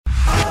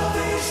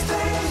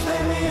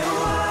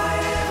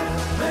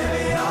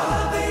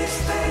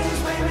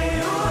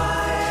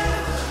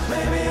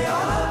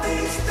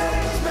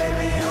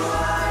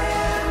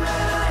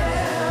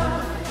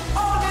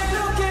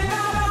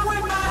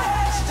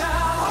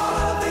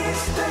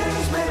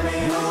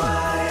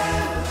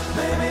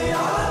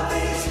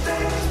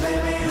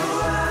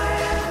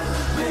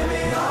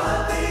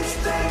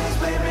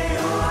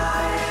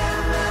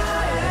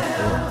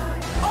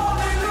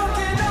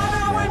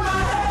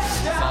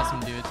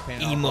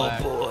painted all Emo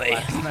black boy.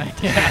 last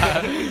night.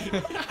 Yeah.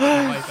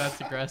 I'm like,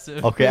 that's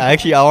aggressive. Okay,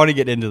 I want to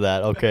get into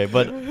that. Okay,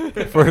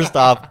 but first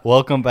off,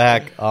 welcome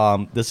back.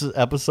 This is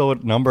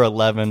episode number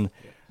 11.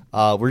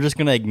 We're just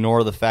gonna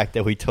ignore the fact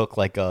that we took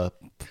like a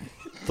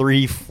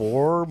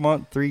 4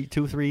 month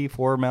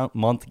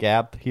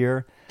gap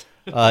here,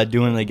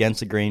 doing the Against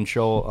the Grain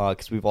show,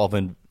 because we've all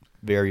been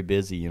very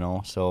busy, you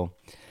know. So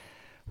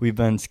we've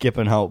been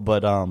skipping out.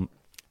 But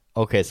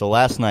okay, so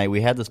last night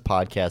we had this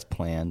podcast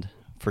planned.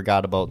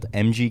 Forgot about the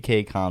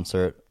MGK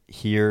concert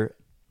here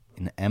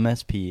in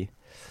MSP.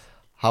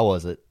 How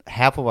was it?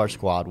 Half of our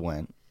squad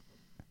went.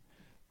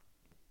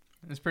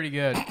 It's pretty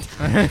good.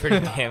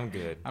 Pretty damn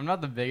good. I'm not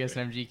the biggest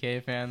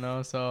MGK fan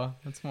though, so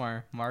it's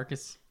more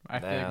Marcus. I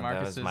feel like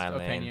Marcus's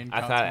opinion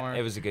I counts thought more.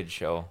 it was a good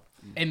show.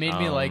 It made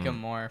me like him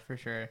more for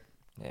sure.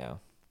 Yeah.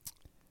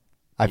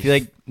 I feel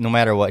like no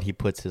matter what, he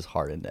puts his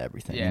heart into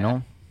everything, Yeah. you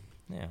know?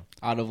 Yeah.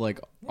 Out of like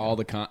all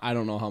the I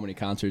don't know how many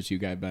concerts you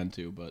guys been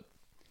to, but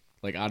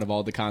like out of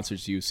all the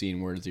concerts you've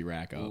seen, where does he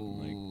rack up?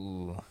 Like,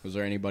 Ooh. was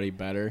there anybody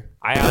better?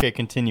 Okay,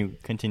 continue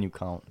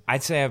count.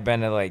 I'd say I've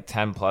been to like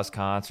 10 plus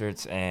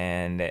concerts,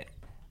 and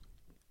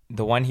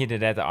the one he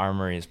did at the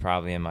Armory is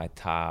probably in my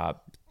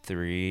top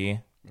 3.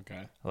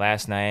 Okay.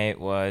 Last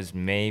night was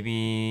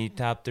maybe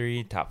top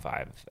 3, top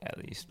 5 at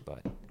least,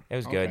 but it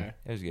was good. Okay.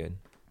 It was good.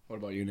 What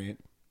about you, Nate?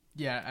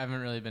 Yeah, I haven't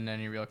really been to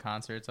any real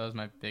concerts. That was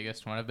my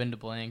biggest one. I've been to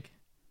Blink,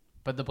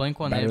 but the Blink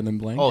one. Better than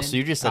Blink? Oh, so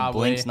you just said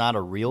Probably. Blink's not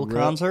a real Real-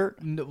 concert?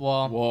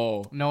 Well,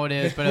 Whoa. no, it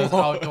is, but it was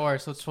outdoor,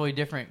 so it's totally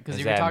different. Because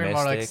Is if you're that talking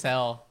about Mystic?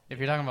 Excel,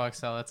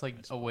 that's like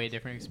a way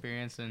different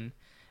experience, and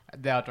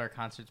the outdoor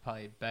concert's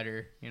probably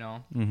better, you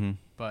know. Mm-hmm.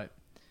 But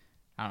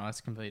I don't know, it's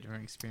a completely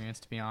different experience,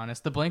 to be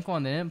honest. The Blink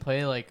one, they didn't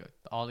play like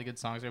all the good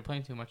songs. They were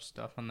playing too much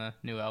stuff on the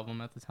new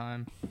album at the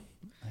time.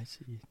 I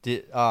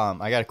see.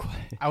 I got a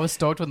question. I was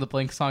stoked when the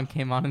Blink song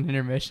came on in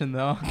intermission,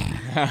 though.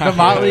 The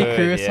Motley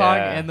Crue Yeah. song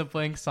and the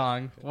Blink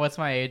song. What's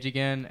My Age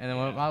Again? And then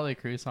what Motley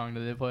Crue song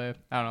did they play?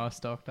 I don't know. I was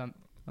stoked on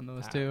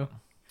those two.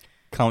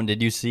 Count,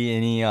 did you see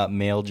any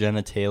male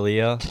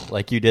genitalia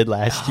like you did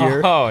last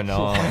year? Oh,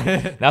 no.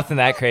 Nothing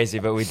that crazy,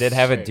 but we did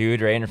have a dude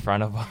right in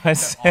front of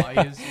us.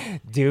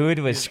 Dude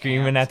was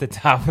screaming at the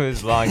top of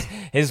his lungs.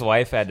 His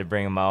wife had to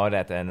bring him out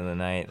at the end of the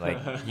night.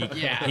 Like, He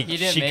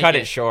didn't she make cut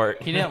it. it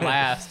short. He didn't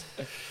last.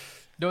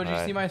 No, did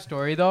you see my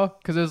story, though?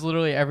 Because it was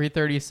literally every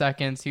 30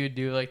 seconds he would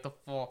do like the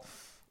full...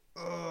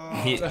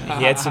 He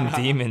had some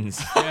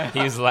demons he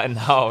was letting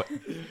out.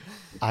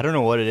 I don't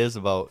know what it is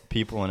about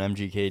people in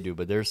MGK, dude,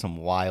 but there's some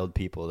wild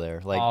people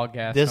there. Like All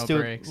gas, this no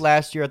dude brakes.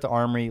 last year at the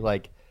Armory,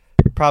 like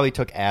probably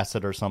took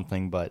acid or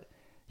something, but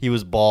he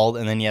was bald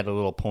and then he had a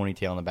little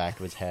ponytail on the back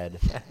of his head,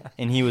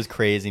 and he was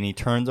crazy. And he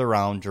turns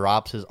around,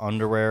 drops his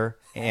underwear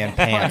and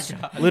pants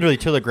literally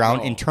to the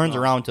ground, and turns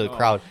around to the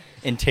crowd.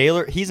 And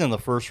Taylor, he's in the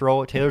first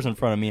row. Taylor's in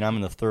front of me, and I'm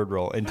in the third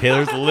row. And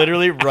Taylor's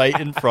literally right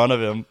in front of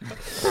him.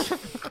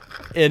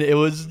 And it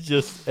was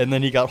just, and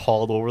then he got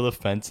hauled over the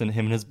fence, and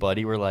him and his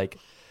buddy were like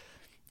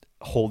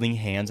holding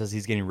hands as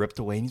he's getting ripped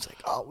away. And he's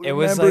like, "Oh, we It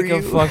was remember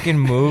like you." a fucking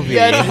movie.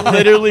 Yeah, it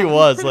literally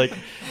was. Like,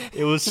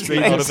 it was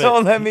straight out of So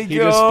it. let me He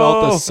go. just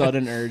felt the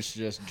sudden urge to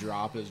just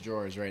drop his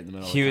drawers right in the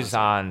middle He of the was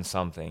concert. on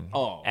something.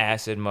 Oh.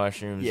 Acid,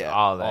 mushrooms, Yeah,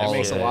 all that. That all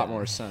makes a of it. lot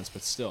more sense,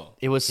 but still.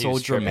 It was He so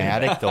was tripping.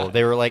 dramatic, though.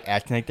 They were like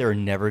acting like they were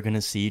never going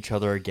to see each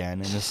other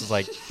again. And this is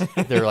like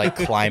their like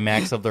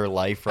climax of their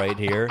life right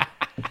here.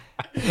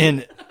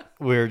 And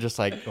we were just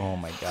like, oh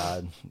my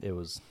God. It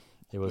was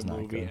The not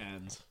movie good.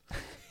 ends.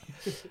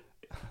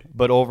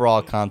 But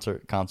overall,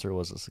 concert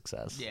was a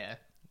success. Yeah, It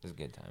was a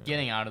good time.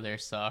 getting out of there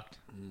sucked.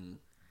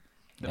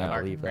 The Yeah, I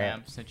park believe that.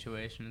 ramp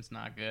situation is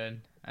not good.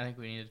 I think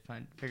we need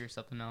to figure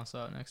something else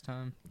out next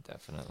time.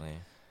 Definitely.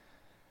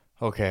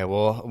 Okay,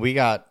 well,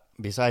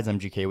 besides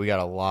MGK, we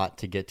got a lot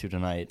to get to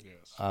tonight.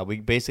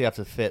 We basically have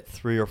to fit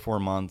 3 or 4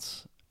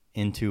 months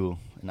into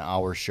an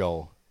hour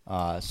show.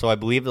 So I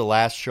believe the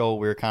last show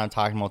we were kind of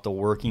talking about the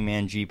Working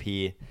Man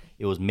GP.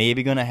 It was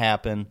maybe going to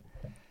happen.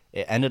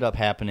 It ended up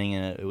happening,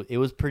 and it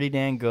was pretty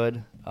dang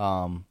good.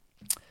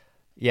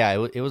 Yeah,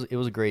 it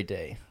was a great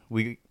day.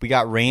 We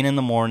got rain in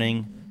the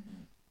morning.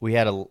 We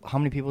had how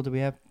many people did we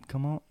have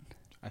come out?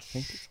 I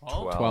think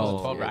 12.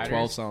 12. riders.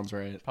 12 sounds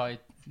right. Probably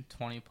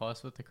 20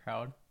 plus with the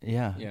crowd.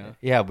 Yeah.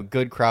 Yeah. But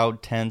good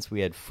crowd, tents.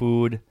 We had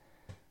food.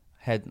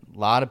 Had a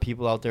lot of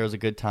people out there. It was a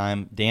good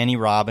time. Danny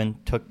Robin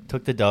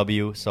took the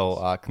W,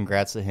 so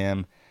congrats to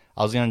him.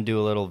 I was gonna do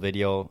a little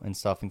video and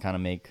stuff and kind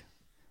of make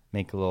a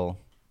little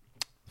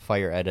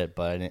fire edit,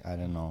 but I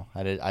didn't know.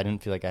 I didn't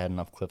feel like I had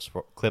enough clips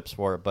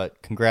for it. But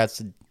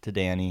congrats to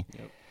Danny.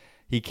 Yep.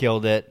 He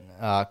killed it.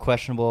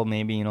 Questionable,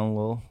 maybe, a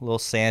little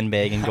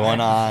sandbagging going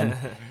on.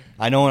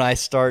 I know when I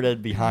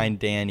started behind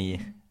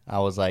Danny, I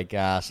was like,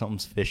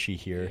 something's fishy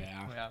here.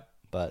 Yeah. Yeah.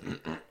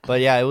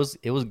 But yeah, it was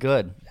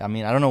good. I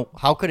mean, I don't know,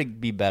 how could it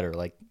be better?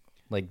 Like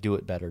do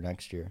it better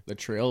next year. The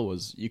trail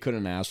was, you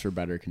couldn't ask for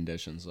better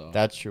conditions, though.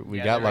 That's true. We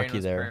Yeah, got the rain lucky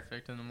was there.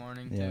 Perfect in the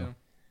morning Yeah. too.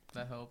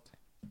 That helped.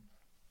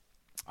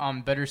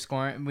 Better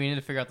scoring. We need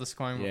to figure out the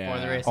scoring before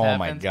the race Oh happens.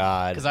 my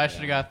god. Because I should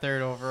have got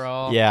third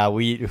overall. Yeah,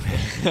 we. But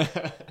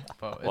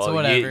it's Well,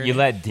 whatever. you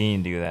let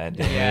Dean do that,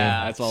 didn't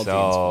Yeah. That's all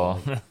So,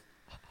 Dean's fault.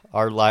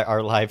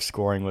 Our live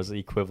scoring was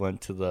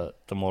equivalent to the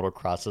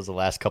motocrosses the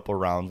last couple of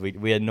rounds.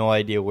 We had no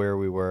idea where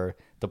we were.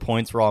 The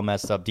points were all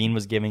messed up. Dean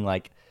was giving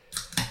like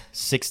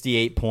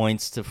 68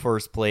 points to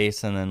first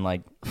place and then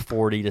like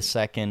 40 to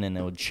second, and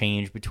it would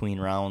change between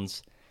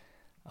rounds.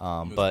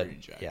 But pretty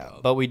jacked yeah,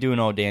 up. but we do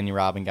know Danny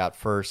Robin got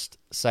first.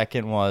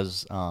 Second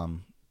was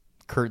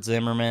Kurt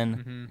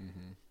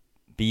Zimmerman,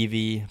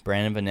 BV,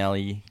 Brandon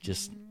Vanelli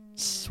just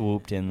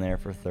swooped in there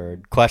for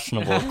third.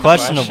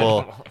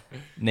 Questionable.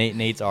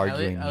 Nate's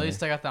arguing. At here.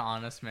 least I got the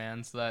honest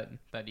man, so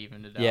that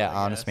evened it out. Yeah,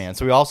 I honest guess. man.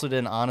 So we also did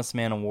an honest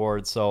man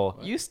award. So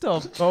You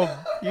still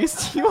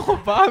you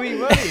owe Bobby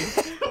money.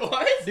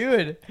 What?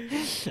 Dude,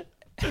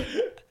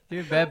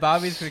 bet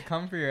Bobby's gonna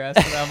come for your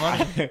ass for that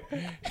money.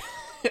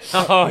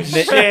 Oh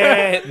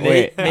shit!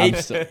 Wait,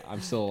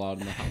 I'm still allowed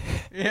in the house.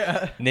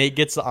 Yeah. Nate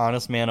gets the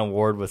honest man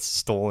award with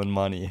stolen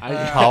money.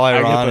 How I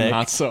get the ironic!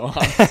 not so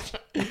honest.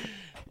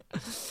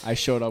 I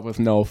showed up with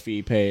no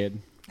fee paid.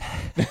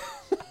 2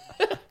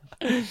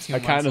 I months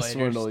kinda later,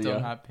 swindled still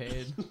you. not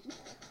paid.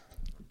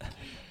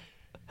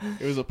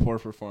 It was a poor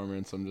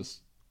performance. I'm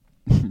just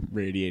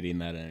radiating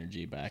that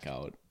energy back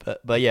out.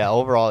 But yeah,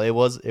 overall it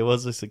was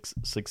a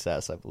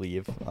success. I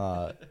believe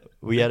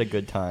we had a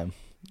good time.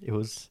 It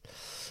was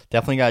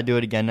definitely got to do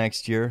it again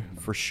next year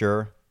for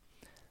sure.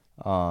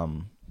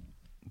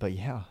 But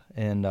yeah,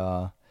 and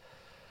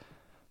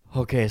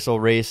okay, so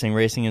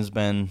racing has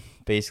been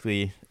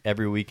basically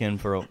every weekend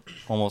for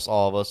almost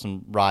all of us,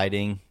 and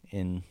riding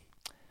and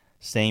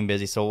staying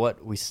busy. So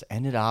what we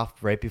ended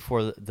off right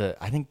before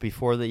I think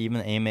before even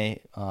the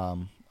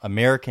AMA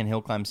American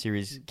Hill Climb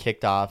Series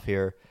kicked off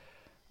here.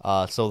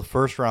 So the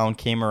first round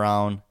came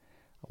around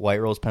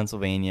White Rose,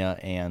 Pennsylvania,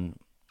 and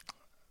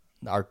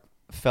our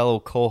fellow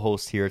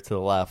co-host here to the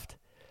left,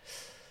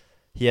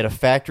 he had a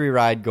factory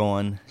ride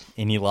going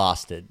and he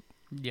lost it.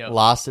 Yep.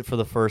 Lost it for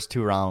the first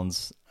 2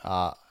 rounds.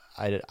 I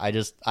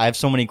have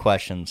so many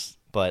questions,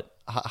 but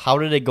how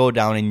did it go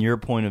down in your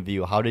point of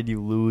view? How did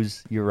you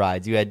lose your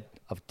rides? You had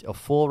a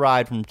full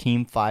ride from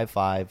Team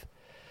 5-5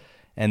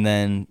 and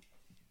then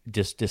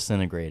just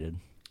disintegrated.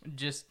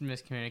 Just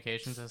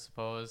miscommunications, I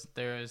suppose.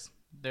 There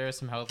was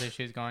some health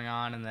issues going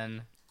on, and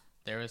then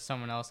there was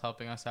someone else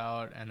helping us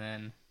out, and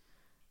then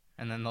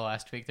the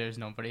last week there's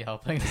nobody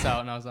helping us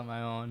out, and I was on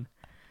my own.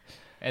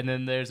 And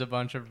then there's a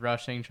bunch of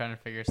rushing, trying to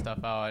figure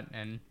stuff out,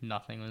 and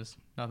nothing was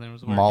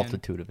working.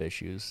 Multitude of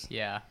issues.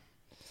 Yeah.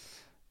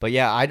 But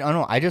yeah, I don't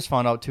know. I just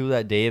found out too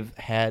that Dave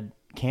had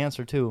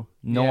cancer too.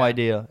 No Yeah.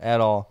 idea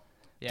at all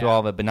Yeah. to all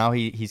of it. But now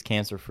he's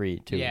cancer free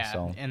too. Yeah,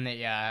 So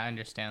I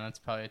understand that's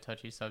probably a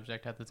touchy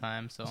subject at the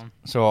time.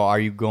 so are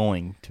you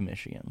going to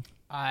Michigan?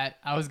 I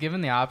was given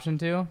the option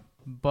to,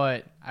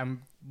 but I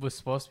was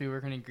supposed to be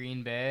working in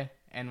Green Bay,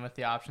 and with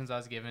the options I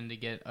was given to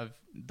get of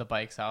the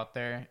bikes out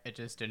there, it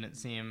just didn't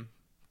seem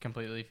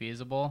completely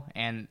feasible.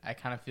 And I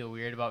kind of feel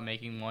weird about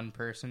making one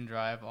person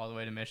drive all the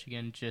way to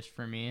Michigan just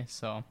for me.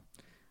 So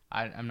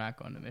I'm not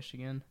going to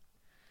Michigan.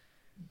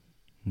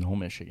 No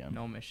Michigan.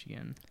 No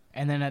Michigan.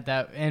 And then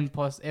and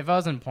plus, if I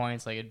was in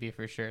points, like, it'd be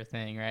for sure a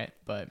thing, right?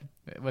 But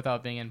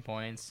without being in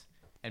points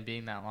and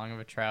being that long of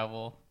a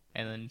travel,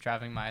 and then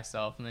driving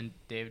myself, and then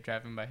Dave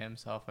driving by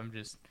himself, I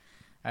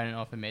don't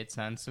know if it made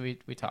sense. So we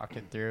talked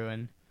it through,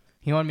 and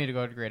he wanted me to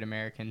go to Great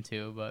American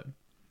too, but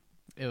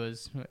I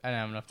didn't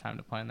have enough time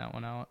to plan that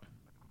one out.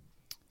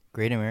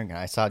 Great American.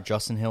 I saw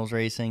Justin Hills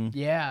racing.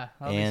 Yeah,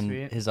 that'll And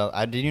be sweet. his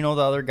did you know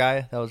the other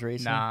guy that was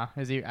racing? Nah,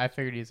 I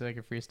figured he's like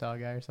a freestyle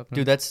guy or something.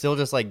 Dude, that's still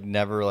just like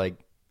never like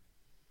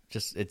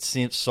just it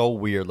seems so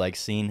weird like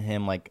seeing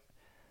him like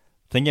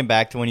thinking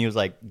back to when he was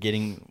like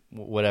getting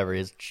whatever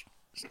his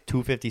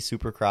 250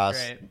 Supercross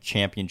Right.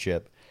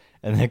 championship,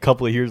 and then a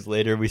couple of years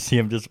later we see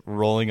him just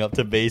rolling up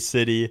to Bay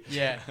City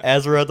Yeah.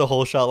 as we're at the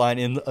whole shot line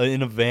in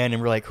a van,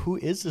 and we're like, who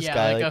is this Yeah,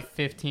 guy? like a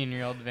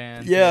 15-year-old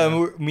van. yeah,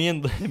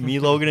 and me,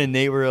 Logan, and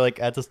Nate were like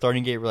at the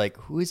starting gate. We're like,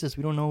 who is this?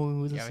 We don't know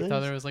who this Yeah, we is. thought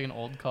there was like an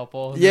old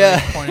couple. And Yeah.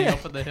 they're, like, pointing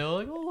up at the hill,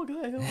 like, oh, look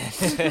at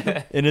that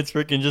hill. And it's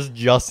freaking just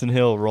Justin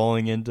Hill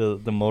rolling into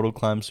the Moto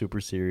Climb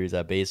Super Series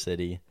at Bay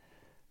City.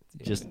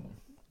 Just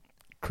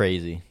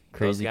crazy.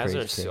 Those guys are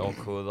crazy. so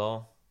cool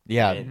though.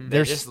 Yeah, They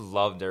they're just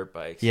love dirt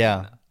bikes. Yeah.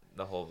 and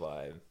the whole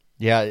vibe.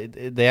 yeah.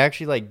 They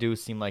actually like do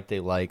seem like they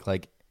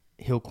like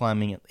hill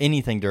climbing,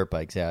 anything dirt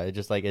bikes. Yeah, it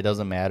just like it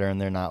doesn't matter, and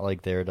they're not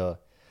like there to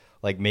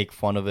like make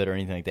fun of it or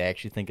anything. Like, they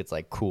actually think it's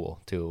like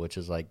cool too, which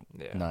is like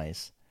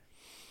nice.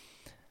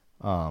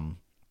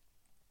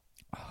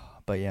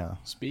 But yeah,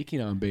 Speaking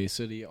on Bay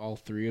City, all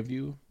 3 of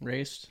you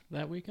raced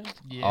that weekend?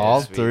 Yeah. all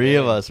Yes, we 3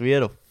 of did. us, we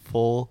had a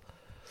full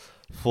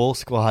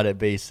squad at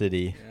Bay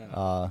City.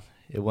 Yeah.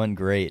 It went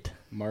great.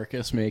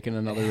 Marcus making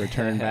another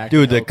return back.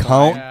 Dude, to the Hill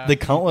Climb. count the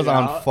count was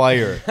on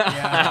fire.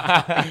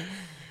 Yeah.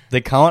 The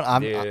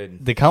count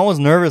Dude. the count was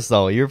nervous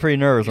though. You were pretty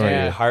nervous, weren't Yeah.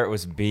 Your you? heart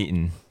was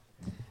beating.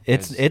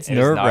 It's it was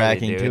nerve gnarly,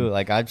 wracking dude. too.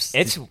 Like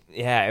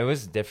It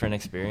was a different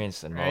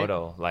experience than Right?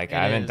 moto. Like It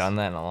I haven't is. done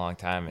that in a long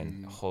time,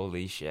 and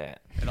holy shit.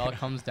 It all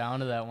comes down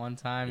to that one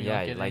time. You Yeah,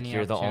 don't get like any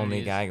you're the only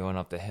opportunities. guy going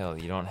up the hill.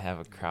 You don't have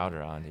a crowd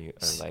around you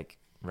or like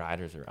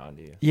riders around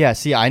you. Yeah,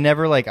 see, I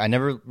never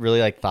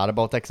really like thought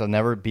about that because I'll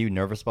never be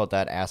nervous about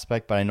that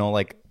aspect. But I know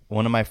like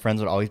one of my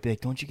friends would always be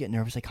like, "Don't you get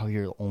nervous like how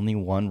you're the only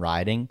one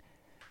riding?"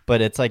 But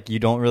it's like you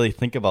don't really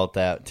think about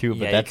that too.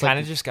 But Yeah, that's you kind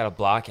like, of just gotta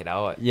block it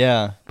out.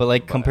 yeah. But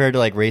like compared to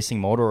like racing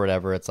moto or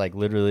whatever, it's like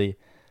literally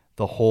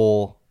the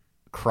whole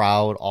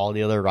crowd, all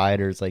the other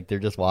riders, like they're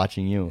just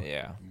watching you.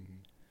 Yeah,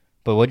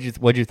 But what'd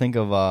you think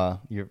of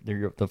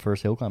the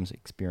first hill climbs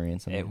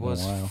experience? In it a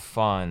was while?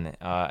 fun.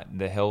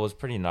 The hill was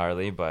pretty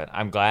gnarly, but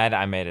I'm glad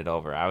I made it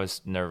over. I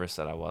was nervous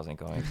that I wasn't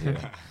going to.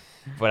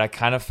 But I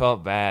kind of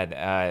felt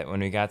bad when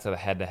we got to the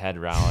head-to-head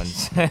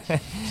rounds.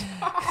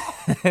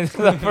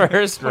 The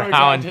first Poor guy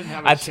round, didn't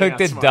have a I took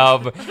the chance,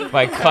 dub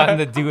by cutting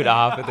the dude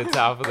off at the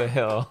top of the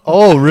hill.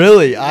 Oh,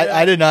 really?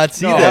 I did not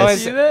see No, this. that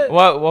was, See that?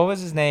 what was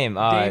his name?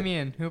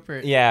 Damien Hooper.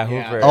 Yeah,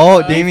 Yeah. Hooper.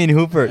 Oh, Damien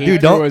Hooper, He dude,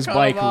 threw don't. his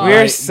bike Come on. We were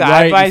right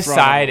side by in front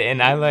of side, him.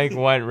 and I like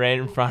went right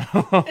in front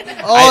of him.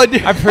 Oh,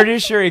 dude. I'm pretty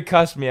sure he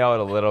cussed me out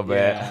a little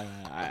bit.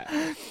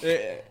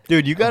 Yeah,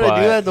 Dude, you gotta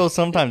But- do that though.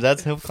 Sometimes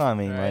that's hill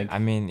climbing. Right. Like, I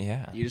mean,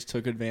 yeah, you just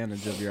took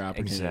advantage of your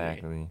opportunity.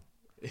 exactly.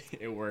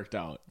 It worked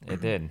out. It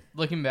did.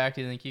 Looking back,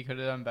 do you think you could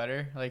have done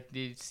better? Like, do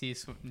you see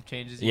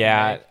changes?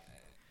 Yeah,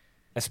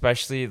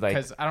 especially like.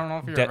 Because I don't know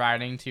if you're that-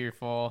 riding to your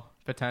full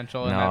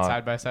potential in No. that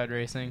side by side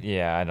racing.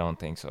 Yeah, I don't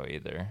think so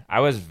either. I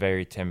was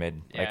very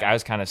timid. Like Yeah. I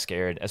was kind of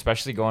scared,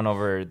 especially going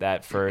over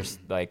that first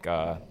like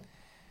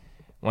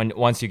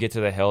once you get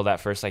to the hill, that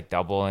first like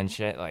double and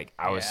shit. Like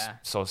I was Yeah.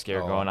 so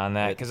scared Oh, going on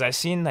that it- because I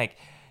seen like,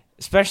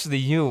 especially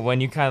you when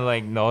you kind of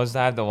like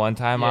nosedive the one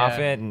time off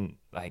Yeah. it, and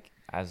like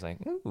I was like,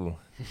 ooh,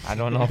 I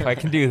don't know if I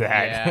can do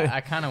that. Yeah, I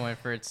kind of went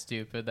for it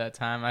stupid that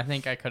time. I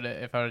think I could have,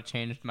 if I would have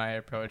changed my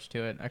approach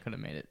to it, I could have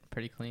made it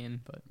pretty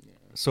clean. But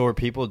so were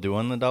people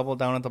doing the double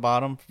down at the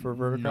bottom for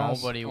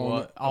verticals? nobody All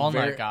was. nut- All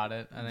very- Nut got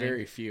it. I think.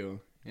 Very few.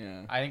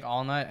 Yeah. I think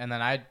All Nut, and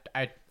then I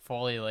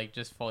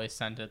fully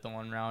sent it the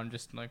one round.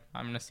 Just like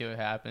I'm gonna see what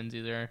happens.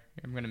 Either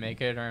I'm gonna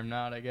make it or I'm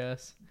not. I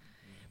guess.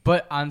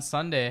 But on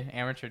Sunday,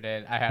 amateur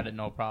day, I had it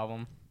no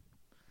problem.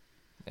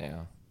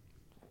 Yeah.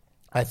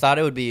 I thought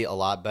it would be a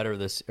lot better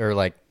this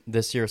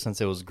year since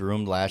it was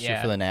groomed last year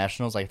Yeah. for the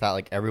nationals. I thought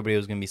like everybody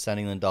was gonna be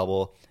sending the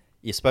double,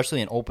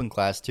 especially in open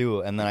class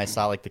too. And then I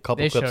saw like the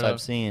couple They clips should've.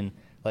 I've seen,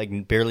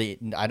 like barely.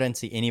 I didn't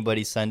see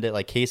anybody send it.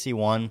 Like Casey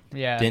won,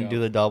 Yeah. didn't do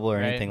the double or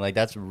Right. anything. Like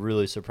that's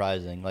really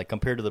surprising. Like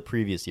compared to the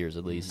previous years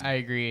at least. I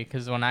agree,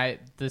 because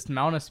this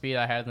amount of speed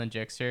I had in the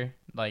Gixxer,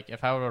 like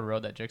if I would have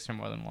rode that Gixxer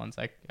more than once,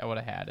 I would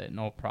have had it,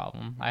 no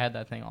problem. I had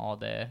that thing all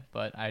day,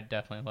 but I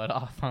definitely let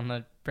off on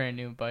the brand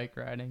new bike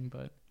riding.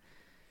 But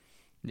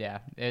yeah,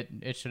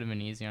 it should have been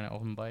easy on an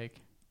open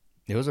bike.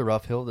 It was a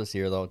rough hill this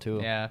year though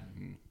too. Yeah,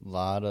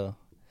 lot of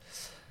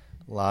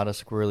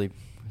squirrely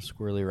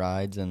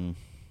rides and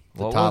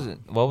the What top. was it?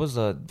 What was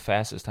the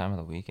fastest time of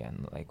the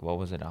weekend? Like, what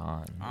was it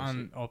on?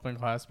 on open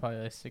class probably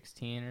like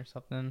 16 or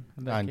something.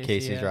 I bet On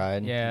Casey's had.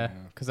 ride? Yeah, Yeah.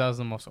 because that was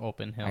the most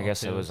open hill. I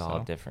guess it too, was all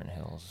so. different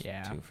hills,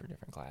 Yeah. too, for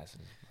different classes.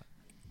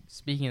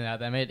 Speaking of that,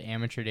 that made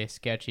amateur day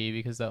sketchy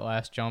because that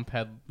last jump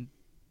had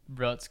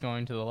ruts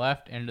going to the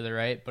left and to the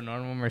right, but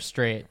none of them were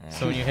straight. Yeah.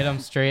 So when you hit them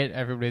straight,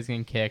 everybody's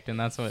getting kicked, and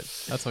that's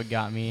what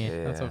got me.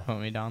 That's Yeah. what put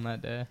me down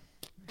that day.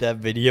 That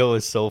video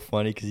is so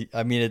funny because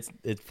I mean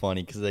it's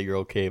funny because you're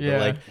okay, but Yeah.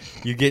 like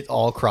you get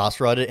all cross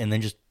rutted and then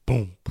just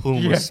boom Yeah,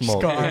 with just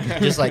smoke, gone.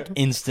 just like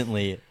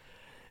instantly,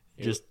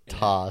 just It-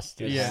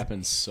 tossed. It Yeah.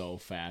 happened so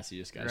fast. You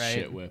just got Right.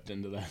 shit whipped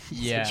into that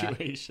Yeah.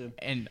 situation.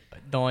 And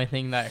the only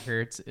thing that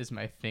hurts is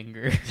my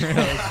finger.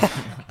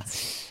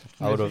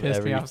 Out It of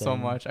pissed me off so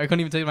everything. much. I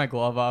couldn't even take my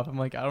glove off. I'm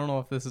like, I don't know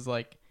if this is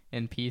like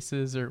in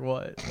pieces or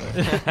what.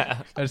 But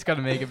I just got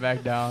to make it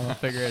back down. I'll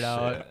figure it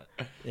out.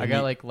 I And got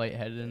you- like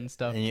lightheaded and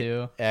stuff and you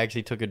too.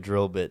 actually took a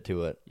drill bit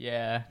to it.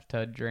 Yeah,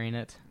 to drain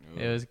it.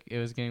 It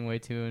was getting way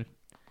too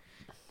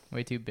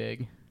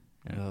big.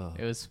 Ugh.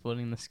 It was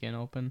splitting the skin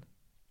open.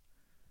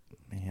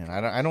 Man,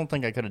 I don't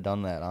think I could have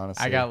done that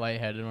honestly. I got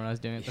lightheaded when I was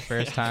doing it the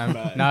first time.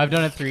 But- Now I've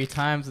done it 3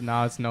 times and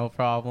now it's no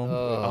problem.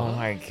 Oh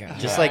my god!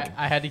 Just Yeah, like-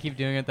 I had to keep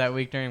doing it that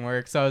week during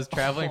work. So I was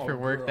traveling for Oh,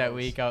 work that gross.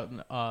 week out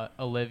in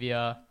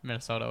Olivia,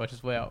 Minnesota, which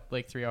is way out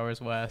like 3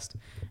 hours west.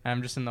 And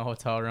I'm just in the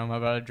hotel room. I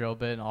brought a drill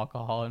bit and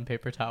alcohol and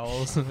paper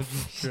towels and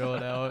just drill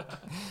it out.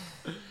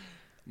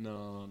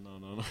 No.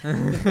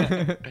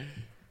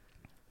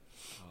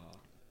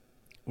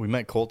 We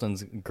met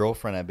Colton's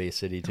girlfriend at Bay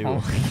City too. Oh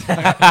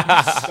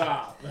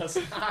Stop. That's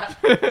not.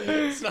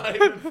 It's not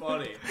even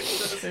funny.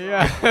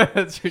 Yeah,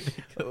 that's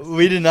ridiculous.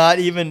 We did not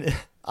even.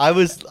 I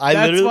That's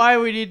literally. why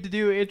we need to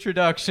do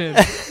introductions.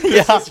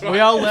 Yeah. We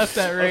all left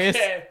that race.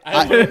 Okay,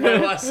 I learned my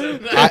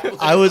lesson.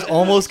 I was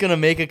almost gonna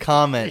make a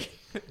comment.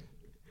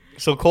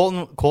 So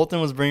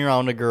Colton was bringing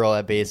around a girl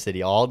at Bay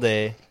City all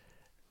day,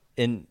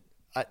 and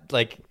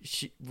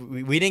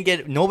we didn't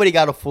get, nobody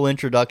got a full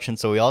introduction,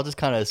 so we all just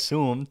kind of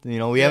assumed, we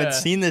haven't Yeah.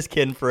 seen this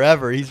kid in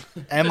forever. He's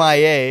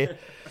MIA,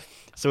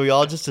 So we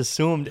all just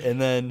assumed, and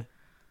then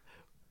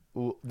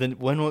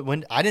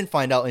when I didn't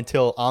find out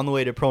until on the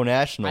way to Pro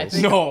Nationals.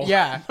 No.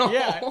 Yeah.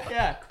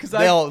 Yeah. Because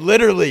No,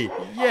 literally.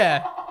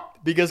 Yeah.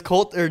 Because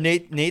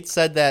Nate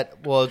said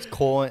that, well, it's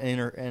Cole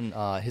and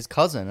his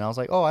cousin. And I was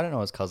like, oh, I didn't know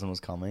his cousin was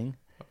coming.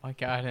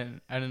 Like I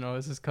didn't know it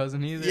was his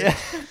cousin either. Yeah.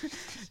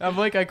 I'm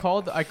like I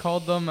called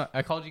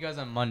you guys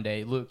on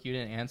Monday. Luke, you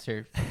didn't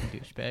answer,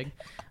 douchebag.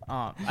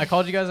 I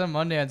called you guys on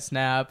Monday on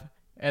Snap,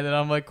 and then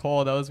I'm like,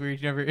 Cole, that was weird.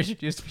 You never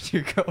introduced me to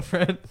your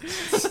girlfriend.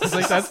 He's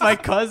like, that's my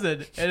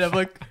cousin, and I'm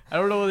like, I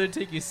don't know whether to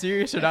take you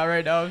serious or not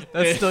right now.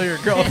 That's still your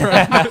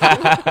girlfriend.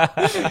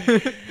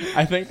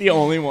 I think the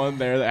only one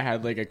there that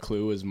had like a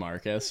clue was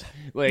Marcus.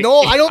 Like,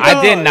 No, I don't.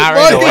 I did not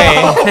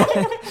right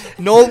away.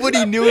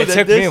 Nobody knew It that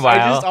took me a while.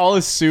 I just all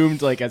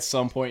assumed like at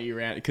some point you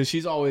ran because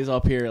she's always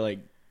up here like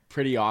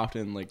pretty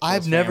often. Like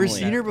I've close never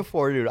family. seen her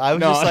before, dude. I was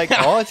No. just like,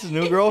 oh, it's his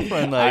new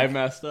girlfriend. I Like,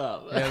 messed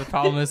up. Yeah, the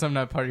problem is I'm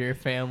not part of your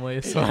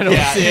family, so I don't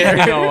Yeah, see her.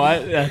 you know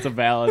what? That's a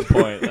valid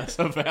point. That's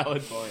a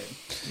valid point.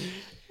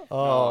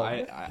 oh,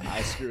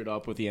 I screwed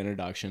up with the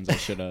introductions. I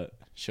should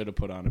have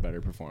put on a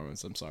better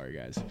performance. I'm sorry,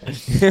 guys.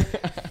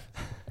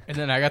 And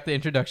then I got the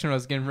introduction when I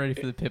was getting ready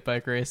for the pit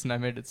bike race, and I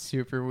made it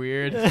super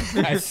weird.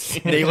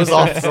 Nate was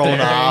all thrown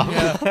off.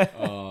 Yeah.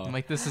 Uh, I'm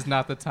like, this is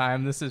not the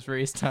time. This is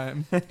race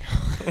time.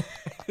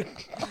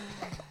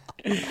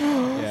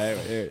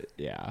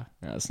 yeah,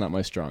 that's not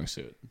my strong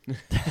suit.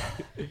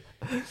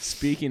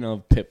 Speaking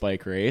of pit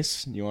bike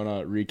race, you want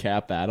to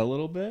recap that a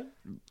little bit?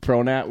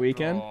 Pro Nat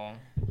weekend. Oh,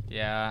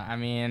 yeah, I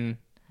mean,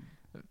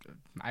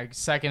 I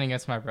second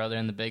against my brother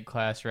in the big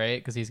class, right?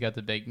 Because he's got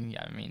the big.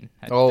 Yeah, I mean,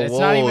 it's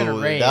not even a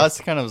race. That's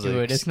kind of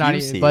Dude, it's not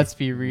even. Let's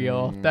be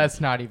real. Mm.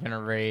 That's not even a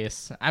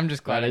race. I'm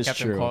just glad That I is kept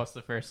true. him close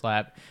the first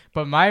lap.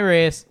 But my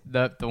race,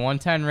 the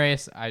 110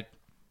 race, I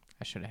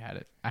should have had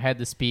it. I had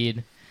the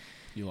speed,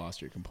 You lost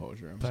your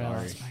composure. I'm but I sorry.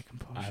 lost my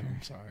composure.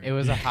 I'm sorry. It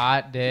was a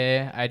hot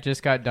day. I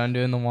just got done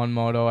doing the one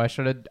moto. I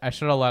should have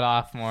let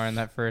off more in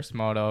that first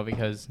moto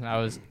because I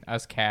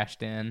was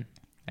cashed in,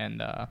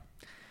 and I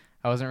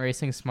wasn't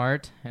racing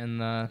smart,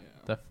 and the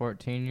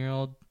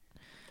 14-year-old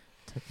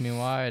took me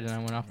wide, and I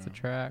went off the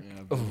track.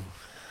 Yeah,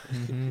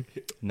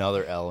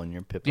 Another L in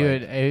your pit bike.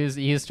 Dude,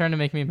 he was trying to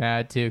make me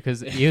mad too because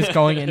he was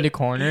going into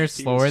corners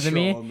He slower was than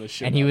me, trolling the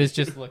shit and he out of was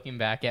you. just looking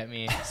back at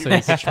me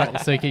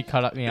so he could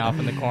cut me off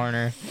in the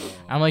corner.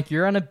 I'm like,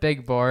 you're on a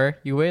big bore.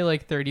 You weigh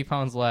like 30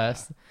 pounds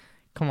less.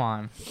 Come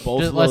on,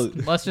 Both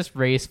of let's just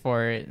race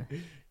for it.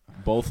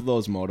 Both of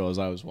those motos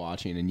I was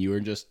watching, and you were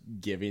just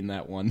giving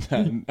that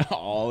 110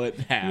 all it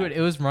had. Dude, it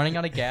was running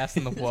out of gas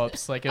in the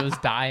whoops. Like, it was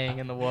dying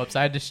in the whoops.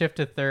 I had to shift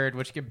to third,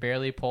 which could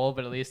barely pull,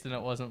 but at least then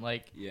it wasn't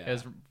like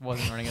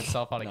wasn't running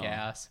itself out of No,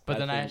 gas. But that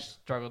then I thing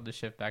struggled to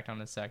shift back down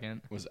to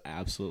second. was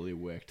absolutely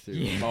wicked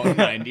through about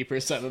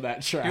 90% of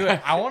that track. Dude,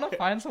 I want to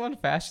find someone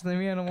faster than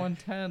me on a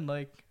 110.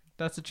 Like,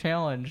 that's a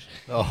challenge.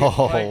 Oh,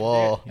 Like,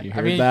 whoa. You I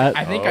heard mean, that?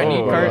 I think I need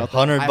Oh.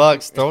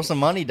 $100. Throw some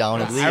money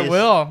down at least. I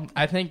will.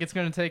 I think it's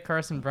going to take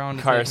Carson Brown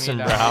to Carson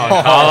take me Brown,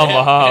 down. call him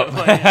up.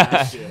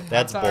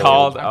 That's I'm bold.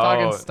 Called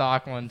talking out.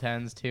 stock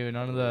 110s too.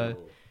 None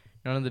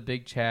of the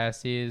big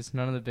chassis,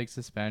 none of the big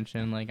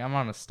suspension. Like, I'm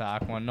on a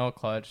stock one, no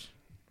clutch.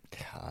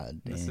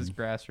 God This is damn.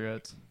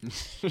 grassroots.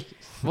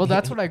 Well,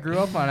 that's what I grew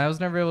up on. I was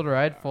never able to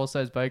ride full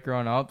size bike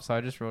growing up, so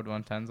I just rode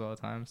 110s all the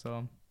time.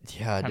 So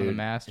Yeah, kind of the dude.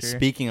 master.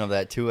 Speaking of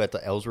that, too, at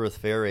the Ellsworth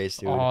Fair race,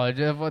 dude. oh, I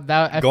Going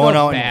felt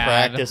out bad.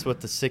 and practice with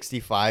the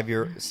 65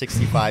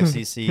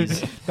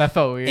 cc's, That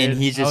felt weird. and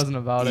he's I just wasn't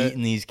about eating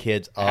it. these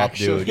kids up,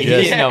 Actually, dude.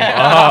 Just Eating them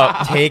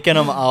up. taking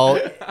them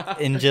out,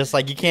 and just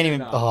like you can't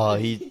even. Oh,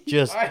 he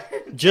just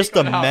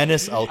a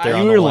menace out there.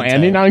 You on were the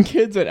landing 110. on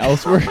kids at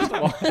Ellsworth?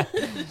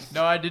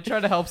 No, I did try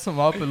to help some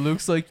up, and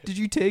Luke's like, "Did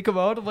you take him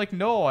out?" I'm like,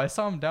 "No, I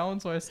saw him down,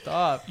 so I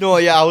stopped." No,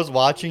 yeah, I was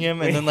watching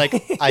him, and then like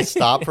I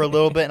stopped for a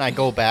little bit, and I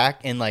go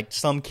back, and like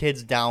some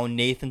kid's down.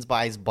 Nathan's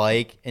by his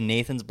bike, and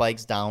Nathan's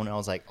bike's down. And I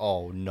was like,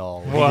 oh no,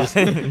 What?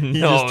 he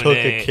No, just took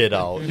Nate. a kid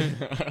out.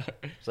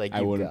 It's like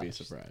I you wouldn't guys.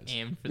 be surprised.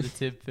 Aim for the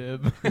tip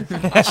fib.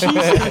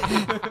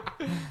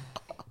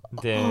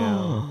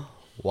 Damn.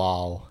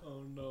 Wow.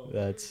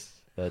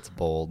 That's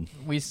bold.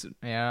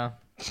 Yeah.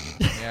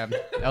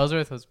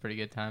 Ellsworth was a pretty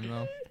good time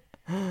though.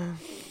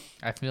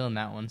 I feel in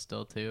that one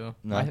still too.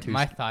 Not too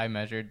My thigh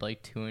measured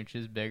like 2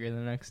 inches bigger the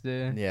next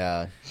day.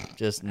 Yeah,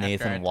 just After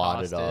Nathan I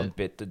wadded tossed up. it.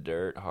 Bit the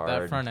dirt hard.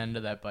 That front end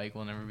of that bike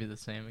will never be the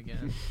same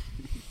again.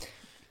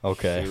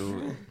 Okay.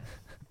 Shoot.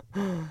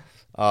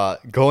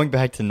 Going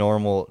back to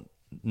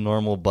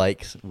normal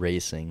bikes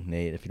racing,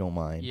 Nate, if you don't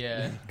mind.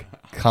 Yeah.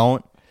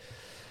 Count.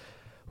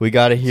 We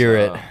got to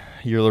hear So- it.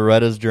 Your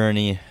Loretta's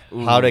journey.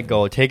 How'd it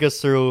go? Take us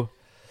through.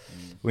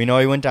 We know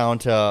you went down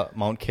to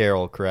Mount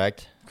Carroll,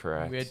 correct?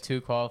 Correct. We had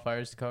 2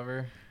 qualifiers to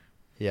cover.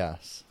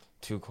 Yes.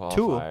 Two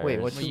qualifiers. Wait,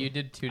 what's Well, you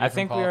did 2 I different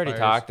think we already qualifiers.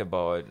 talked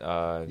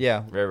about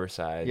Yeah.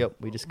 Riverside. Yep,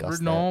 we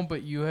discussed No,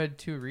 but you had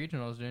 2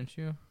 regionals, didn't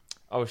you?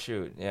 Oh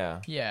shoot, yeah.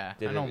 Yeah.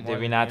 Did, I know did more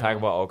we than not you. talk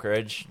about Oak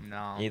Ridge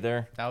No.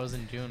 either? That was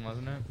in June,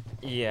 wasn't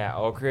it? Yeah,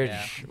 Oak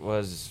Ridge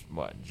was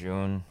what,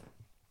 June,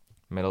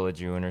 middle of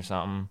June or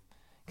something.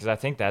 Because I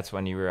think that's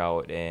when you were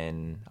out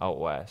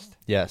west.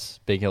 Yes,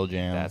 Big Hill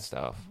Jam, That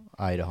stuff.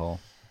 Idaho,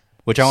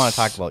 which I want to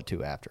talk about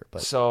too after.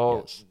 But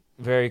So yes.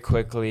 very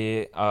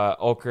quickly,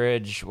 Oak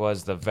Ridge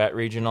was the vet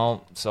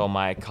regional. So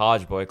my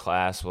college boy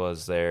class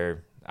was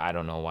there. I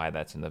don't know why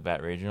that's in the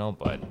vet regional,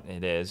 but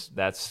it is.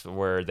 That's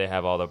where they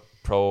have all the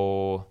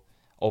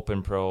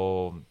open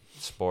pro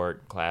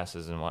sport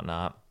classes and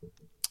whatnot.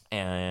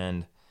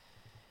 And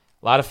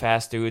a lot of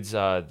fast dudes.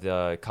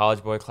 The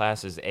college boy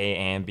class is A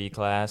and B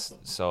class,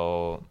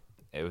 so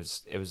it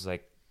was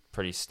like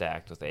pretty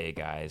stacked with A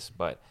guys.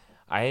 But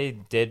I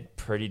did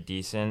pretty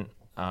decent.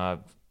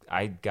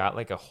 I got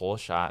like a whole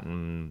shot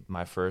in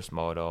my first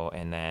moto,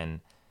 and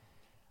then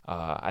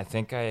I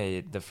think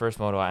the first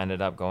moto I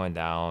ended up going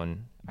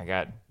down. I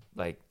got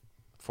like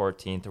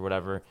 14th or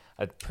whatever.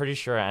 I'm pretty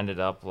sure I ended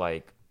up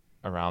like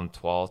around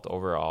 12th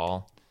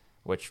overall,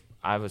 which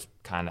I was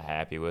kind of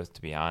happy with,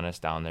 to be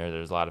honest. Down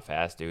there's a lot of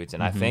fast dudes,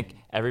 and I think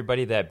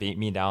everybody that beat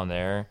me down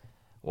there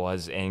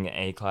was in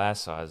A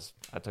class, so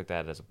I took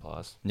that as a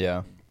plus.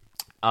 Yeah.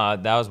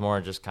 That was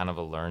more just kind of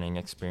a learning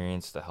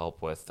experience to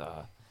help with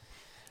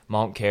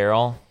Mount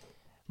Carroll,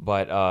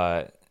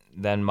 but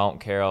then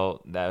Mount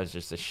Carroll, that was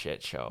just a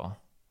shit show.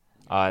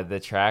 The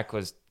track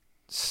was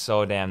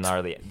so damn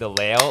gnarly. The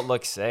layout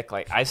looked sick.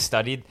 Like I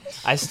studied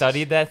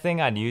that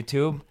thing on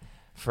YouTube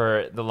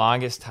for the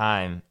longest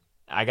time.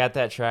 I got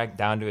that track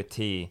down to a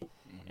T,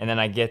 and then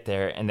I get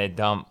there and they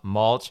dump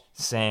mulch,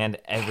 sand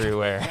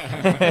everywhere,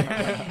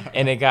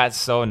 and it got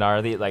so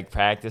gnarly. Like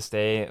practice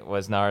day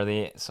was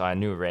gnarly, so I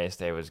knew race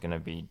day was gonna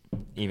be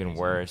even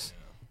worse.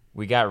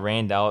 We got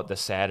rained out the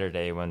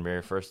Saturday when we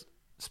were first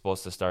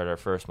supposed to start our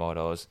first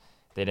motos.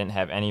 They didn't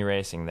have any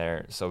racing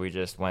there, so we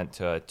just went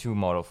to a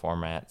 2-moto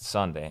format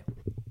Sunday.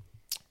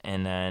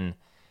 And then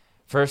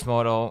first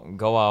moto,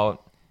 go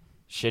out,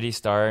 shitty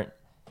start.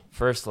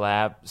 First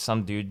lap,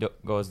 some dude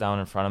goes down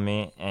in front of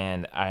me,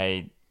 and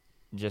I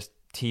just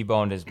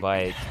T-boned his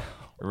bike,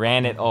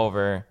 ran it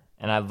over,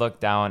 and I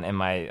looked down, and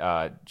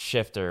my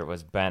shifter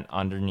was bent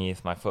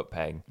underneath my foot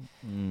peg.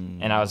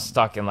 And I was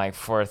stuck in like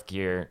 4th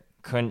gear,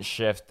 couldn't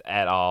shift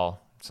at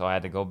all, so I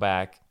had to go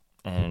back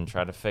and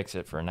try to fix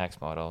it for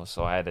next moto.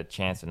 So I had a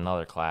chance in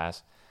another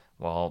class.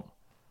 Well,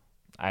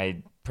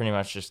 I pretty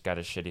much just got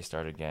a shitty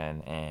start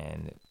again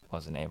and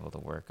wasn't able to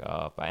work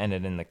up. I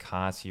ended in the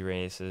Consi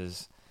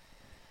races,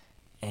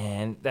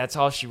 and that's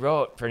all she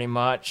wrote pretty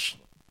much.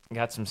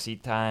 Got some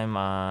seat time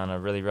on a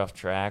really rough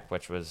track,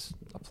 which was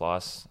a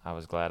plus. I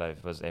was glad I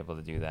was able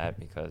to do that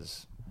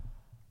because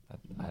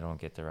I don't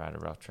get to ride a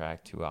rough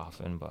track too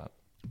often. But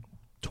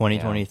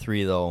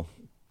 2023 though,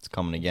 it's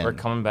coming again. we're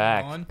coming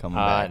back. Coming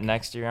back.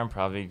 Next year, I'm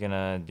probably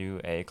gonna do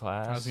A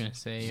class. I was gonna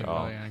say,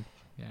 so,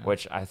 yeah.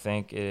 which I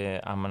think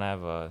I'm gonna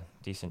have a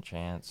decent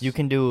chance. You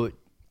can do.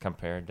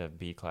 compared to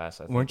B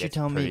class. I think Weren't you it's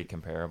telling pretty me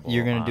comparable.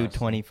 You're gonna do honestly.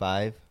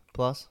 25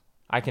 plus.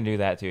 I can do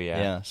that too. Yeah.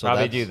 Yeah, so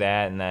probably that's- do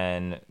that, and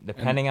then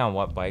depending on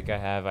what bike I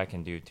have, I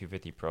can do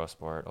 250 Pro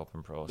Sport,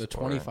 Open Pro The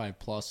Sport. 25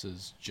 plus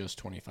is just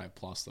 25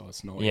 plus, though.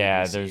 It's no.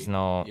 Yeah, ABC. there's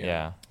no.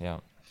 Yeah.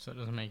 So it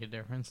doesn't make a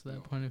difference at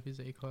that point if he's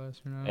A class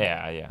or not.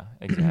 Yeah,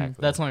 exactly.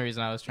 That's the only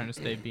reason I was trying to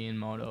stay B in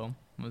moto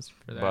was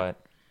for that.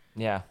 But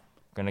yeah,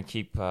 gonna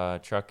keep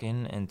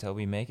trucking until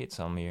we make it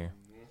some year.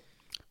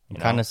 I'm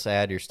kind of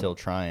sad you're still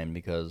trying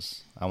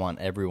because I want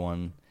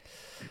everyone.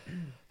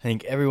 I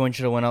think everyone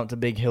should have went out to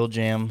Big Hill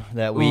Jam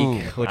that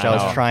week, which I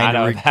was know, trying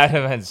to that'd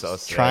have been so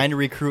sick. trying to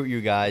recruit you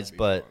guys,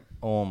 but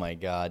oh my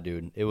god,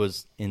 dude, it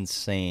was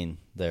insane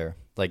there.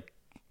 Like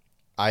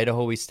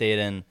Idaho, we stayed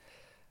in.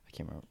 I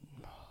can't remember.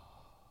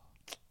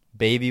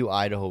 Bayview,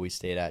 Idaho, we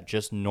stayed at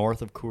just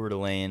north of Coeur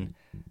d'Alene,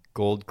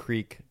 Gold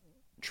Creek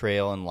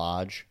Trail and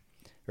Lodge,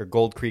 or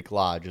Gold Creek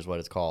Lodge is what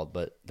it's called.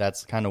 But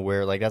that's kind of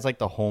where, like, that's like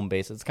the home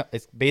base.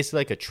 It's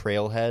basically like a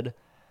trailhead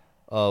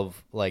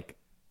of like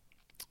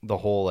the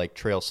whole like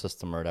trail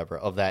system or whatever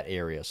of that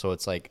area. So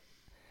it's like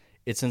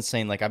it's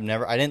insane. Like I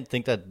didn't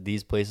think that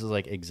these places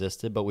like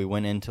existed, but we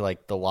went into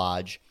like the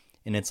lodge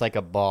and it's like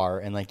a bar,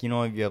 and like, you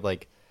know, you have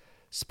like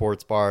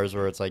sports bars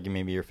where it's like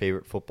maybe your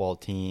favorite football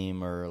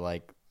team or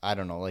like, I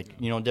don't know, like,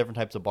 you know, different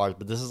types of bars,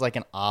 but this is like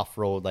an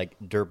off-road like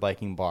dirt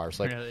biking bar.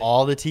 So like Really?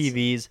 all the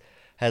TVs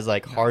has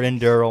like hard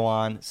enduro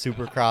on,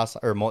 supercross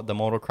or the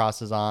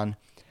motocross is on.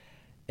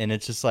 And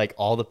it's just like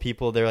all the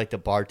people there, like the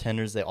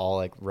bartenders, they all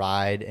like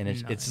ride, and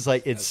it's just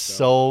like it's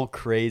so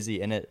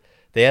crazy. And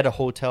they had a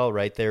hotel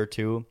right there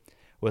too,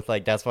 with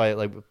like, that's why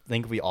like I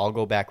think if we all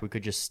go back, we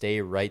could just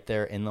stay right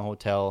there in the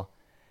hotel,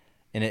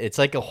 and it's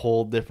like a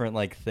whole different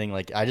like thing.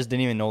 Like I just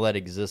didn't even know that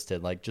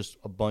existed. Like just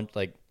a bunch,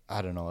 like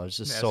I don't know, it was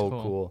just That's so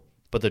cool. cool.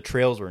 But the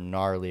trails were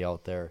gnarly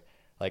out there.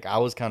 Like I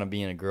was kind of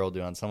being a girl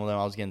dude on some of them.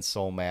 I was getting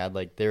so mad.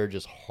 Like they were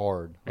just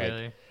hard.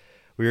 Really? Like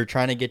we were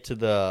trying to get to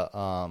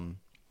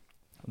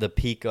the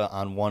peak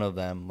on one of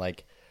them,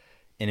 like,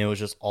 and it was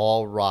just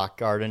all rock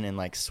garden and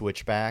like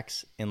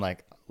switchbacks, and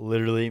like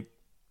literally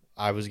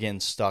I was getting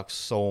stuck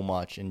so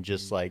much, and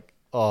just like,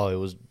 oh,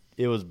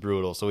 it was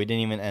brutal. So we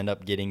didn't even end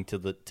up getting to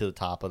the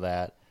top of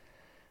that.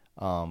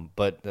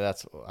 But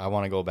I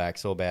want to go back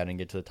so bad and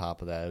get to the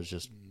top of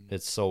that.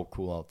 It's so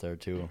cool out there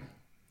too.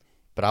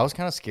 But I was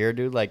kind of scared,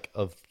 dude, like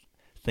of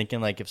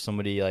thinking like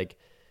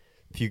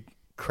if you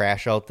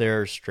crash out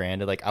there or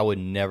stranded, like I would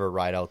never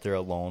ride out there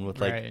alone with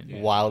like Right,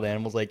 yeah. wild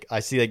animals. Like I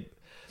see like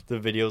the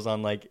videos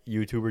on like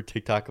YouTube or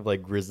TikTok of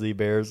like grizzly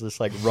bears just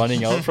like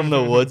running out from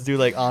the woods, dude.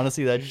 Like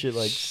honestly, that shit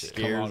like Come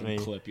scares out me.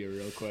 and clip you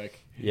real quick.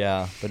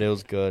 Yeah, but it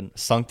was good.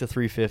 Sunk to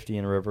 350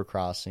 in river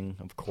crossing,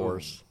 of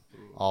course,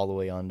 all the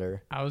way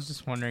under. I was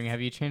just wondering,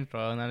 have you changed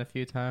oil in that a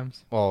few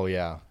times? Oh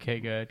yeah, Okay,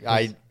 good.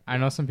 'Cause I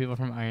know some people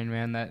from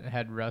Ironman that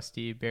had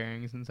rusty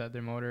bearings inside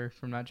their motor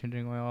from not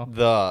changing oil.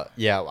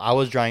 I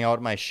was drying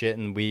out my shit,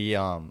 and we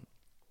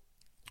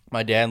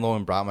my dad and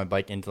Logan brought my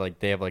bike into like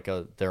they have like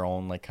their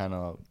own like kind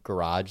of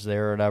garage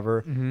there or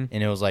whatever, Mm-hmm.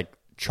 and it was like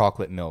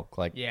chocolate milk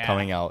like Yeah.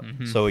 coming out.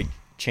 Mhm. So we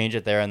changed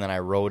it there, and then I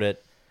rode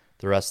it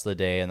the rest of the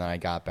day, and then I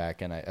got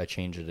back and I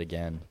changed it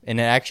again. And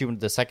it actually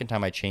the second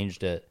time I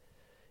changed it,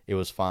 it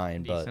was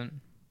fine. But Decent.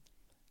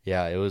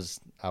 yeah, it was.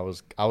 I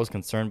was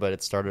concerned, but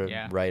it started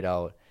Yeah. right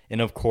out.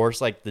 And of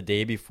course, like the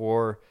day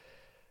before,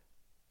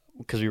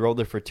 because we rode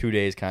there for 2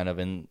 days, kind of,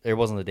 and it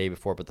wasn't the day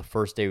before, but the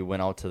first day we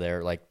went out to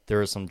there, like there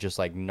was some just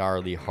like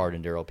gnarly hard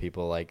enduro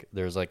people. Like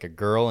there's like a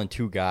girl and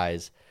 2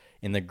 guys,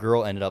 and the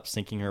girl ended up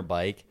sinking her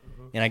bike.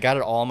 And I got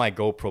it all on my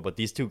GoPro, but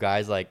these 2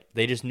 guys, like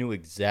they just knew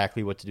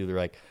exactly what to do. They're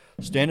like,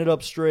 stand it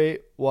up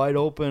straight, wide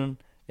open.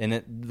 And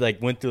it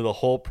like went through the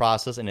whole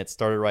process, and it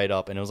started right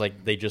up. And it was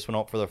like they just went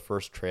out for the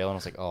first trail, and I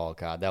was like, "Oh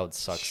god, that would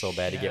suck so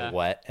bad to Yeah. get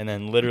wet." And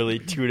then literally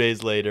 2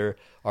 days later,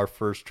 our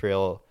first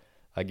trail,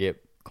 I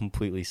get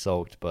completely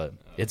soaked. But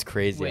it's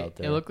crazy Wait, out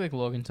there. it looked like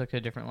Logan took a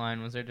different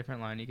line. Was there a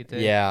different line you could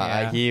take?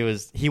 Yeah,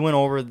 he went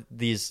over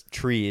these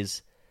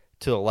trees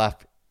to the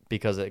left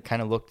because it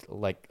kind of looked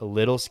like a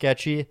little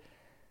sketchy.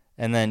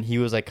 And then he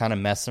was like kind of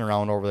messing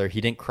around over there.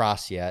 He didn't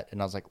cross yet,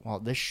 and I was like, "Well,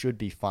 this should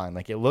be fine."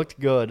 Like it looked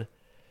good.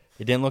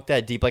 It didn't look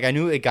that deep. Like I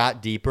knew it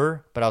got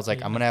deeper, but I was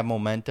like, I'm gonna have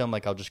momentum.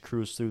 Like I'll just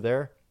cruise through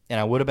there, and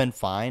I would have been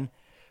fine.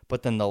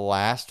 But then the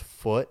last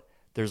foot,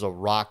 there's a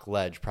rock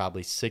ledge,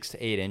 probably 6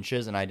 to 8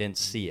 inches, and I didn't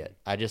see it.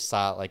 I just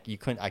saw it, like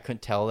I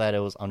couldn't tell that it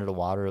was under the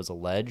water. It was a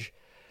ledge.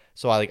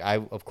 So I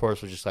of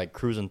course was just like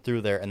cruising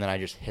through there, and then I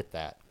just hit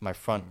that. My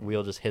front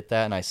wheel just hit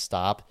that, and I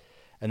stopped.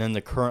 And then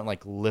the current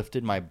like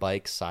lifted my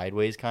bike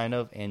sideways, kind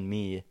of, and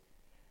me,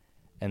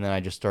 and then I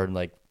just started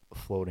like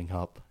floating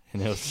up.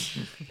 And it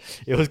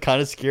was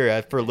kind of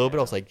scary. For a little bit,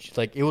 I was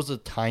like it was the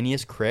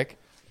tiniest creek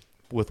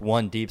with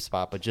one deep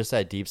spot, but just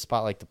that deep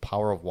spot, like the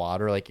power of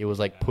water, like it was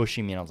like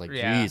pushing me, and I was like,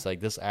 Yeah. geez, like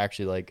this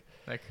actually like,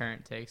 That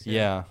current takes you.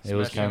 yeah, it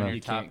was Especially kind when of, you're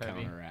You can't top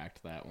heavy.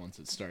 counteract that once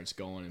it starts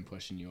going and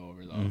pushing you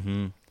over,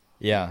 though.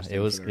 yeah, Just it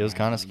in was for the kind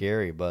ride. of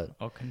scary, but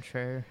Au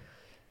contraire.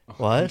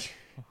 what?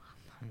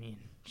 I mean,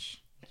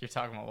 you're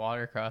talking about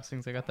water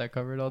crossings. I got that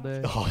covered all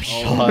day. Oh,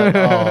 shut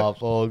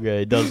up.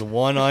 Okay, does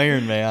one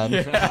Iron Man,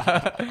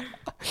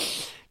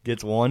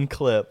 gets one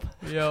clip.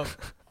 Yep.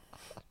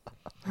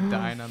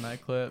 Dying on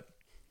that clip.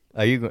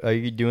 Are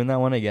you doing that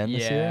one again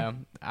this Yeah, year?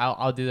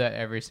 I'll do that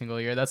every single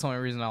year. That's the only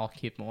reason I'll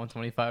keep the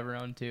 125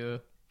 around too.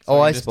 So Oh,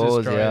 can I just suppose,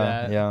 destroy yeah,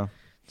 that yeah.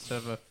 Instead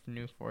of a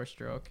new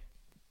 4-stroke.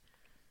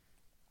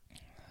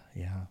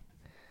 Yeah.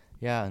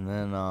 Yeah, and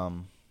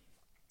then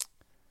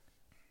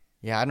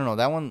yeah, I don't know.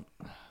 That one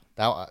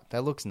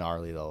that looks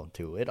gnarly though,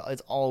 too.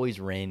 It's always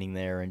raining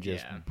there and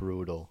just Yeah.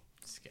 brutal.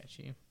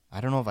 Sketchy.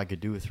 I don't know if I could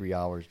do 3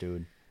 hours,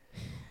 dude.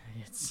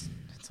 It's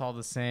all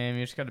the same.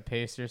 You just got to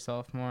pace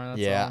yourself more. That's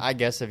Yeah, all. I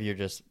guess if you're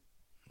just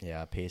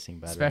pacing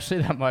better.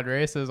 Especially that mud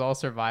race is all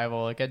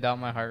survival. Like I doubt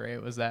my heart rate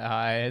was that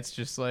high. It's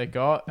just like,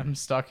 oh, I'm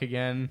stuck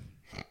again.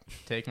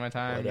 Take my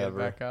time, Whatever.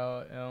 get back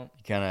out. You know,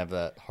 You kind of have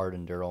that hard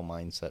enduro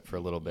mindset for a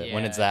little bit.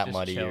 When Yeah, it's that just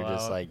muddy, chill you're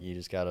just out. like you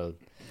just got to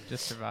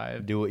just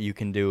survive. do what you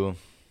can do.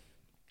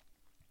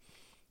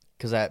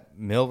 Cuz at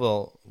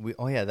Millville, we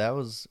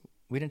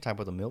didn't talk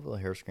about the Millville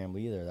Hair Scramble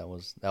either. That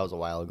was a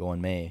while ago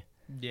in May.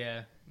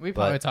 Yeah, we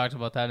But- probably talked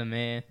about that in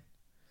May.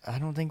 I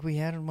don't think we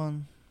had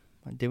one.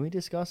 Did we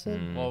discuss it?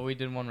 Mm. Well, we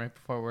did one right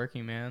before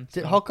working, man.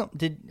 Did, so- how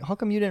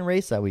come you didn't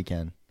race that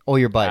weekend? Oh,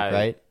 your bike,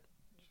 right?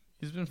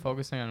 He's been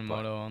focusing on a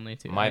moto only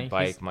too. I My think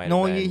bike he's- might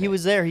No, have been he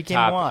was there. He came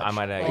top, and watched. I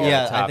might have Oh.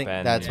 Yeah, the top I think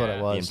end that's what it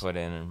yeah, was. being put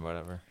in and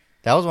whatever.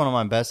 That was one of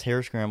my best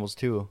hair scrambles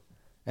too.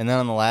 And then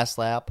on the last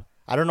lap,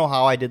 I don't know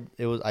how I did.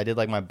 I did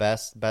like my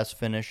best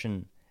finish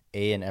in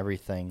A and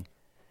everything,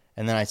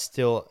 and then I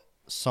still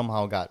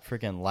somehow got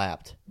freaking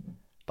lapped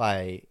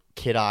by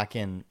Kiddock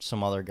and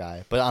some other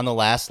guy. But on the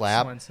last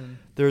lap, Swenson.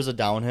 there was a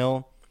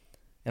downhill,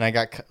 and I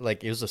got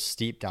like it was a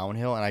steep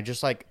downhill, and I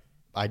just like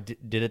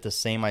did it the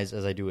same as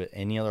I do at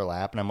any other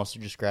lap, and I must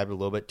have just grabbed a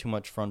little bit too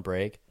much front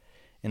brake,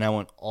 and I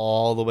went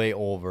all the way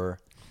over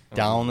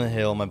down the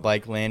hill. My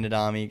bike landed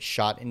on me,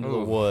 shot into the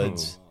Ooh.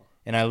 woods,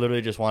 and I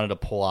literally just wanted to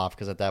pull off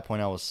because at that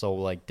point I was so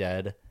like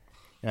dead,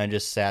 and I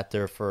just sat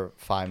there for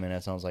 5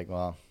 minutes, and I was like,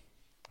 well,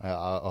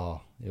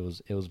 it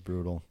was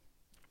brutal.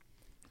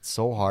 It's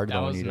so hard That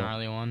though when was you a don't.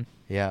 gnarly one.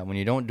 Yeah, when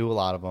you don't do a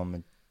lot of them,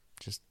 it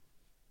just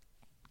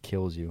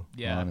kills you.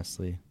 Yeah.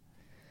 Honestly.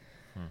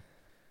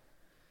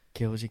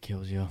 Kills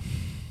you.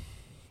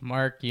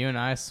 Mark, you and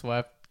I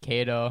swept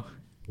Cato.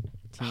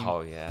 Team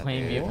Oh yeah,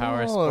 Plainview dude.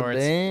 Power Oh, Sports,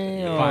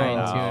 damn. Fine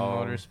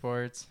Wow. Tune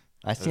Motorsports.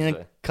 I seen a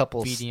There's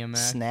couple BDMX.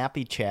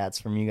 snappy chats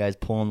from you guys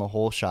pulling the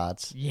whole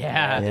shots.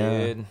 Yeah. Yeah.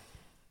 dude.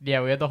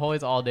 Yeah, we had the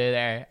Holeys all day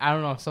there. I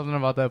don't know, something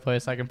about that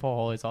place. I can pull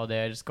Holeys all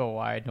day. I just go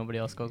wide. Nobody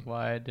else goes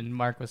wide. And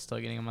Mark was still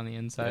getting them on the It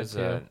inside, was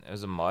too. it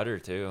was a mudder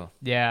too.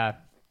 Yeah.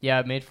 Yeah,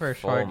 it made for a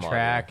Full short mudder.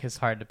 track. It's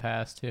hard to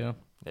pass, too.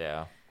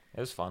 Yeah, it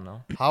was fun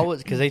though. How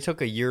was because they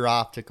took a year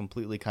off to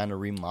completely kind of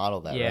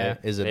remodel that, Yeah. right?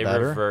 Is it They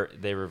better?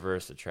 they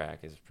reversed the track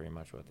is pretty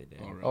much what they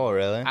did. Oh,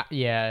 really?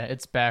 Yeah,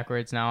 it's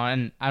backwards now.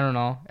 And I don't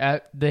know.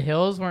 The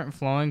hills weren't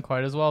flowing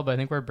quite as well, but I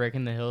think we're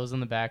breaking the hills in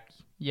the back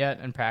yet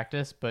in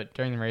practice. But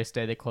during the race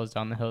day, they closed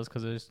down the hills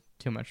because there's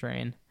too much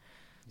rain.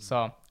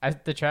 So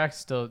the track's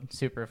still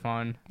super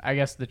fun. I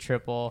guess the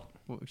triple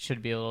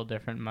should be a little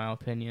different in my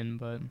opinion,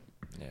 but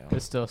Yeah.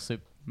 it's still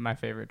my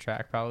favorite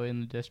track probably in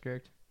the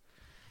district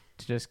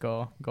to just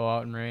go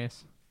out and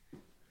race.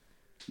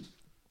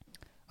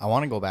 I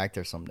want to go back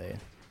there someday.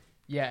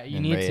 Yeah, you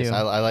and need race. to.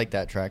 I like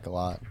that track a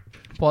lot.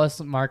 Plus,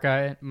 Mark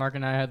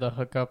and I had the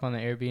hookup on the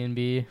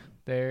Airbnb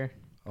there.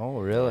 Oh,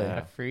 really? Yeah.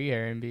 A free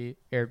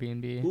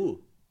Airbnb. Ooh.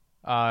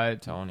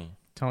 Tony.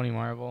 Tony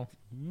Marvel.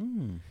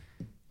 Mm.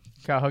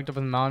 Got hooked up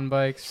with mountain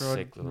bikes,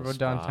 Sick little rode spot.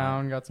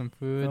 downtown, got some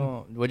food.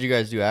 Oh, what'd you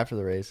guys do after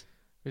the race?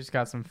 We just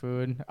got some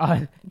food.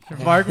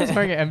 Mark was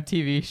wearing an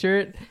MTV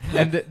shirt,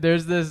 and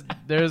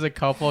there's a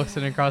couple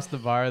sitting across the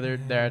bar. They're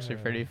actually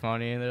pretty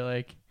funny. They're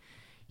like,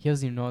 he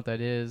doesn't even know what that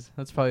is.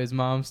 That's probably his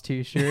mom's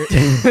T-shirt.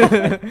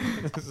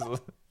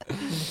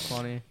 It's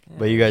funny.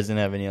 But you guys didn't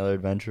have any other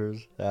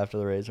adventures after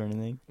the race or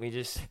anything? We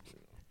just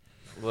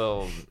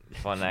little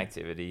fun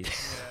activities,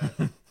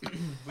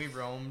 We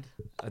roamed.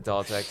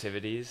 adult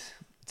activities.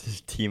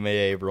 Just Team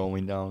AA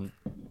roaming down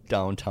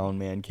downtown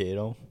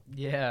Mankato.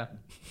 Yeah,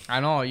 I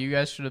know. You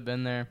guys should have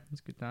been there.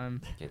 It's a good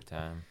time. Good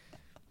time.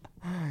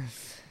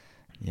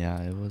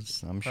 Yeah, it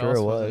was. I'm What sure it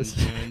else was.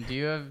 in June? Do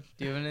you have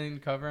anything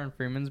to cover on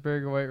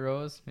Freemansburg or White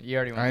Rose? You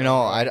already went. I to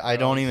know. White I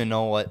don't Rose. even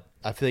know what.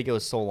 I feel like it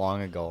was so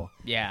long ago.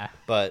 Yeah,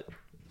 But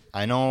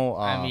I know.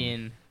 I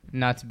mean,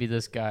 not to be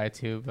this guy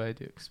too, but I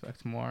do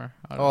expect more.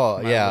 Out Oh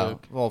of my yeah.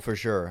 Luke. Well, for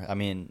sure. I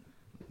mean,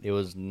 it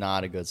was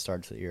not a good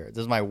start to the year. This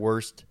is my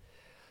worst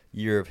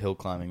year of hill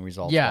climbing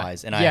results Yeah,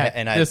 wise. And yeah.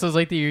 I This was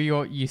like the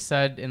year you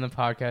said in the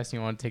podcast you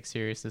want to take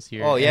serious this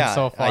year. Oh, And yeah,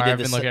 so I far, did I've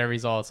the been sa- looking at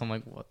results. I'm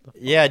like, what the?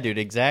 Yeah, dude,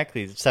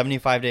 exactly.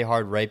 75-day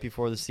hard right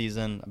before the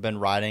season. I've been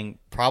riding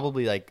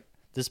probably like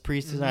this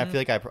preseason. I feel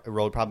like I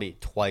rode probably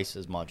twice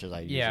as much as I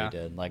usually Yeah.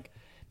 did. Like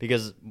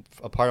because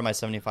a part of my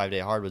 75-day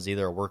hard was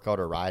either a workout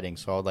or riding.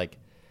 So I would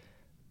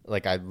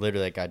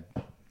I'd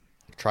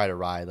try to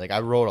ride. Like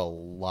I rode a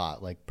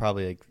lot, like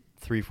probably like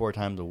 3-4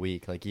 times a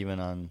week. Like even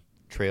on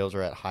trails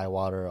or at high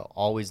water,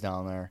 always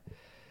down there.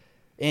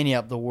 And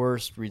yep, the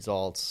worst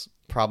results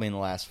probably in the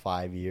last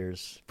 5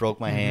 years. Broke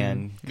my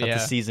hand, cut Yeah. the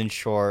season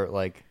short.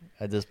 Like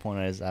at this point,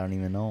 I don't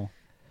even know.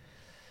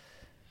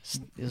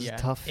 It was a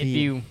tough It'd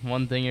feat. be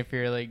one thing if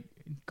you're like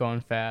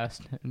going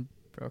fast and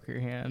broke your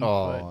hand.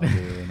 Oh, but-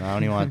 dude, I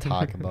don't even want to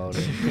talk about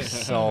it.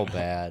 It's so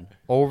bad.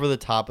 Over the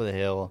top of the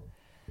hill,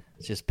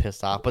 just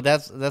pissed off. But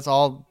that's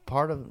all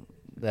part of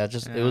that.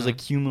 Just it was Yeah.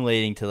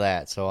 accumulating to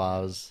that. So I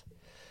was,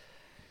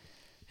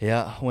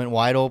 went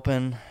wide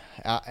open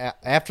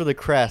after the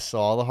crest. So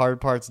all the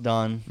hard parts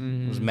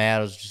done. Was mad.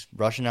 I was just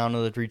rushing down to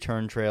the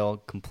return trail.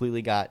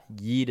 Completely got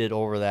yeeted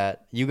over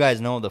that. You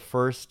guys know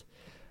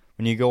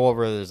when you go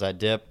over, there's that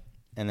dip,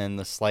 and then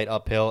the slight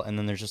uphill, and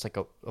then there's just like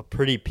a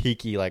pretty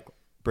peaky like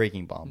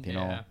braking bump, you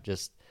know. Yeah.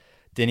 Just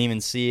didn't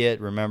even see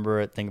it, remember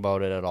it, think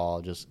about it at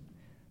all. Just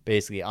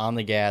basically on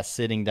the gas,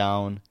 sitting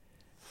down,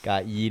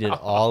 got yeeted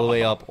all the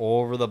way up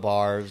over the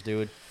bars,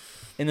 dude.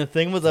 And the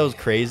thing that was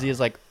crazy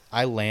is like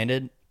I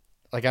landed,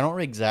 like I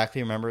don't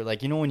exactly remember,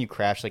 like you know when you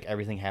crash, like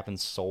everything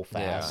happens so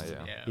fast,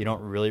 Yeah. Yeah. you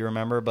don't really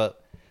remember.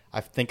 But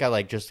I think I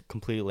like just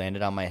completely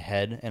landed on my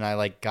head, and I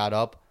like got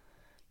up.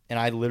 And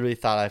I literally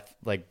thought I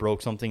like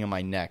broke something in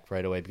my neck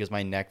right away because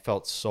my neck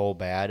felt so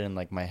bad and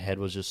like my head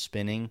was just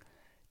spinning.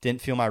 Didn't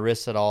feel my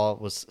wrists at all.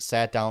 Was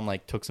sat down,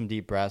 like took some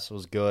deep breaths.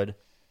 Was good.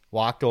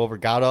 Walked over,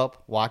 got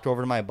up, walked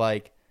over to my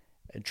bike,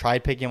 and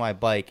tried picking my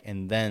bike.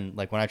 And then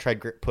like when I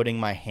tried putting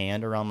my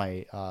hand around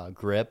my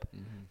grip,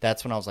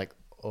 that's when I was like,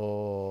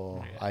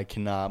 oh, I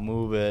cannot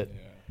move it.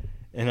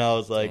 And I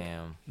was like,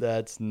 Damn.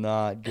 that's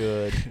not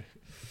good.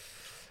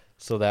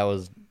 So that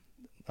was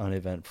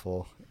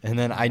uneventful. And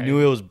then I knew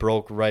it was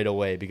broke right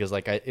away because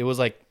like it was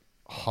like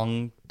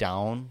hung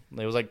down.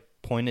 It was like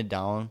pointed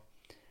down,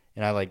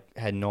 and I like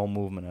had no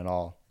movement at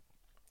all.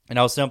 And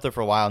I was sitting up there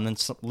for a while, and then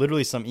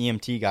literally some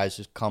EMT guys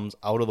just comes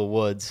out of the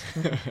woods.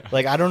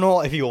 Like I don't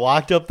know if he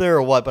walked up there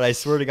or what, but I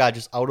swear to God,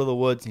 just out of the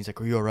woods. And he's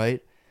like, "Are you all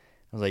right?"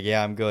 I was like,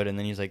 "Yeah, I'm good." And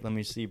then he's like, "Let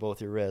me see both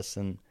your wrists."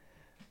 And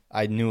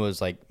I knew it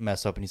was like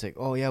messed up. And he's like,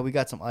 "Oh yeah, we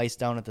got some ice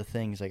down at the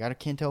thing." He's like, "I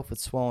can't tell if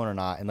it's swollen or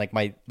not." And like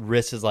my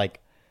wrist is like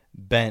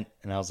bent,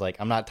 and I was like,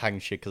 I'm not talking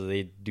shit because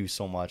they do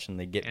so much and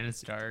they get And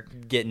it's dark.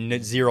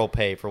 zero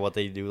pay for what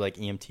they do, like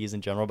EMTs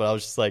in general. But I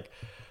was just like,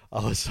 I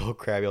was so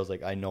crabby. I was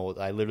like, I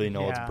literally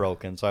know it's Yeah.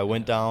 broken. So I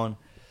went down,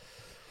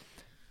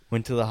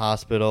 Went to the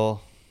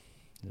hospital.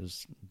 It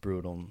was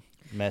brutal,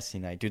 messy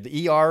night, dude.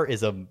 The ER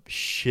is a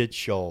shit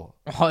show,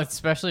 Well,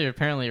 especially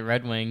apparently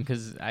Red Wing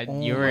because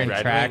you were in Red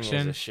Wing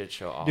traction. was a shit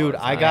show. all dude.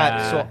 the I time.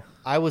 got so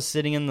I was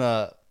sitting in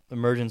the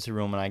emergency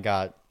room and I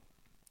got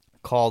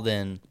called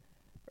in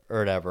or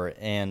whatever,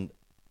 and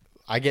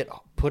I get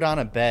put on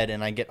a bed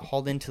and I get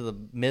hauled into the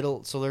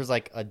middle. So there's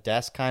like a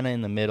desk kind of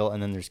in the middle,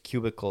 and then there's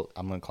cubicle.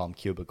 I'm gonna call them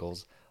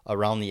cubicles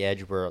around the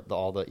edge where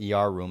all the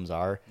ER rooms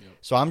are. Yep.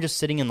 So I'm just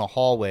sitting in the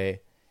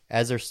hallway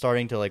as they're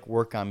starting to like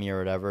work on me or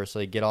whatever. So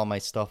they get all my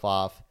stuff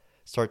off,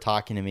 start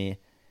talking to me,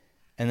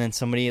 and then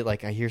somebody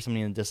like I hear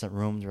somebody in a distant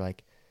room. They're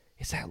like,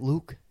 "Is that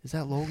Luke? Is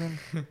that Logan?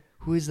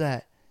 Who is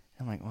that?"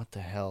 I'm like, "What the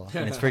hell?"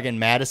 And it's freaking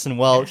Madison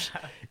Welch,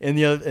 and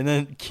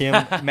then Kim,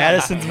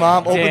 Madison's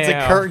mom, opens the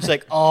Damn. curtain. She's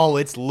like, "Oh,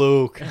 it's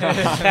Luke." And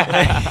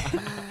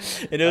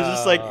it was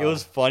just like it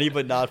was funny,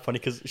 but not funny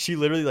because she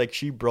literally like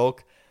she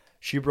broke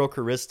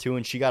her wrist too,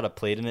 and she got a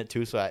plate in it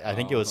too. So I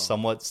think it was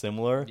somewhat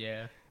similar.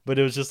 Yeah. But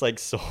it was just like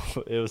so.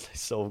 It was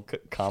so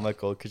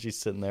comical because she's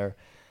sitting there.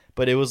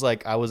 But it was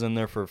like I was in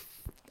there for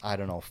I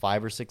don't know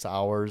 5 or 6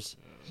 hours,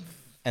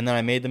 and then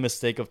I made the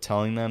mistake of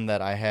telling them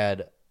that I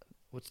had.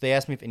 Which they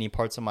asked me if any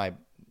parts of my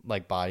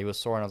like body was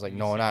sore, and I was like,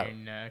 no, not. Your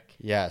neck.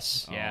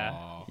 Yes, Yeah.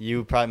 Oh.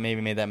 you probably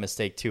maybe made that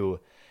mistake too.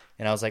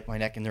 And I was like, my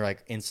neck, and they're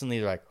like instantly,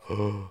 they're like,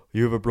 oh,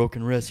 you have a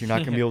broken wrist. You're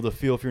not gonna be able to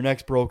feel if your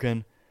neck's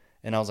broken.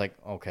 And I was like,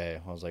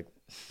 okay. I was like,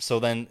 so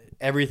then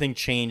everything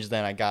changed.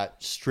 Then I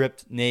got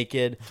stripped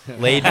naked,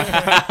 laid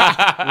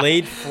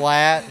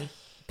flat,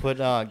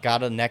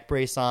 got a neck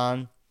brace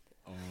on.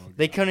 Oh,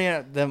 They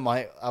couldn't. Then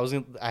I was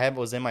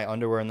in my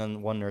underwear, and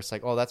then one nurse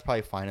like, oh, that's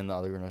probably fine, and the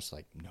other nurse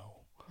like, no.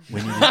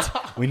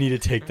 We need to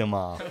take them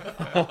off.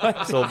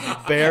 So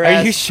bare Are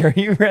ass. you sure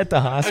you were at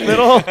the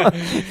hospital?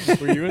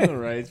 Were you in the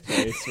right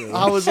place? For this?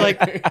 I was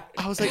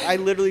like, I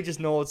literally just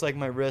know it's like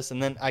my wrist,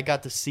 and then I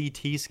got the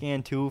CT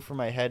scan too for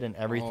my head and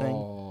everything.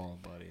 Oh,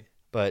 buddy.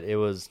 But it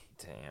was.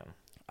 Damn.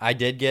 I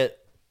did get.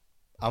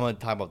 I'm gonna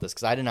talk about this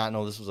because I did not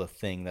know this was a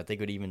thing that they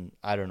could even.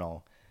 I don't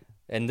know.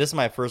 And this is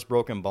my first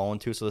broken bone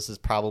too, so this is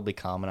probably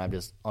common. I'm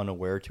just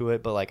unaware to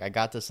it. But like, I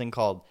got this thing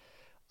called.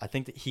 I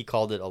think that he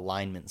called it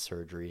alignment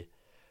surgery.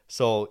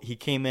 So he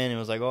came in and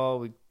was like, oh,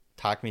 we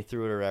talked me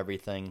through it or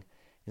everything.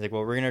 He's like,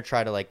 well, we're going to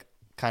try to like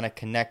kind of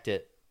connect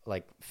it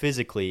like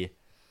physically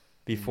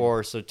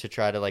before so to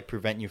try to like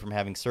prevent you from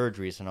having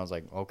surgeries. And I was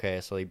like,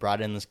 okay. So he brought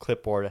in this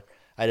clipboard.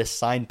 I just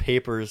signed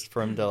papers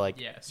for him to like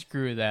Yeah.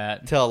 Screw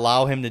that. to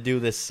allow him to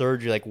do this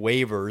surgery, like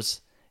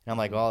waivers. And I'm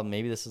like, oh,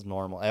 maybe this is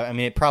normal. I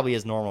mean, it probably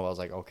is normal. I was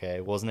like, okay,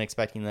 wasn't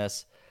expecting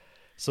this.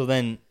 So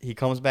then he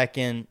comes back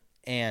in,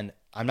 and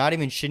I'm not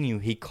even shitting you.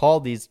 He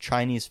called these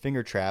Chinese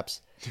finger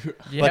traps.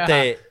 Yeah. But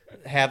they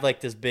have like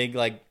this big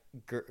like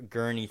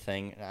gurney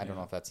thing. I don't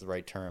know if that's the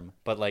right term,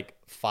 but like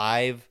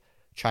 5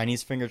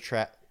 Chinese finger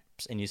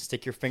traps, and you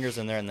stick your fingers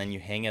in there, and then you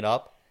hang it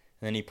up,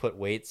 and then you put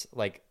weights,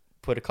 like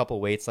put a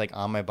couple weights like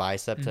on my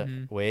bicep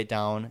to weigh it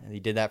down. And he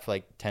did that for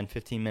like 10,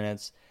 15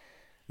 minutes.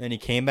 Then he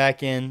came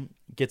back in,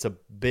 gets a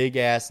big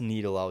ass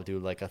needle out,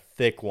 dude, like a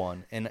thick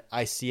one, and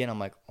I see it. And I'm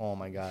like, oh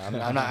my god,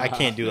 I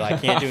can't do that. I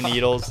can't do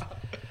needles.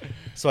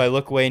 So I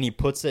look away, and he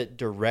puts it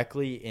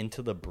directly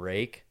into the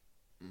break.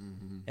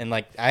 And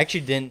like I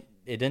actually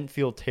didn't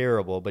feel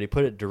terrible, but he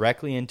put it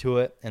directly into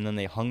it, and then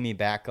they hung me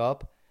back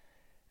up,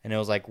 and it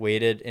was like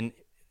weighted, and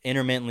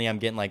intermittently I'm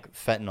getting like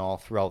fentanyl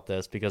throughout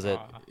this because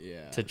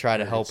to try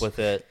to help with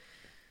it.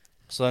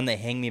 So then they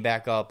hang me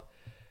back up,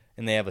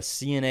 and they have a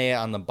CNA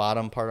on the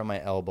bottom part of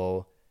my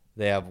elbow.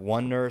 They have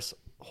one nurse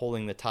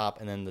holding the top,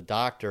 and then the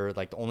doctor,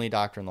 like the only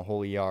doctor in the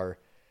whole ER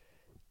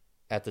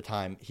at the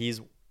time,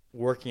 he's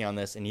working on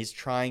this, and he's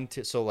trying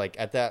to, so like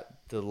at that,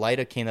 the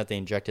lidocaine that they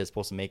injected is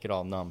supposed to make it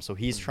all numb, so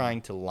he's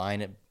trying to line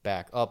it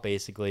back up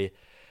basically.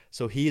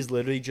 So he's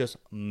literally just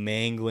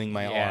mangling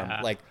my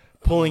arm, like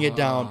pulling it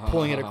down,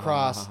 pulling it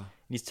across, and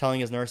he's telling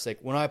his nurse like,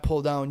 when I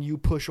pull down, you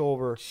push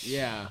over.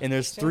 Yeah. And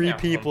there's 3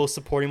 people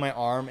supporting my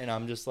arm, and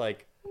I'm just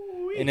like,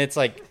 and it's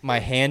like my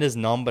hand is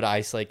numb, but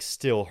I like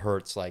still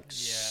hurts like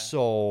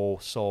so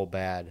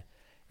bad.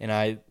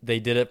 And they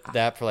did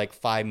that for like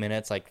 5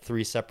 minutes, like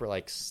 3 separate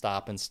like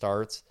stop and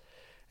starts.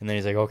 And then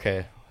he's like,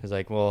 okay. He's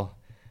like, well,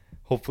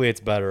 hopefully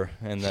it's better.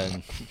 And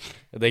then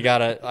they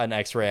got an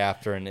x-ray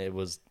after, and it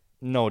was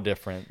no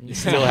different. You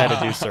still had to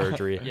do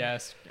surgery.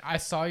 Yes. I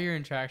saw your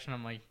in traction.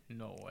 I'm like,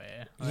 no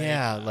way.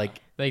 Yeah,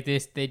 like they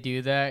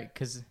do that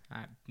because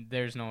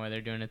there's no way they're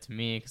doing it to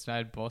me because I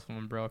had both of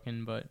them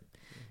broken. But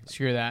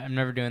screw that. I'm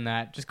never doing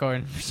that. Just go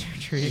in for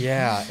surgery.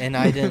 yeah. And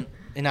I didn't.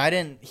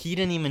 He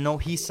didn't even know.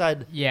 He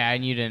said. Yeah,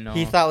 and you didn't know.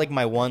 He thought like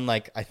my one,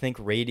 like I think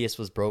radius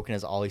was broken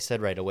is all he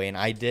said right away, and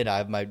I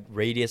have my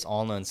radius,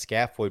 ulna, and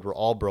scaphoid were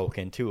all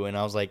broken too, and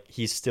I was like,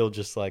 he's still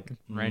just like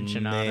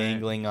Wrenching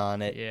mangling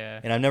on it. Yeah.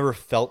 And I've never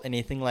felt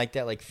anything like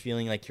that, like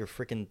feeling like your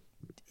freaking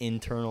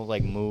internal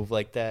like move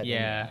like that.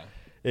 Yeah.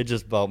 And it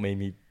just about made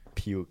me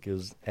puke. It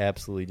was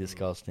absolutely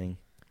disgusting.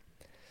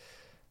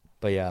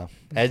 But yeah,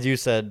 as you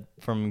said,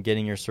 from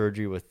getting your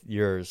surgery with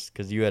yours,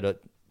 because you had a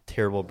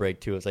terrible break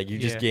too. It's like you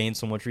just gained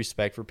so much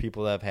respect for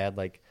people that have had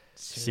like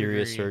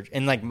serious Surgery. surgery.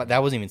 And like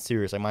that wasn't even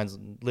serious. Like mine's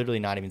literally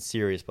not even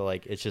serious, but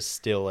like it's just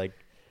still like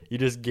you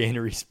just gain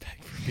a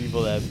respect for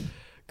people that have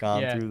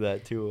gone Yeah. through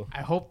that too.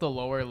 I hope the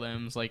lower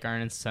limbs like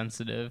aren't as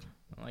sensitive,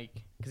 like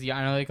because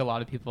I know like a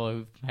lot of people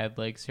who've had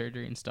like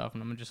surgery and stuff,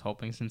 and I'm just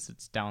hoping since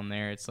it's down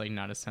there, it's like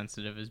not as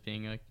sensitive as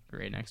being like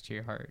right next to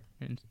your heart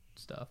and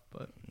stuff.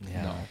 But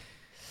Yeah.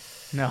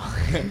 no,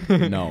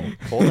 No.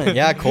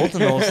 Colton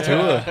knows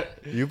too.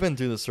 You've been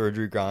through the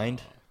surgery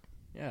grind.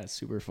 Yeah, it's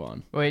super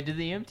fun. Wait, did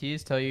the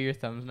EMTs tell you your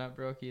thumb's not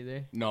broke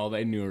either? No,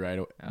 they knew right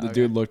away. The Okay.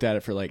 dude looked at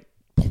it for like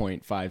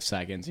 0.5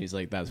 seconds. He's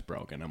like, "That's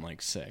broken." I'm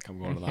like, "Sick. I'm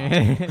going to the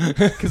hospital."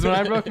 Because when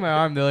I broke my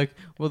arm, they're like,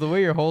 "Well, the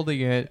way you're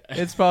holding it,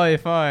 it's probably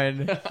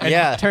fine." And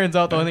Yeah. turns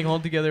out the only thing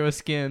holding together was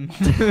skin.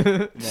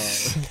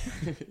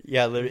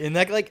 Yeah, literally. And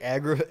that like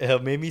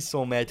made me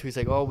so mad too. He's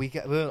like, "Oh, we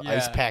got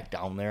ice Yeah. pack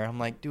down there." I'm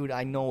like, "Dude,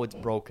 I know it's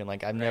broken.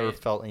 Like I've never Right.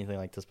 felt anything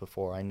like this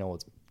before. I know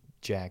it's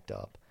jacked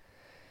up."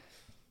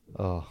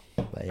 Oh,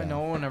 but yeah. I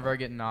know whenever I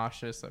get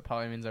nauseous, that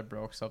probably means I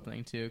broke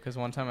something too. Because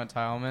one time at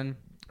Tileman,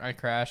 I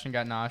crashed and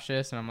got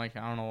nauseous, and I'm like,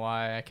 I don't know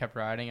why. I kept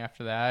riding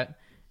after that.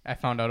 I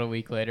found out a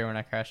week later when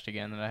I crashed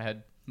again that I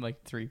had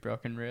like 3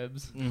 broken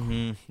ribs.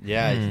 Mm-hmm.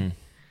 Yeah. Mm.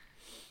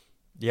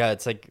 Yeah,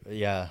 it's like,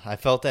 yeah, I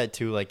felt that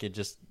too. Like it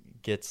just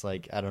gets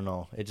like, I don't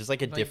know. It's just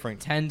like a Like different.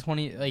 10,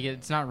 20, like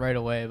it's not right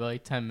away, but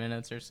like 10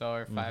 minutes or so,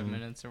 or 5 Mhm.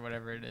 minutes or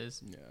whatever it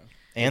is. Yeah.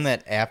 And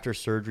that after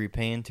surgery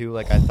pain too.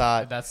 Like I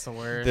thought That's the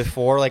word.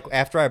 before, like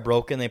after I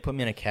broke and they put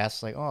me in a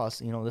cast, like, oh,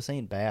 this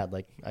ain't bad.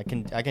 Like I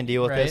can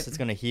deal with Right. this. It's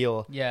going to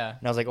heal. Yeah.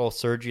 And I was like, oh,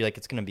 surgery, like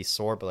it's going to be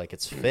sore, but like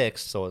it's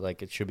fixed. So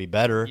like it should be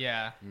better.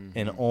 Yeah.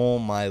 And oh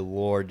my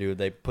Lord, dude,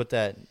 they put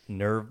that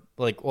nerve,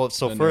 like, well,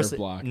 so The first,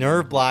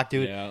 nerve block.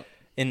 dude. Yeah.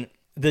 And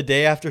the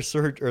day after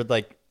surgery, or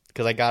like,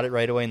 because I got it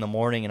right away in the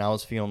morning and I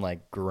was feeling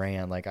like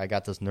grand. Like I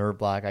got this nerve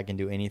block. I can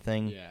do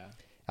anything. Yeah.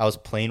 I was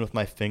playing with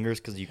my fingers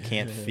because you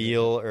can't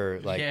feel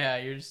or like. yeah,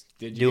 you're just.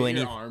 Did do you get any-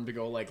 your arm to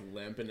go like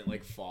limp and it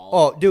like fall?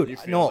 Oh, Did you dude,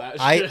 feel no,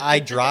 that shit? I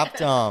dropped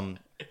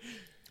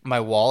my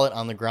wallet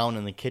on the ground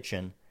in the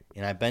kitchen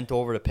and I bent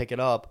over to pick it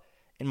up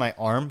and my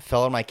arm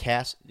fell out of my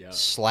cast, Yeah.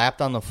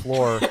 slapped on the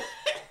floor,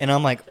 and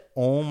I'm like,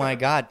 oh my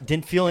God,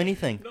 didn't feel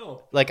anything.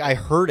 No. Like I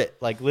heard it,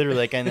 like literally,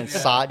 like, and then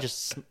saw it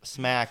just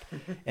smack,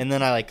 and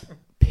then I like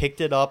picked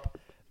it up,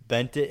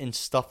 bent it, and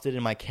stuffed it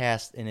in my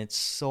cast, and it's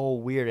so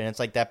weird, and it's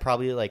like that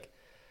probably like,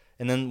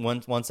 and then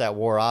once that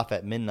wore off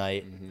at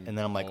midnight, and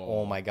then I'm like,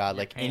 oh my God,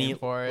 like paying any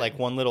for it. like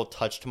one little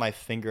touch to my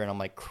finger, and I'm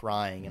like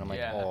crying, and I'm like,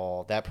 Yeah.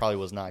 oh, that probably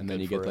was not And good then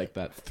you for get it. like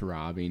that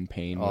throbbing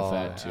pain Oh, with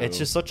that too. it's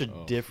just such a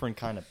Oh. different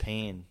kind of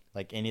pain,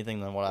 like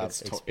anything than what I've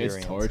It's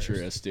experienced.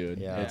 torturous, dude.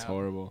 Yeah. It's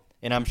horrible.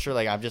 And I'm sure,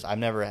 like I've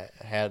never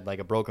had like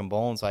a broken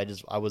bone, so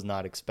I was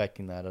not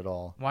expecting that at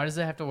all. Why does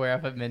it have to wear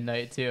off at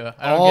midnight too?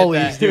 I don't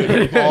Always, get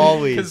that. dude.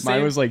 Always. 'Cause Mine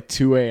same- was like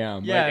 2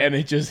 a.m. Yeah. Like, and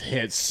it just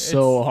hits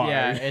so It's- hard.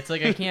 Yeah, it's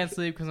like I can't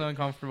sleep because I'm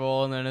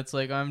uncomfortable, and then it's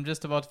like I'm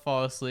just about to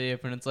fall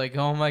asleep, and it's like,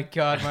 oh my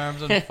God, my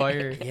arm's on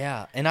fire.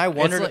 Yeah, and I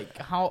wondered. It's like,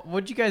 how?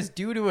 What'd you guys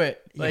do to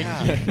it? Like,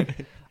 Yeah.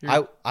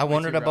 you're I way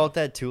wondered too about rough.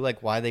 that too,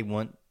 like why they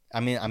want. I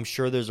mean, I'm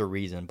sure there's a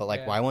reason, but like,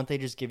 Yeah. why wouldn't they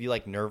just give you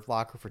like nerve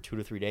blocker for 2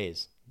 to 3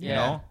 days? You Yeah.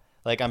 know,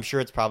 like I'm sure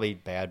it's probably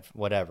bad,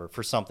 whatever,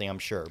 for something. I'm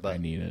sure, I but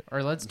need it.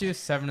 Or let's do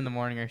 7 in the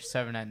morning or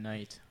 7 at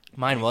night.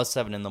 mine was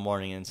 7 in the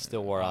morning and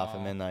still wore off at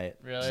Oh, midnight.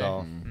 really?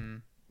 So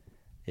Mm.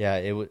 yeah,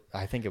 it would.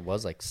 I think it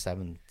was like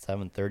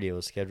 7:30. It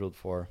was scheduled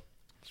for.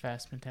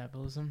 Fast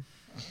metabolism.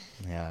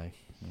 Yeah, I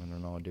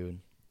don't know, dude.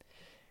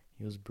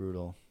 He was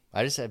brutal.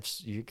 I just have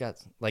you got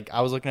like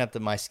I was looking at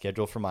my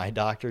schedule for my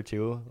doctor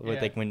too. With,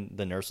 Yeah. like when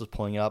the nurse was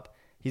pulling it up,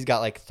 he's got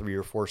like 3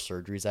 or 4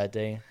 surgeries that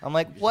day. I'm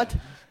like, what?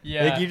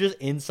 Yeah. Like you're just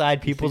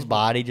inside people's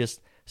body,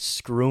 just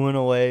screwing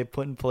away,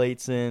 putting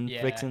plates in,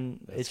 Yeah. fixing.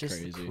 That's It's just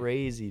crazy.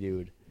 crazy,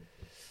 dude.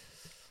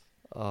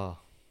 Oh,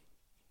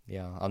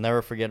 yeah. I'll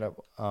never forget.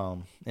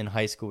 In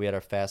high school, we had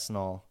our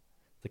Fastenal.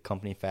 The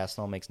company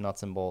Fastenal makes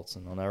nuts and bolts,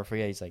 and I'll never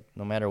forget. He's like,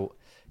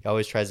 he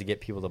always tries to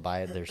get people to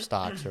buy their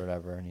stocks or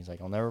whatever, and he's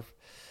like,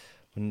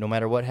 no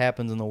matter what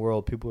happens in the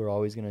world, people are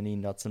always gonna need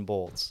nuts and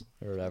bolts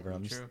or whatever.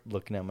 I'm just True.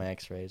 looking at my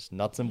X-rays,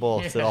 nuts and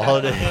bolts. That's all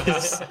it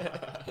is.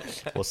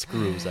 Well,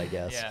 screws, I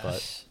guess, Yeah.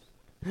 but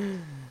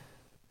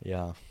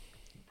yeah,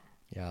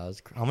 yeah.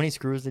 How many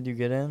screws did you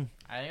get in?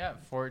 I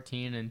got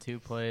 14 and 2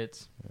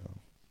 plates.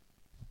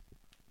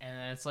 And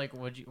then it's like,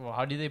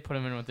 how do they put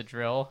them in with the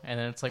drill? And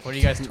then it's like, what are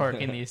you guys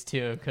torquing these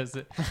to? Because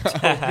it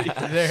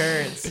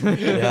hurts.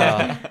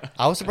 Yeah,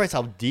 I was surprised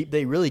how deep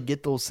they really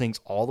get those things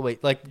all the way.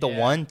 Like the Yeah.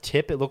 one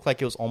tip, it looked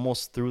like it was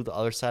almost through the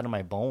other side of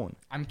my bone.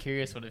 I'm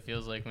curious what it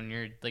feels like when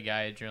you're the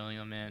guy drilling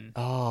them in.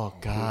 Oh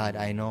God,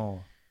 I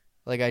know.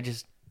 Like I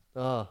just,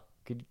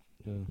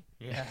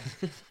 Yeah.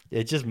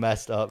 it just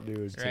messed up, dude.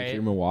 Right. Take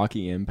your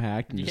Milwaukee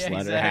Impact and just Yeah,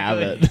 let her have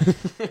it.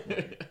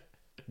 exactly.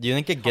 Do you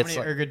think it How gets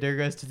many like?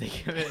 ergodurgas do they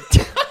give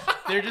it?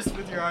 They're just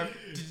with your arm.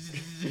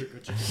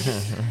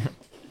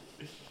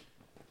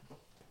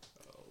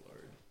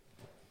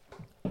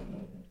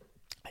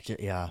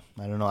 Yeah,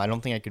 I don't know. I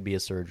don't think I could be a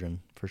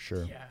surgeon for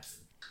sure. Yeah.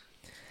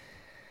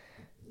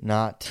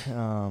 Not,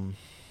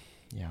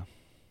 yeah.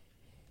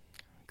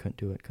 Couldn't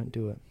do it.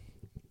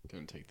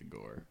 Couldn't take the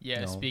gore.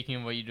 Yeah, No. speaking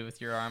of what you do with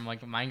your arm,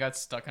 like mine got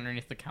stuck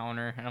underneath the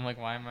counter, and I'm like,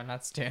 why am I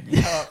not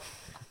standing up?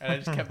 And I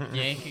just kept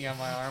yanking on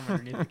my arm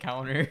underneath the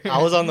counter.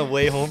 I was on the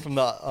way home from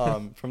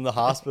the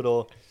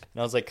hospital, and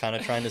I was like kind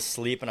of trying to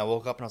sleep, and I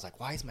woke up and I was like,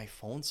 why is my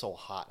phone so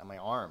hot on my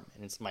arm?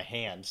 And it's my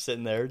hand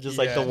sitting there, just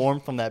like the Yeah.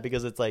 warmth from that,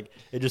 because it's like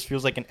it just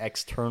feels like an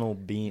external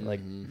being,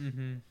 like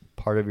Mm-hmm.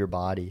 part of your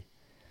body.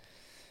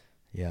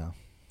 Yeah,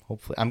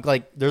 hopefully. I'm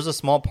like, there's a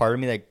small part of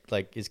me that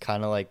like is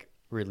kind of like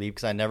relieved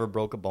because I never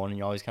broke a bone, and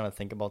you always kind of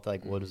think about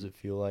like, what does it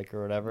feel like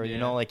or whatever. You Yeah.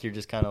 know, like you're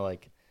just kind of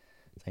like,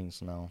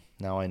 thanks. Now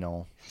I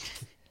know.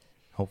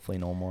 Hopefully,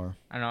 no more.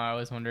 I know. I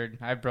always wondered.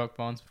 I broke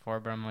bones before,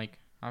 but I'm like,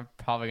 I'm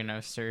probably gonna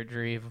have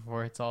surgery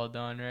before it's all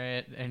done,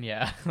 right? And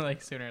yeah,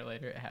 like sooner or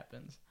later it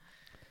happens.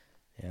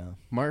 Yeah.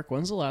 Mark,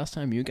 when's the last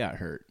time you got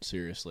hurt?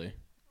 Seriously.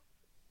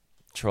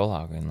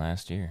 Trollhogging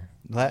last year.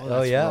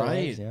 Oh yeah, right.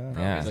 it was, yeah.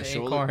 Yeah. The The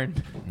shoulder-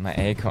 acorn. My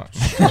acorn.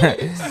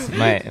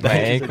 my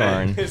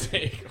acorn. His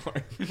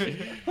acorn.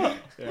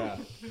 Yeah.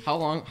 How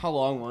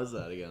long was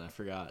that again? I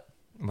forgot.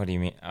 What do you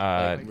mean?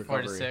 Like,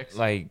 4 to recovery. 6.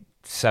 Like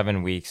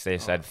 7 weeks. They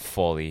said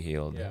fully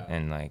healed, Yeah.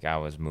 and like I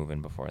was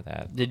moving before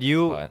that. Did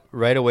you But-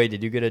 right away?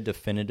 Did you get a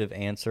definitive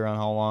answer on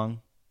how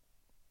long,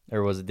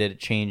 or did it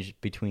change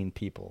between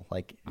people?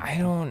 Like I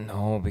don't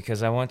know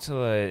because I went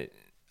to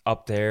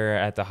up there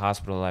at the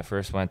hospital I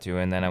first went to,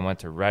 and then I went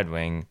to Red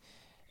Wing,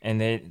 and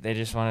they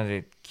just wanted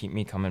to keep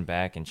me coming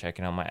back and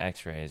checking out my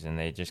X-rays, and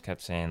they just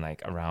kept saying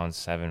like around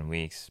 7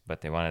 weeks,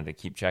 but they wanted to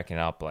keep checking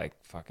up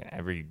like fucking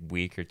every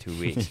week or 2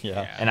 weeks.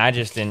 yeah. And I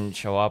just didn't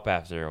show up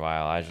after a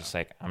while. I was just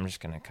like, I'm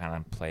just gonna kind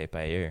of play it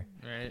by ear,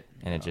 Right.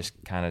 and it just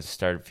kind of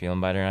started feeling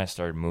better, and I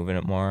started moving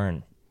it more,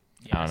 and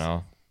I don't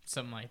know.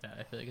 Something like that.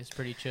 I feel like it's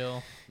pretty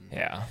chill.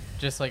 Yeah.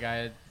 Just like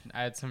I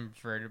had some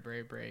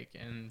vertebrae break,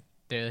 and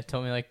they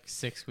told me like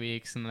 6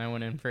 weeks, and then I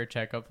went in for a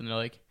checkup, and they're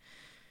like,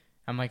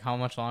 I'm like, how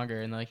much longer?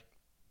 And they're like,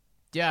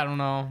 yeah, I don't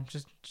know,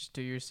 just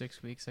do your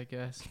 6 weeks, I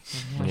guess.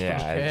 I'm like, Yeah,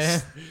 okay.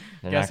 it's-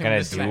 They're Guess not I'm gonna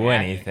just do gonna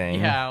act-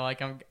 anything. Yeah,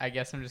 like I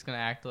guess I'm just gonna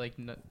act like,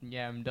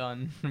 yeah, I'm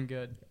done. I'm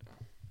good.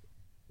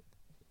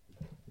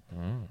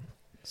 Mm.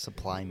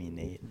 Supply me,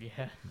 Nate.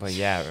 Yeah. But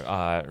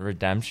yeah,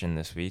 Redemption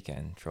this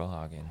weekend,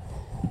 Trollhogging.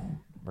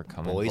 We're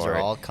coming Boys for are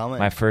it. all coming.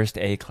 My first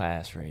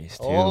A-class race,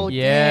 too. Oh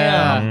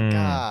Yeah. damn! Mm.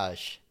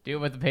 Gosh. Dude,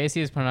 what the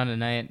Pacey is putting on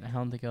tonight, I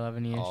don't think he'll have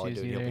any Oh,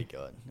 issues dude, either. he'll be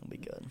good. He'll be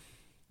good.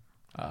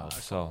 I hope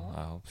so.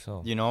 I hope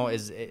so. You know,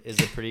 is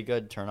it pretty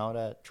good turnout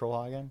at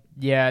Trollhagen?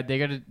 Yeah, they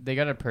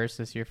got a purse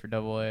this year for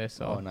AA.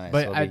 So, Oh, nice. but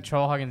That'll at be-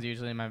 Trollhagen's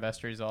usually my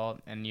best result,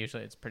 and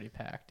usually it's pretty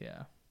packed.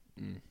 Yeah.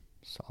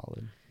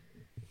 Solid.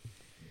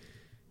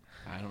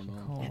 I don't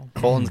know. Cool.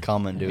 Colton's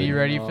coming, dude. Be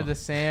ready Oh. for the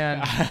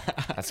sand.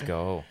 Let's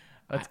go.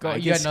 Let's go. I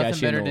You get got nothing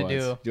sketchy in better the to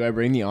do. woods. Do I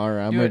bring the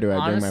RM or Dude, do I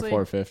bring my honestly-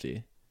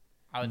 450?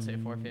 I would say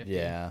 450.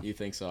 Yeah. You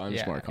think so? I'm Yeah,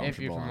 just more if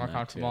comfortable. you're on more that,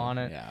 comfortable too. on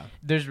it. Yeah.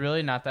 There's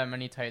really not that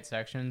many tight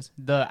sections.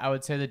 I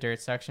would say the dirt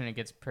section it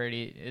gets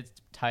it's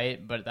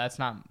tight, but that's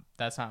not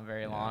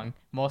very long.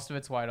 Most of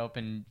it's wide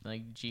open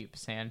like Jeep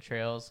sand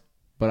trails.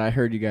 But I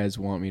heard you guys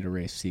want me to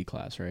race C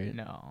class, right?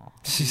 No.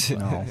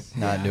 No,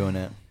 not doing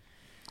it.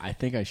 I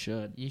think I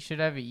should. You should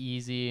have an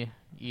easy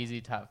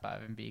top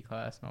 5 in B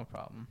class, no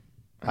problem.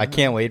 I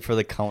can't wait for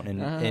the count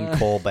in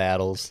coal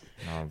battles.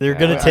 Oh, They're God.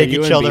 gonna Are take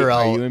you each in other B,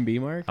 out. Are you in B,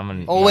 Mark? I'm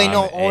an, Oh wait,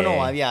 no! I'm Oh no!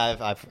 A.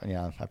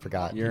 I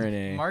forgot. You're in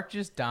A. Mark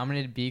just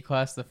dominated B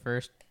class the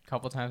first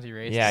couple times he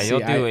raced. Yeah, See,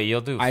 you'll do I- it.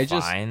 You'll do I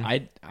fine.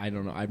 I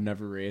don't know. I've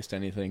never raced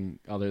anything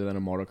other than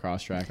a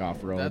motocross track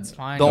off road. That's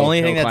fine. The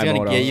only no thing that's climb gonna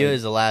moto. get you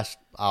is the last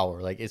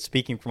hour. Like it's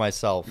speaking for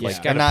myself. Yeah. Like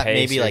You gotta not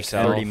pace maybe like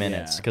yourself. 30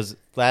 minutes Yeah. because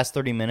last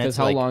 30 minutes. Because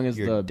how like, long is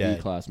you're the dead.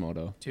 B class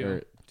moto? Two.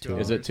 Or- 2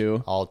 Is it hours.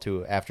 2? All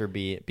two after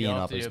being You'll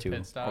have up to is do a 2.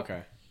 pit stop.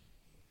 Okay.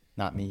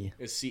 Not me.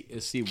 Is C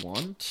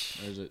 1?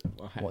 Or is it?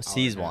 Well,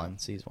 C's one.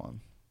 C's one.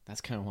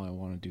 That's kind of what I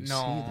want to do.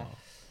 No.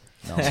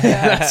 C though. No.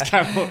 That's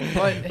kind of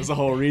But- that's the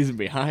whole reason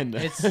behind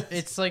this.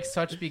 It's like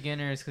such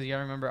beginners because you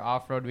gotta remember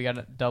off road we got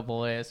a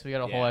AA, so we got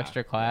a whole Yeah,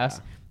 extra class.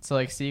 yeah. So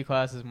like C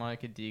class is more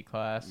like a D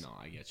class, No,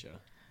 I get you.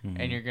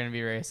 and you're gonna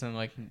be racing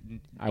like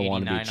I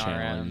want to be 89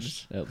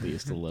 challenged RMs. at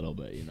least a little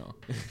bit, you know.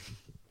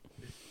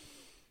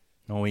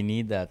 No, we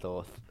need that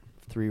though.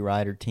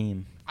 3-rider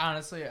team.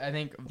 Honestly, I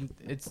think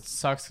it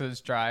sucks because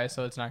it's dry,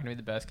 so it's not gonna be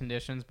the best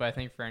conditions. But I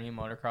think for any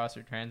motocross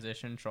or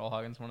transition,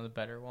 Trollhagen's one of the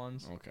better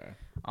ones. Okay.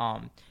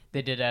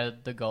 They did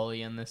add the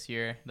gully in this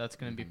year. That's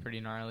gonna be pretty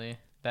gnarly.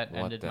 That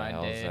what ended the my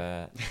hell is day.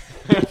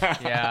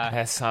 that? Yeah.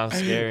 That sounds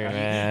scary,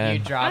 man.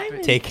 You drop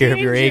it. Take care of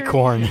your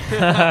acorn.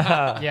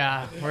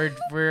 Yeah, we're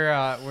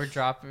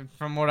dropping.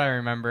 From what I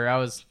remember, I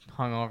was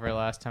hungover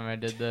last time I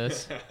did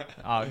this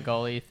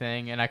gully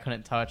thing, and I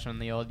couldn't touch on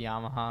the old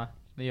Yamaha,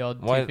 the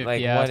old What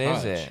 250S. what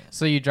is it?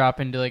 So you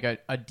drop into like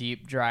a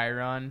deep dry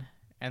run,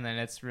 and then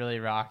it's really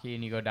rocky,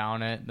 and you go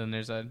down it. Then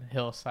there's a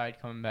hillside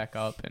coming back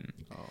up, and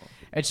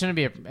it shouldn't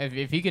be.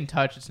 If you can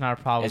touch, it's not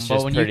a problem. It's but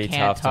just when you pretty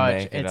can't tough to touch,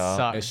 make it it up.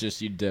 sucks. It's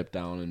just you dip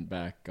down and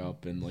back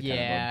up in like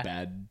Yeah. kind of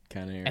a bed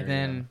kind of area. And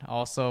then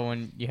also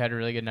when you had a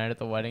really good night at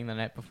the wedding the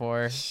night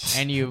before,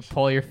 and you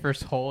pull your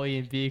first hole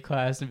in B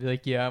class and be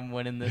like, "Yeah, I'm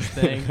winning this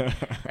thing,"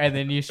 and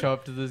then you show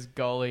up to this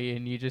gully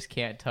and you just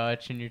can't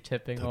touch and you're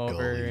tipping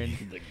over, and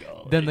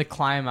then the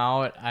climb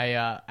out,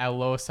 I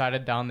low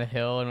sided down the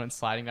hill and went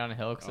sliding down a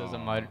hill because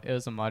it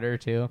was a mudder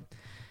too,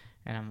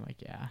 and I'm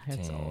like, "Yeah,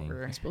 it's Dang.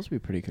 over." It's supposed to be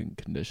pretty good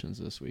conditions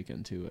this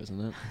weekend too, isn't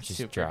it? Just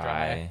Super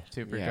dry.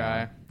 super Yeah.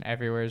 dry.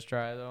 Everywhere's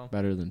dry though.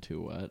 Better than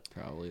too wet,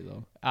 probably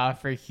though.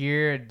 For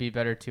here, it'd be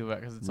better too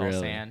wet because it's all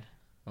Really? sand.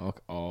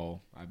 Oh,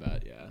 I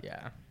bet. Yeah,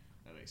 Yeah.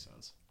 that makes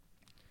sense.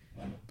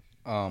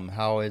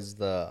 How is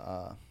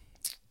the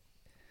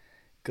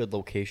good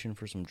location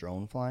for some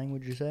drone flying?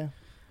 Would you say?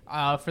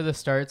 For the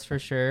starts, for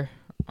sure.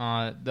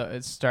 The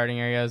starting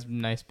area is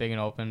nice, big, and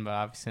open, but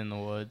obviously in the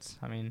woods.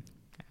 I mean,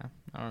 yeah,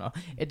 I don't know.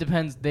 It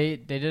depends. They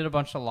did a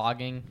bunch of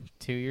logging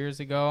 2 years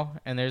ago,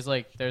 and there's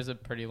a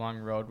pretty long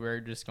road where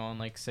you're just going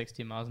like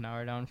 60 miles an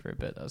hour down for a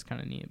bit. That was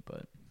kind of neat,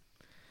 but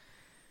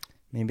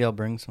Maybe I'll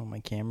bring some of my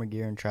camera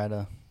gear and try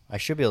to. I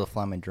should be able to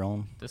fly my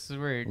drone this is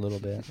where a little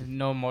bit.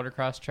 no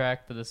motocross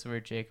track, but this is where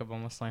Jacob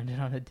almost landed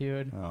on a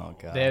dude. Oh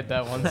god. They had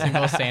that one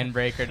single sand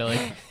breaker to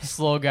like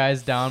slow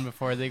guys down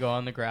before they go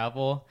on the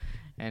gravel,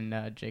 and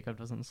Jacob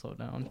doesn't slow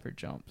down for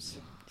jumps.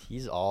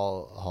 He's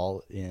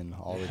all in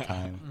all the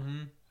time.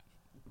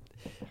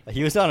 Mm-hmm.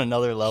 He was on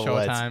another level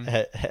Showtime.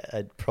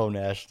 at Pro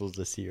Nationals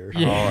this year.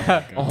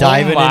 Yeah.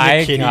 Diving into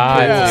my kiddie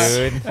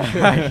God,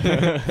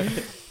 pools.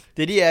 dude.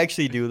 Did he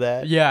actually do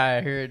that? Yeah,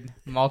 I heard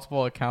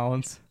multiple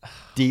accounts.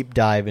 Deep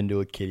dive into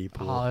a kiddie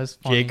pool. Oh, that's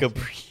funny. Jacob.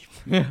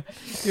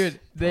 Dude,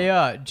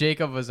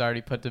 Jacob was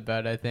already put to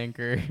bed, I think,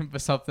 or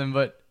something.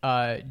 But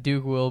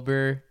Duke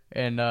Wilbur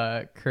and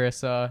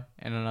Carissa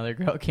and another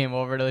girl came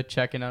over to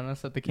check in on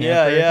us at the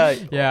camper. Yeah.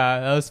 Yeah,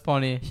 that was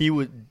funny.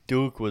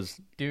 Duke was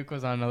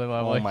on another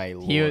level. Oh, my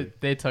Lord.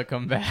 They took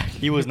him back.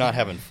 he was not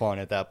having fun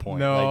at that point.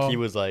 No. Like he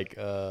was like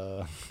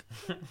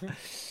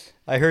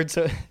I heard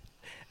so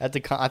at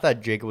the I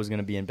thought Jacob was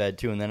gonna be in bed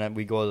too, and then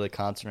we go to the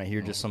concert and I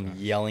hear just some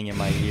yelling in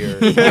my ear.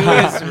 He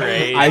was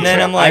raging. And then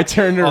I'm like, I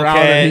turned around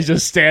okay. and he's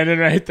just standing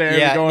right there,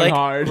 Yeah, going like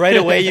hard. right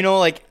away,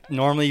 like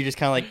normally you just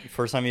kind of like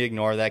first time you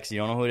ignore that because you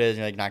don't know who it is.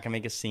 You're like not gonna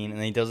make a scene, and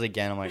then he does it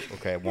again. I'm like,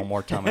 okay, one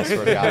more time. I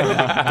swear to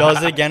God,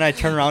 does it again. I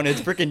turn around,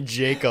 it's freaking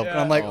Jacob, and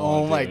I'm like,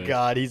 Oh, oh my dude.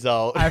 God, he's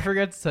out. I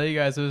forgot to tell you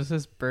guys, it was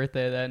his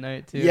birthday that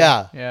night, too.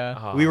 Yeah. Yeah.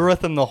 Oh. We were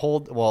with him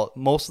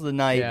most of the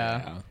night,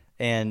 Yeah.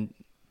 and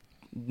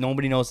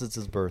nobody knows it's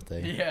his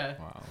birthday. Yeah.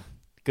 Wow.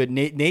 Good.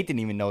 Nate didn't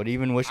even know. Did he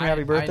even wish him I-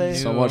 happy birthday? I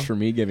So knew. much for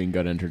me giving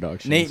good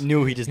introductions. Nate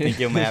knew. He just didn't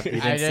give him happy. He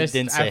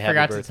didn't say I happy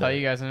forgot birthday. to tell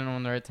you guys. I didn't know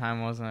when the right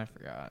time was, and I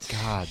forgot.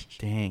 God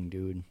dang,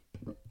 dude.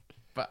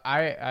 But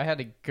I had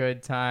a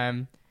good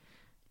time.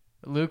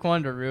 Luke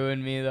wanted to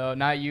ruin me though.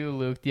 Not you,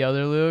 Luke. The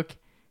other Luke.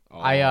 Oh.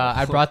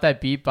 I brought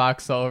that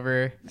beatbox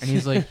over, and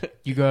he's like,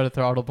 "You gotta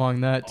throttle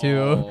bong that too."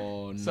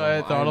 Oh, So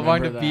I throttle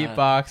bonged the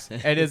beatbox,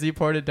 and as he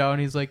poured it down,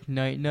 he's like,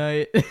 "Night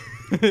night."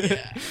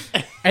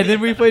 And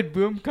then we played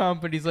Boom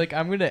Comp, and he's like,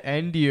 "I'm gonna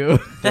end you."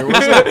 There was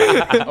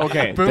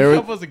okay. Boom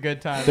Cup was a good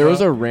time. There was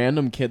bro. a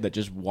random kid that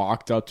just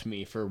walked up to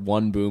me for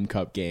one Boom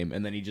Cup game,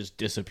 and then he just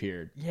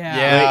disappeared.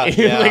 yeah. Like,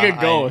 yeah, like a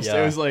ghost.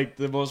 yeah. It was like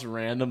the most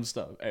random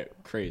stuff.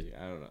 Crazy. I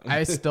don't know.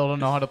 I still don't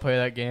know how to play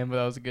that game, but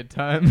that was a good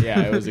time.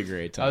 yeah, it was a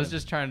great time. I was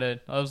just I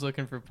was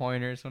looking for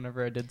pointers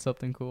whenever I did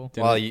something cool.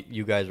 While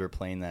you guys were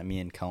playing that, me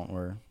and Count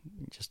were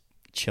just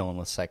chilling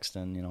with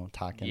Sexton,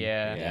 talking.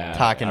 Yeah.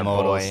 Talking Our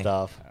moto boy.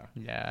 stuff.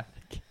 Yeah.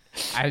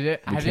 I came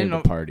didn't to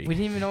know. party. We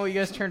didn't even know what you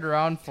guys turned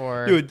around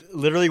for. Dude,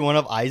 literally one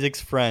of Isaac's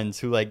friends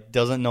who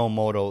doesn't know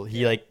moto,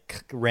 he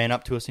ran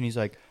up to us and he's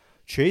like,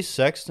 Chase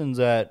Sexton's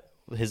at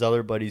his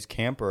other buddy's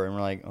camper, and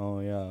we're like, oh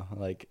yeah,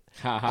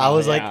 I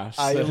was Yeah.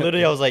 I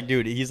was like,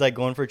 dude, he's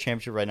going for a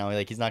championship right now.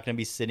 He's not gonna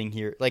be sitting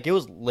here. It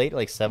was late,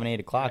 7, 8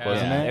 o'clock, Yeah.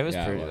 wasn't Yeah, it? it was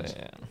Yeah, pretty it was.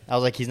 late. Yeah. I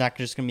was like, he's not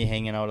just gonna be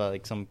hanging out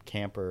at some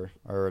camper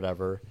or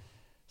whatever.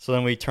 So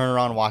then we turn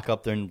around, walk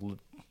up there, and lo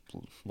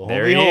and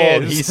There he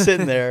behold, is. he's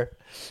sitting there,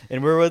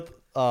 and we're with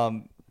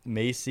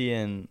Macy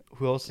and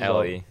who else? Is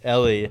Ellie.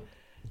 Ellie,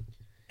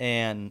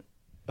 and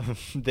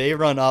they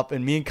run up,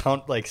 and me and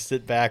Count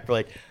sit back. We're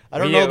like, I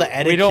don't know the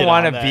etiquette. We don't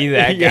want want to be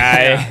that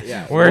guy.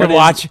 Yeah. We're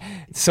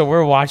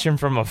we're watching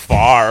from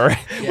afar.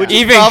 Which is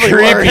Even probably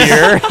worse.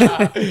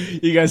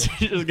 creepier. You guys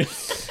are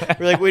just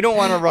We're like, we don't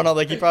want to run up.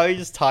 He probably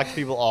just talked to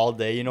people all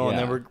day, and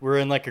Yeah. then we're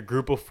in a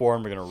group of 4,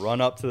 and we're gonna run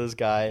up to this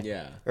guy,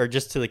 Yeah. or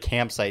just to the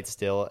campsite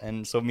still.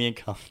 And so me and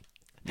Count.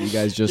 You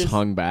guys just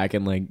hung back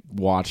and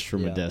watched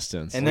from Yeah. a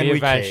distance. And We then we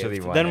eventually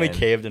caved. went Then we in.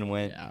 caved and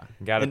went. yeah.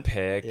 Got a And-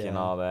 pick yeah. and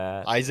all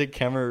that. Isaac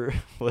Kemmer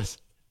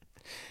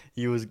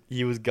he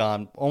was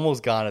gone,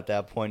 almost gone at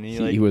that point.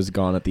 And He was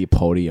gone at the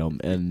podium,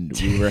 and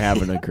we were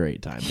having a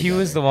great time. He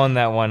was the one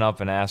that went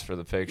up and asked for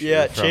the picture.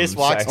 Yeah, from Chase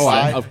walks Sexton.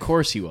 by. of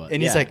course he was.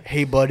 and he's Yeah. like,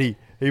 "Hey buddy,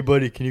 can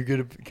we get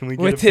a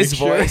with his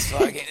picture?" voice.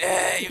 Fucking,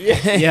 hey,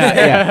 yeah,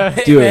 yeah.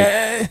 hey, Dude,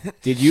 man.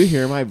 did you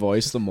hear my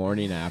voice the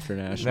morning after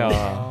National?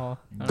 No,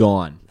 Oh.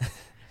 Gone.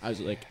 I was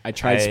like, I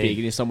tried I-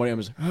 speaking to somebody. I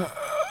was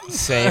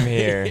same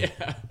here.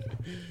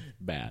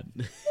 bad.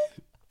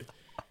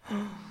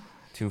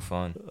 Too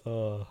fun.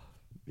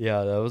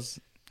 Yeah,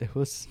 it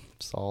was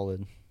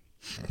solid.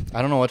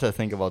 I don't know what to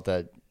think about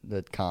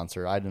that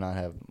concert. I did not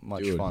have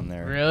much Dude. fun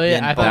there. Really?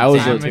 Getting I bumped thought that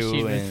was Time a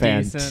Machine was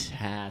decent.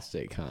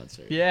 fantastic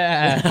concert.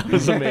 Yeah. That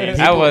was amazing.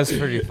 That was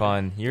pretty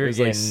fun. You It were was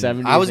getting,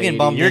 like 70s, I was getting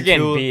bumped 80s. You're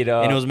getting into, beat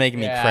up. and it was making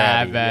me Yeah,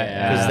 crabby. I bet.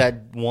 Yeah. Because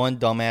that one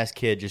dumbass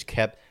kid just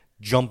kept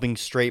jumping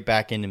straight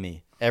back into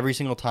me every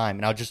single time,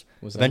 and I'll just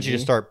Was that eventually me?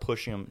 just start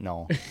pushing him.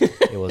 No,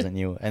 it wasn't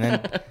you. And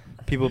then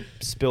people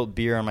spilled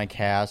beer on my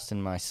cast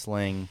and my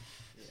sling.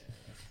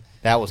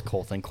 That was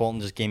Colton. Colton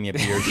just gave me a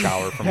beer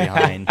shower from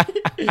behind.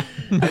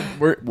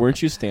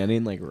 Weren't you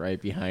standing like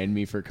right behind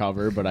me for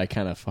cover? But I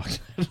kind of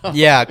fucked it up.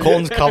 Yeah,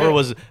 Colton's cover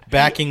was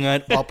backing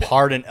it up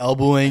hard and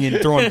elbowing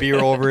and throwing beer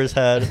over his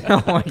head.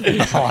 Oh my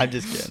God. No, I'm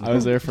just kidding. I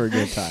was there for a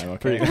good time.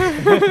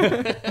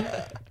 Okay.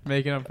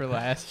 Making up for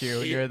last year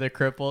when you were the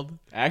crippled.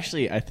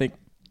 Actually, I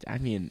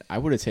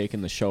would have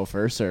taken the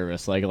chauffeur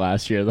service like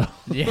last year though.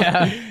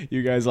 Yeah.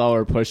 You guys all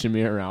were pushing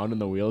me around in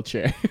the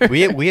wheelchair.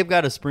 we have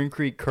got a Spring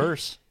Creek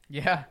curse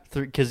Yeah.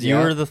 because you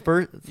Yeah. were the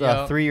first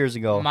Yo, 3 years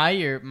ago. My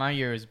year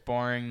was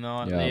boring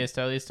though. Yeah.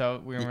 At least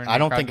we were. I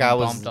don't think I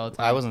was. Bumped all the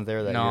time. I wasn't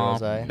there that year,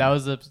 was I? That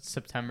was the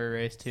September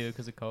race too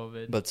because of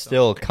COVID. But so.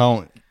 still,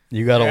 count.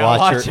 You gotta Yeah,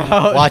 watch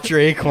watch your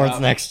out. acorns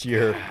next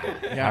year.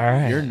 Yeah, All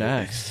right. you're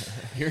next.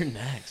 You're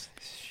next.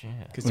 Shit.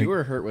 Because you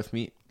were hurt with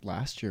me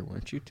last year,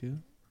 weren't you too?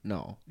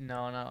 No,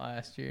 No, not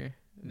last year.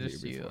 the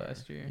Just year you before.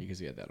 last year. Because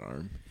you had that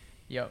arm.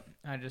 Yep.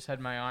 I just had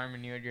my arm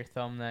and you had your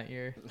thumb that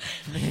year.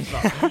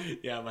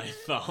 Yeah, my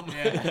thumb.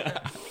 Yeah.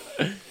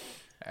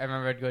 I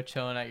remember I'd go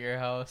chilling at your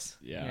house.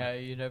 Yeah. Yeah,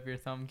 you'd have your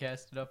thumb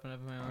casted up and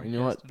have my arm. You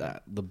know what? casted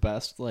up. The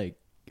best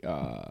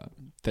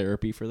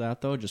therapy for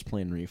that though, just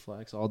playing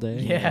reflex all day.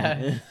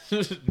 Yeah.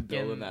 Building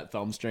Getting- that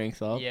thumb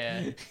strength up.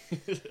 Yeah.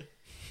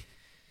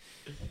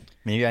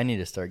 Maybe I need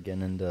to start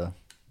getting into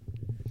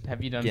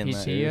Have you done getting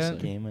PT that yet?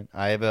 gaming.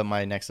 I have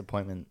my next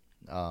appointment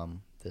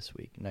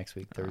next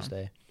week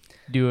Thursday.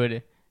 Do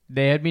it.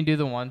 They had me do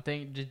the one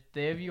thing. Did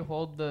they have you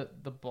hold the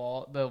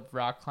ball, the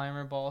rock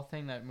climber ball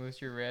thing that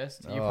moves your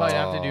wrist? You probably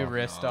have to do Oh,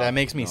 wrist stuff. That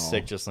makes me No.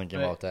 sick just thinking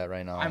But, about that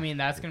right now. I mean,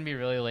 that's gonna be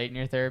really late in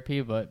your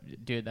therapy,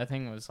 but dude, that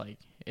thing was like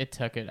it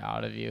took it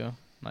out of you.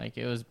 Like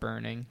it was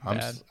burning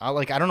bad. I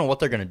don't know what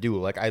they're gonna do.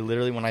 Like I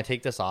literally, when I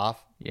take this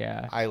off,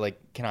 Yeah, I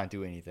cannot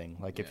do anything.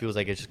 Like it feels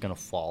like it's just gonna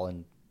fall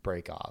and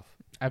break off.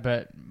 I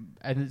bet.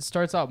 And it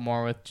starts out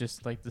more with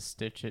just like the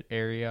stitch it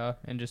area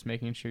and just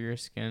making sure your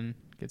skin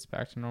gets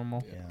back to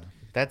normal.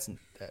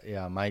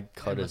 Yeah, my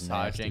cut And is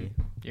massaging. nasty.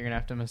 You're gonna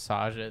have to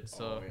massage it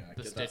so Oh, yeah,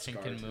 the get that stitching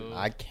scar can too. move.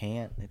 I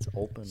can't. It's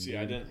open. See, dude.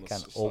 I didn't Got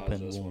an massage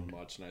open this one wound.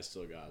 much, and I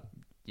still got.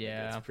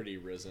 yeah, It's pretty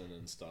risen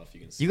and stuff.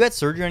 You can see. You got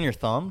surgery on your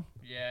thumb?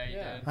 yeah, you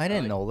Yeah. did. I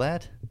didn't like- know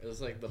that. It was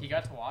like He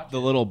got to watch the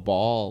it. little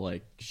ball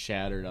like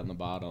shattered on the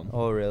bottom.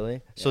 Oh,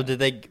 really? So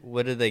Yeah.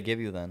 what did they give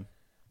you then?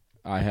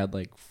 I had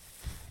like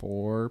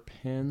 4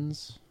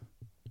 pins,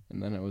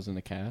 and then it was in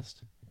a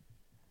cast.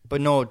 But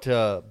no,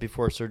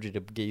 before surgery to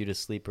get you to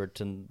sleep or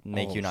to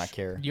make Oh, you not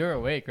care. You're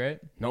awake, right?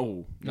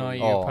 No, No,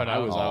 you Oh, put I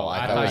out. was oh, out.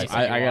 I I thought thought you you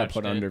said you I got watched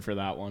put it. under for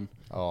that one.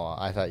 Oh,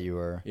 I thought you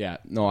were. Yeah,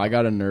 no, I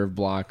got a nerve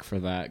block for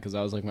that because that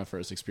was like my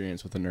first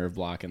experience with a nerve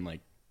block, and like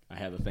I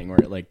had the thing where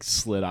it like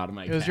slid out of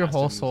my. It was your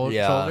cast whole and-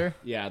 Yeah. shoulder.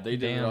 Yeah, they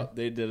did. Damn.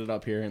 They did it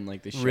up here, and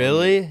like they showed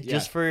Really? me- Yeah.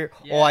 Just for?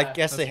 Yeah, oh, I guess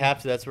that's they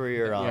have to. That's where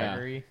your Yeah.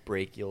 Artery.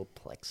 brachial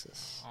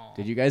plexus. Oh.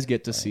 Did you guys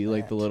get to see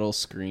like that. the little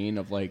screen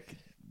of like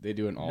they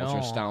do an No.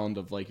 ultrasound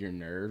of like your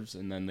nerves,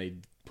 and then they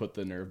put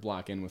the nerve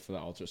block in with the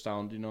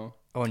ultrasound? You know?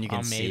 Oh, and you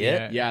can see maybe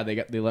it. Yeah,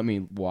 they let me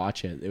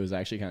watch it. It was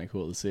actually kind of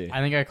cool to see.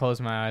 I think I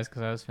closed my eyes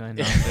because I was feeling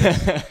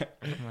nauseous.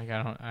 I'm like,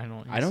 I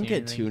don't. I don't see get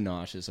anything. too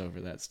nauseous over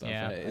that stuff.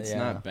 Yeah. It's Yeah.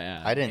 not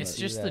bad. I didn't It's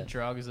see just the that.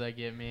 drugs that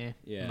get me.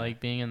 Yeah. Like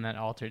being in that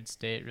altered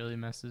state really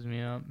messes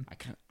me up. I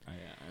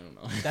don't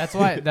know. That's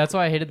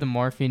why I hated the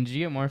morphine. Did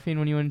you get morphine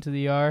when you went into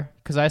the ER?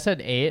 Because I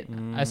said 8.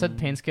 I said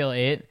pain scale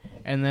 8,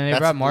 and then they That's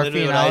brought literally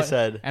morphine what out. I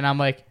said. And I'm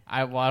like,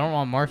 I don't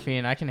want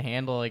morphine. I can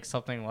handle like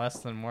something less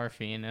than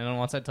morphine. And then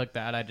once I took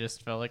that, I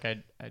just felt like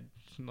I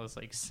was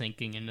like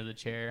sinking into the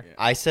chair.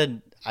 I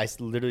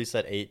literally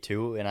said 8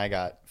 too, and I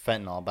got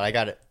fentanyl, but I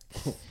got it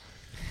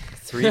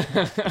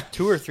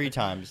 2 or 3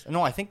 times.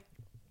 No, I can't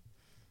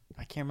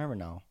remember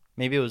now.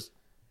 Maybe it was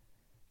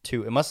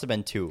 2. It must have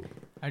been 2.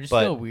 I just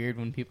But- feel weird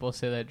when people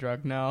say that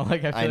drug now.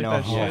 Like I feel I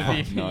like that know.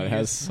 should be. No, it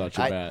has such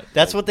a bad.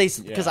 That's what they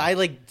because Yeah. I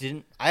like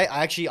didn't. I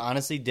actually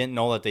honestly didn't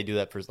know that they do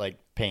that for like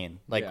pain.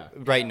 Like Yeah.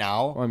 right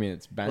now, Well, I mean,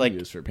 it's been Like-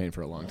 used for pain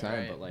for a long time,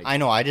 Right. but like I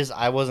know.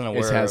 I wasn't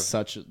aware. it has of,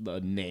 such a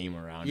name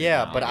around it.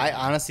 yeah, now. but I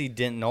honestly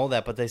didn't know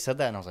that. But they said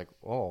that, and I was like,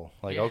 oh,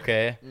 like Yeah.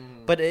 okay.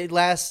 But it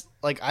lasts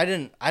like I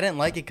didn't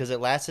like it because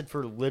it lasted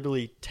for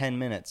literally 10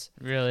 minutes.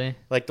 Really?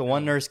 Like the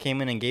one nurse came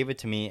in and gave it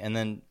to me, and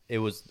then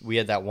we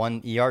had that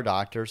one ER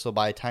doctor. So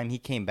by the time he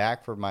came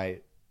back for my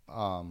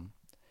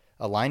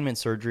alignment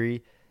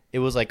surgery, it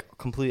was like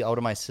completely out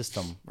of my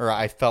system, or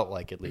I felt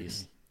like at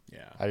least.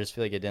 yeah. I just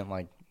feel like it didn't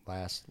like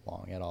last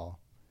long at all.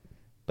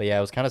 But yeah,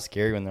 it was kind of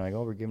scary when they're like,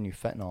 "Oh, we're giving you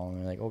fentanyl," and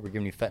they're like, "Oh, we're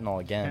giving you fentanyl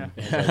again."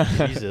 I was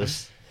like,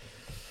 Jesus,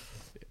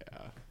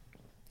 Yeah.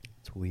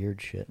 it's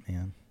weird shit,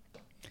 man.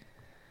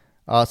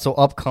 So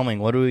upcoming,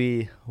 what do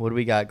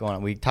we got going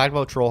on? We talked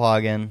about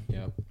Trollhagen.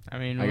 Yep. I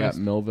mean, I got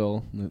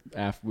Millville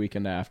the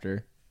weekend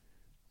after.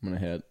 I'm gonna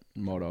hit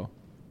Moto.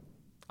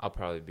 I'll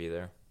probably be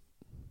there.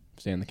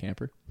 Stay in the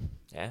camper.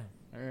 Yeah.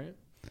 All right.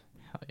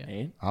 hell yeah.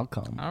 Nate, I'll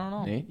come. I don't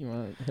know. Nate, you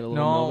want to hit a little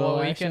No, Millville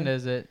what action? weekend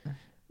is it?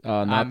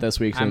 Not this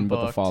I'm weekend, but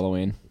the booked.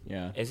 following.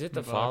 Yeah. Is it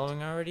the Booked.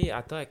 following already?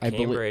 I thought I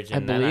belie- Cambridge, I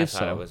and then I believe thought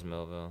so. it was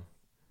Millville.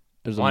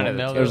 There's One a of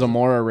the two. there's a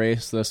Mora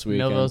race this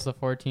weekend. Millville's the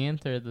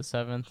 14th or the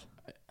 7th?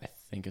 I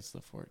think it's the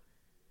 14th.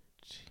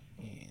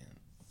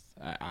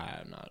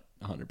 I'm not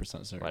 100%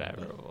 certain.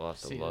 Whatever. but- We'll have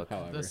to See, look.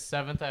 However. The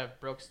 7th I have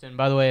Brookston.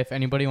 By the way, if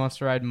anybody wants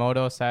to ride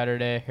moto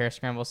Saturday, hair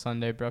scramble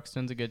Sunday,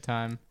 Brookston's a good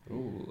time.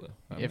 Ooh,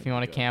 That If might you be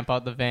want to good. camp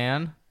out the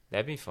van,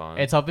 that'd be fun.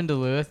 it's up in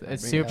Duluth.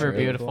 It's be super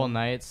really beautiful cool.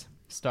 nights.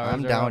 Stars.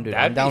 I'm are down, up. dude.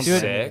 That'd I'm down. be for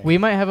sick. it. We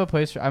might have a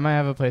place. I might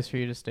have a place for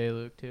you to stay,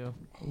 Luke, too.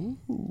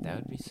 that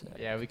would be sick.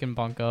 Yeah, we can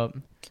bunk up.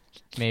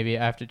 Maybe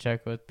I have to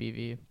check with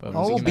BV. But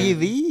Oh, we can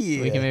maybe-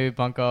 BV. We can maybe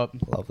bunk up,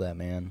 Love that,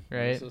 man.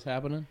 right? This is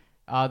happening.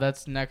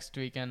 That's next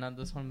weekend, not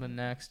this one, but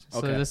next. So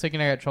Okay. this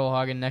weekend I got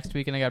Trollhagen. Next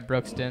weekend I got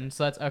Brookston.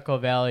 So that's Echo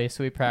Valley.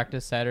 So we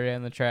practice Saturday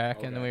on the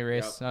track, and then we Okay,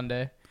 race yep.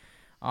 Sunday.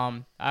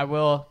 I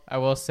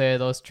will say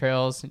those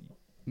trails,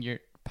 you're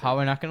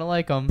probably not gonna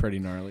like them, Pretty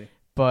gnarly.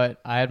 but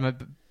I had my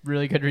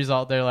really good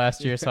result there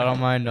last year, so I don't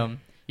mind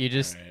them. You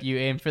just Alright. you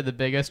aim for the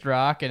biggest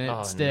rock and it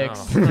Oh,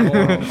 sticks. no.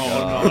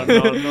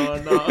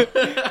 no.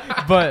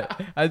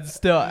 But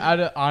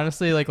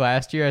honestly, like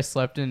last year, I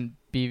slept in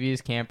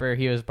BV's camper.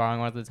 He was borrowing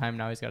one at the time.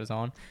 Now he's got his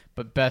own.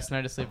 But best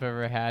night of sleep I've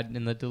ever had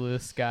in the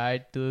Duluth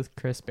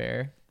Crisp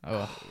Air.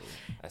 Oh,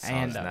 That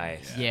sounds and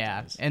nice.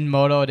 yeah. And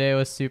Moto Day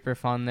was super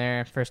fun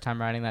there. First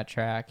time riding that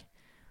track.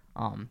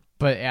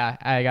 But yeah,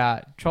 I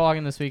got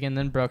Trollhagen this weekend,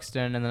 then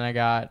Brookston, and then I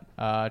got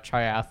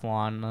triathlon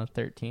on the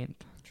 13th.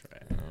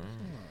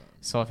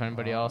 So if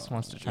anybody else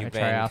wants to try You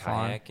been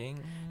triathlon, kayaking?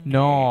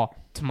 no,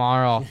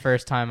 tomorrow,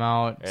 first time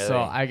out. So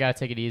Really? I gotta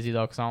take it easy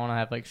though, because I want to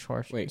have like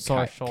sore Wait,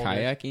 shoulders.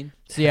 kayaking?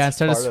 So yeah,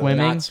 instead of part of it.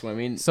 swimming, Not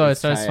swimming. so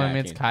it's instead of swimming,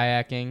 it's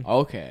kayaking.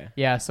 Okay.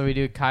 Yeah, so we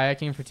do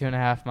kayaking for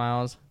 2.5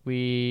 miles.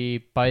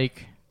 We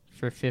bike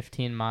for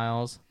 15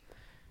 miles,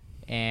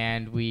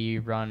 and we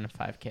run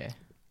 5K.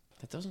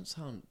 That doesn't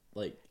sound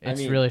like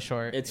It's really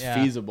short. It's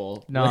yeah.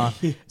 feasible. No,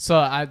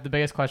 so the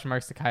biggest question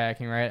mark is the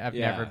kayaking, right? I've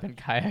Yeah. never been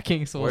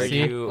kayaking, so we'll Where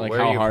see. you like where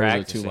how you hard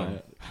practicing? is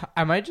it to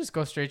I might just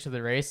go straight to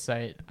the race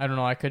site. I don't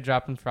know. I could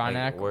drop in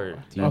Frontenac. where-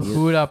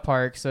 Ahuda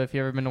Park. So if you've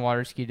ever been to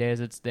Water Ski Days,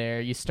 it's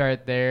there. You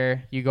start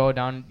there. You go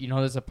down. You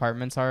know those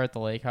apartments are at the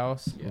lake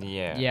house?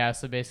 Yeah. Yeah.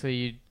 So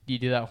basically, you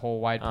do that whole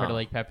wide part of Oh.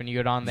 Lake Pepin. You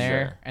go down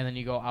there, Sure. and then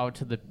you go out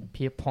to the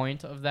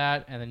point of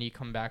that, and then you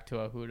come back to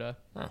Ahuda,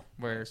 Huh.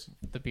 where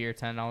the beer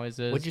tent always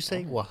is. What'd you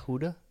say?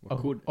 Wahuda?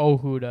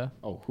 Ahuda.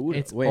 Oh, who?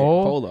 It's Wait,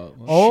 O- hold up.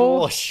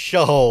 Oh,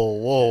 Show.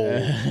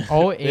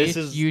 Whoa. This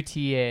is-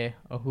 Ohuta.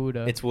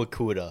 Ahuda. It's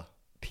Wakuda.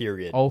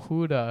 Period.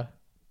 Ahuda.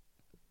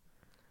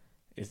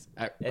 It's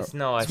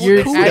no. It's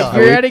You're, Wakuda.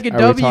 you're adding a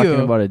Are we talking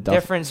W. about a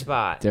different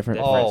spot. Different-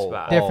 Oh.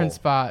 spot. Different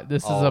spot.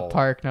 This is a Oh.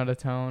 park, not a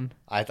town.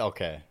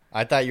 Okay.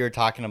 I thought you were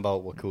talking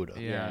about Wakuda.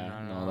 Yeah,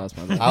 no, no. that's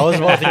my. I was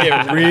about to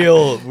get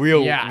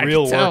real Yeah, I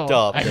real could tell. worked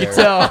up. I there. could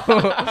tell.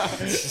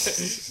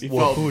 He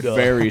felt Wahuda.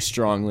 very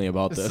strongly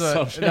about this.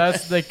 So subject.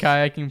 that's the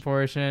kayaking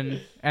portion,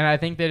 and I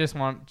think they just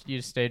want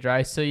you to stay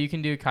dry. So you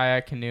can do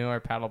kayak, canoe, or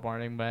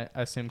paddleboarding, but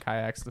I assume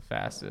kayak's the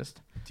fastest.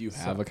 Do you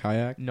have a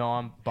kayak? No,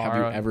 I'm Have you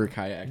borrowing. ever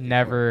kayaked?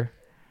 Never.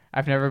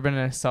 I've never been in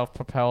a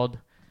self-propelled,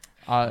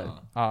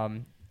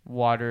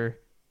 water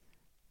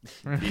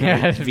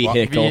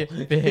Vehicle.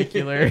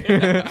 vehicular.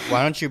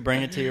 Why don't you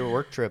bring it to your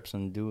work trips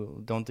and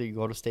don't you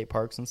go to state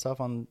parks and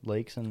stuff on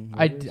lakes and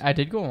rivers? I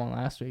did go one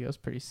last week. It was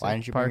pretty sick. Why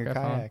didn't you park bring your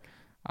I found. kayak?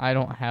 I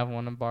don't have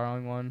one. I'm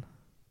borrowing one.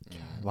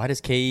 Why does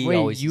KE Wait,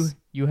 always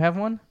you have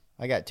one?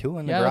 I got two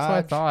in the Yeah, garage. that's what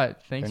I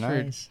thought. Thanks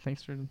They're nice.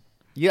 Thanks for.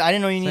 Yeah, I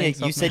didn't know you Saying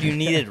needed. You said you something.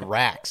 needed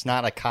racks,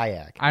 not a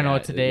kayak. I know Yeah,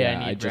 today yeah, I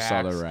need. I just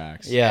racks. saw the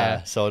racks.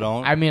 Yeah, so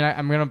don't. I mean,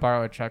 I'm gonna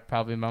borrow a truck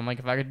probably, but I'm like,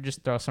 if I could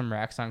just throw some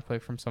racks on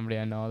quick from somebody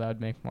I know, that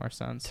would make more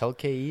sense. Tell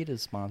KE to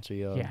sponsor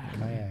you a Yeah.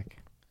 kayak.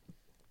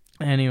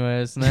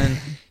 Anyways, then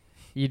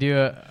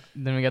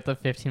then we got the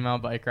 15-mile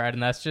bike ride,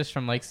 and that's just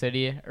from Lake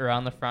City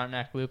around the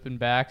Frontenac Loop and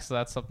back. So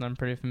that's something I'm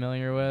pretty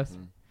familiar with.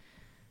 Mhm.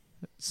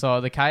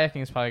 So the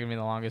kayaking is probably gonna be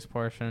the longest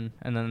portion,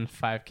 and then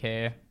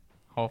 5K.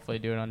 Hopefully,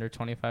 do it under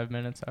 25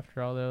 minutes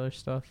after all the other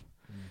stuff.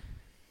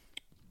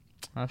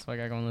 That's why I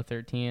got going the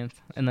 13th,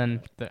 and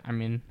then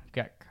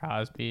got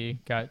Crosby.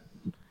 I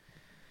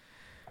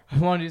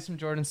want to do some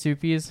Jordan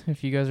Soupies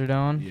if you guys are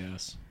down.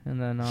 Yes. And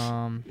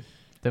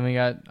then we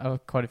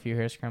got quite a few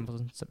hair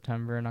scrambles in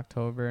September and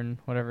October and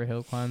whatever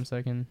hill climbs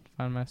I can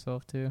find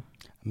myself to.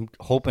 I'm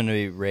hoping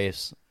to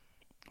race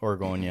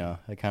Oregonia.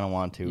 I kind of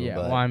want to. Yeah,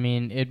 but well, I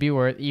mean, it'd be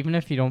worth even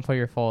if you don't put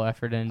your full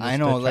effort in. Just I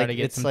know, to try like to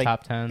get it's some like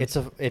top 10s. it's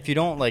if you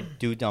don't like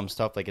do dumb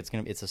stuff, like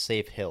it's a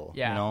safe hill.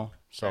 Yeah. You know.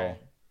 So, Right.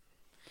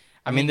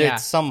 I mean, yeah.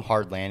 there's some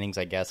hard landings,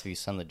 I guess, if you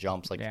send the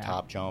jumps, like Yeah. the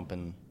top jump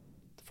and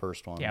the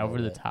first one. Yeah, a over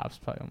little the bit. top's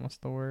probably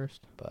almost the worst.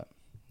 But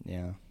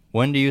yeah,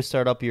 when do you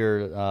start up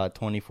your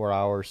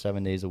 24-hour,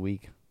 7 days a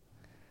week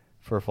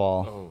for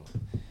fall?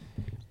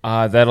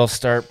 That'll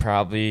start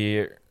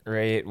probably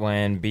right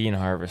when bean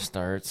harvest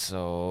starts.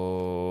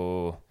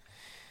 So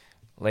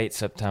late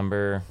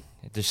September.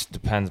 It just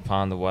depends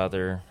upon the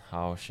weather,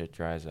 how shit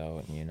dries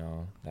out,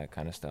 that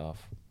kind of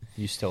stuff.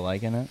 You still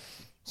liking it?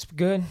 It's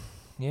good.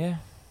 Yeah.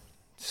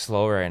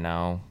 Slow right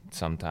now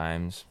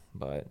sometimes,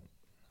 but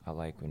I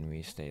like when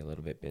we stay a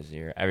little bit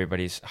busier.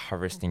 Everybody's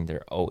harvesting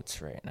their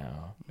oats right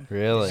now.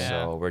 Really? Yeah.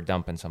 So we're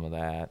dumping some of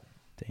that.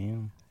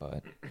 Damn.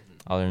 But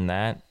other than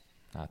that,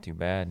 not too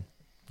bad.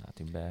 Not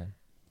too bad.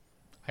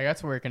 I got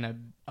to work in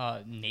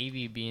a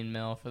navy bean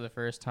mill for the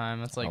first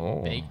time. It's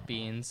like baked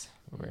beans.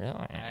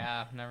 Really?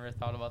 Yeah, I've never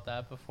thought about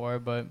that before,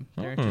 but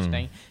they're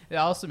interesting. It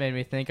also made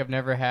me think I've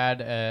never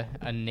had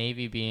a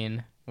navy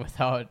bean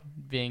without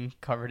being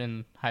covered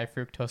in high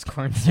fructose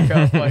corn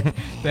syrup. Like,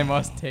 they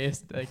must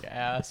taste like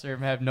ass or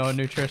have no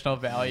nutritional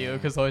value,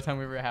 because the only time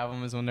we ever have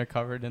them is when they're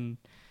covered in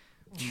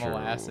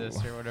molasses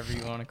or whatever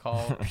you want to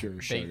call Pure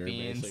baked sugar,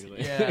 beans.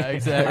 basically. Yeah,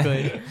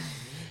 exactly.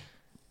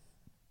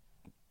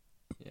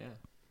 Yeah.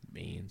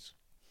 Beans.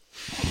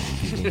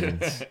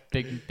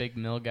 Big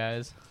mill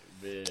guys.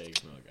 Big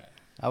milk guy.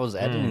 I was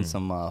editing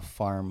some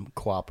farm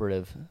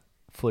cooperative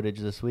footage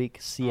this week.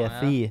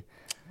 CFE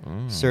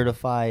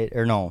certified,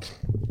 or no,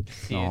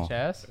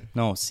 CHS?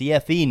 no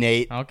CFE.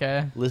 Nate,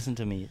 Okay. listen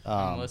to me.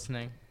 I'm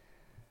listening.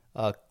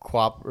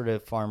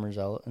 Cooperative farmers.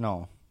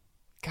 No,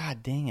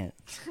 God dang it.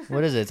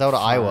 What is it? It's out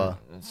of Iowa.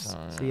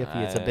 CFE.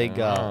 It's a big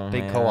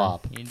man.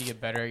 co-op. You need to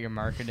get better at your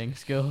marketing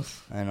skills.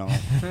 I know.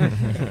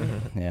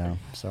 Yeah,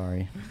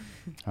 sorry.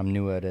 I'm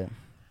new at it.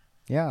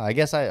 Yeah, I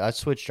guess I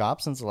switched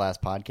jobs since the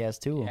last podcast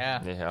too.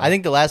 Yeah. I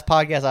think the last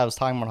podcast I was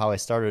talking about how I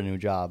started a new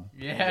job.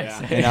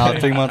 Yes. And now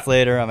 3 months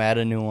later, I'm at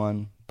a new one.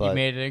 You But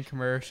made it in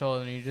commercial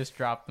and you just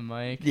dropped the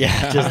mic.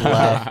 yeah, just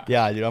left.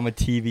 Yeah, dude, I'm a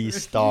TV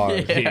star.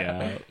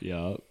 Yeah.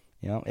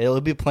 Yeah,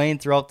 it'll be playing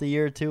throughout the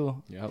year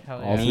too. Yep.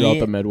 Hell All yeah. throughout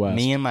the Midwest.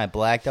 Me and my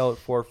blacked out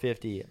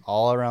 450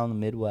 all around the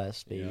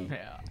Midwest, baby.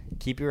 Yeah.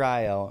 Keep your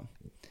eye out.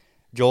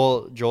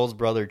 Joel's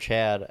brother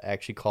Chad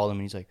actually called him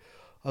and he's like,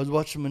 I was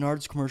watching a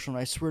Menards commercial and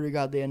I swear to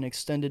God they had an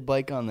extended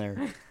bike on there.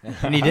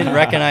 And he didn't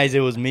recognize it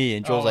was me.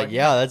 And Joel's Oh my like,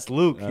 yeah, that's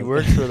Luke. He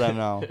works for them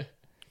now.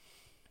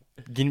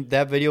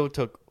 That video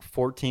took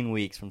 14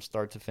 weeks from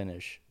start to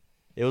finish.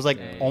 It was like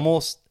Dang.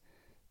 almost,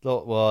 well,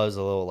 it was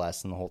a little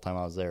less than the whole time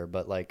I was there.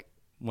 But like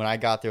when I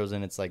got there, it was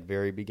in its like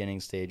very beginning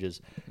stages.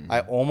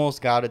 I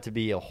almost got it to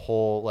be a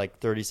whole like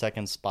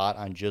 30-second spot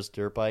on just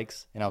dirt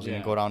bikes. And I was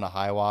going to go down to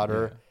high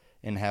water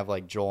and have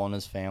like Joel and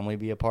his family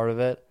be a part of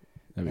it.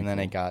 That'd be And then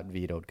cool. it got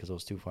vetoed because it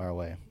was too far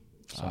away.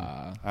 So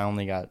I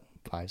only got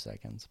 5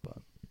 seconds, but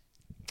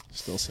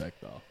Still sick,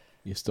 though.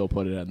 You still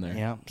put it in there.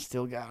 yeah,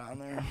 still got on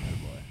there.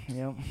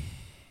 Yep.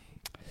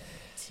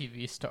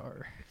 TV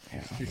star.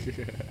 I'm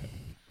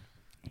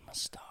a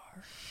star.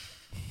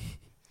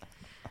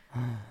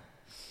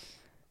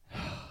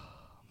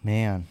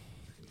 Man,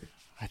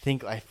 I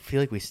feel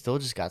like we still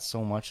just got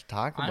so much to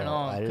talk about.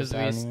 I know,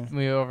 because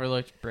we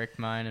overlooked Brick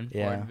Mine and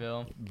Yeah.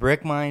 Fordville.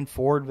 Brick Mine,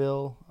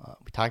 Fordville.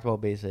 We talked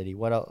about Bay City.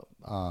 What else?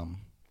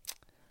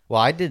 Well,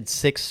 I did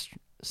six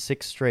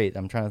straight.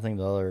 I'm trying to think of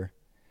the other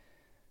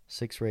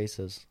 6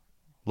 races.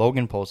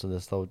 Logan posted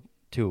this though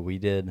too. We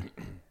did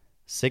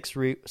 6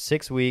 weeks,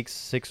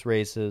 6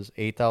 races,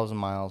 8,000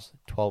 miles,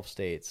 12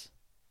 states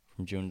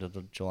from June to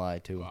July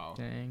too. Wow.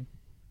 Dang.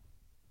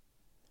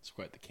 It's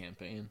quite the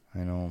campaign. I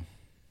know.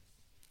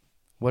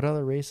 What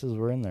other races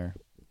were in there?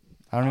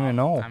 I don't even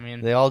know. I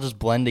mean, they all just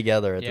blend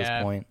together at yeah,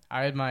 this point.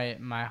 I had my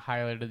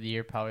highlight of the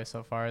year probably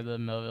so far, the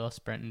Millville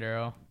Sprint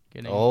Enduro.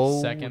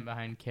 Getting second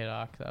behind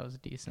Kiddock. That was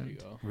decent. There you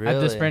go.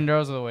 Really? The Sprint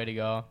Enduros are the way to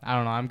go. I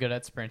don't know. I'm good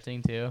at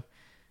sprinting too.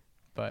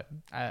 But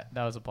that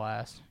was a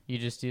blast. You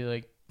just do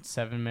like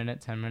 7-minute,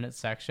 10-minute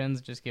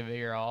sections. Just give it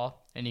your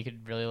all. And you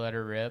could really let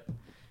her rip.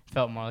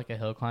 Felt more like a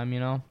hill climb,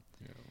 you know?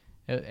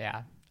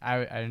 Yeah.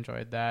 I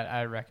enjoyed that.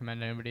 I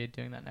recommend anybody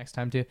doing that next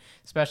time too,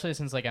 especially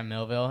since like at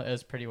Millville it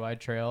was a pretty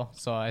wide trail.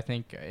 So I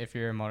think if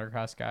you're a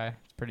motocross guy,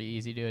 it's pretty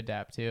easy to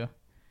adapt to.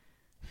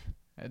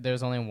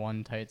 There's only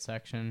one tight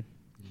section,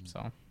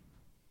 so.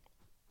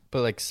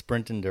 But like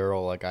sprint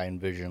enduro, like I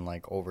envision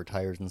like over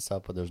tires and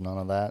stuff, but there's none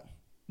of that.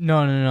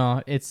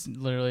 No. It's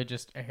literally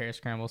just a hair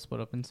scramble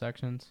split up in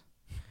sections.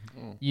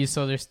 Oh.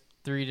 There's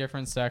 3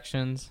 different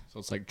sections. So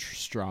it's like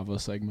Strava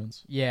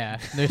segments. Yeah,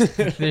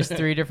 there's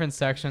 3 different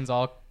sections,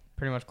 all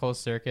pretty much closed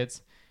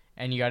circuits,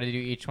 and you got to do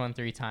each one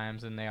 3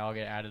 times, and they all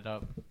get added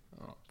up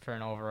for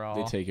an overall.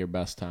 They take your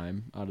best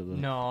time out of the.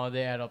 No,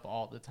 they add up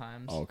all the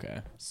times. Oh,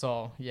 okay.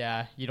 So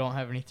yeah, you don't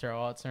have any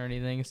throwouts or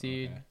anything. So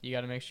you got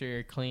to make sure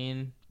you're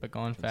clean but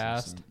going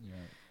fast.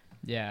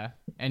 Yeah,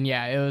 and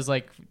yeah, it was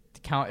like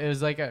it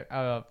was like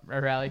a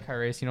rally car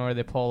race, you know, where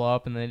they pull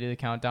up and they do the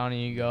countdown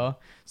and you go.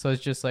 So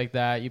it's just like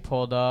that. You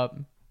pulled up.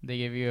 They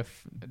give you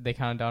they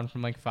count down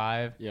from like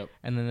 5. Yep.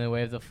 And then they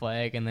wave the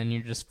flag, and then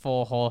you're just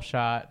full whole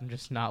shot and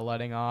just not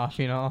letting off,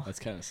 you know? That's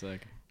kind of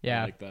sick.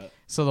 Yeah. I like that.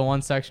 So the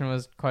one section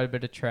was quite a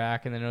bit of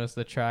track, and then it was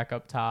the track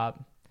up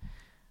top.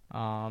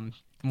 One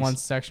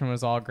section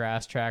was all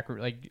grass track,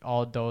 like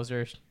all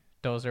dozer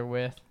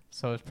width.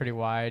 so it's pretty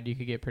wide. You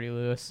could get pretty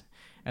loose.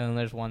 And then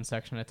there's one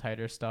section of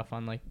tighter stuff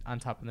on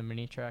top of the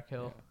mini track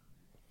hill.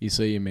 You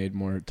say you made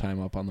more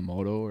time up on the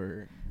moto,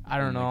 or I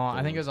don't know.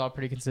 I think it was all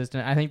pretty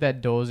consistent. I think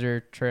that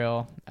Dozer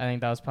trail, I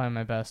think that was probably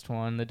my best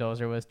one, the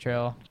Dozer Width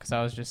trail, because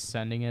I was just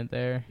sending it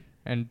there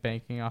and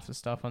banking off the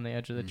stuff on the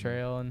edge of the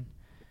trail. And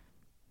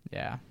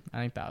yeah, I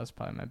think that was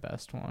probably my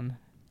best one.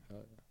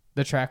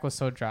 The track was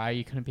so dry,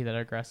 you couldn't be that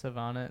aggressive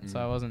on it, so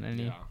I wasn't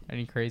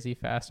any crazy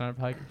fast on it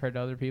probably compared to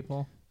other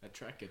people. that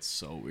track gets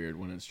so weird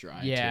when it's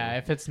dry. Yeah, too.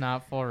 if it's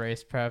not full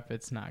race prep,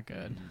 it's not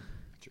good.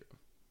 True.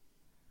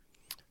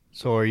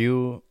 So are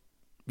you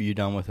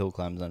done with hill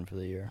climbs then for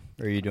the year?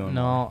 Or are you doing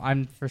No, more?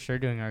 I'm for sure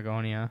doing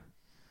Argonia.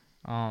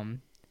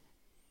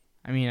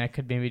 I mean, I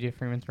could maybe do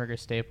Freemansburg or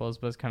Staples,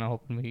 but I was kind of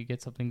hoping we could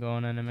get something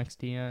going on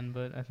MXDN,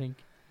 but I think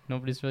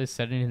nobody's really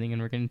said anything,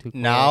 and we're getting too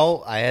close.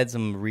 Now I had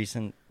some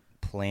recent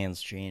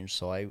plans change,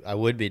 so I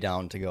would be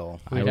down to go.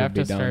 I We'd would have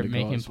be to down start to go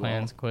making as well.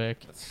 plans quick,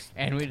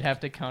 and we'd have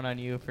to count on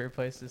you for a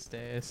place to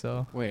stay.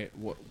 So, Wait,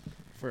 what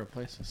for a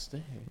place to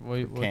stay? what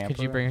could you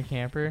camper? bring a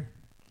camper?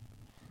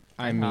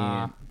 I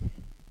mean,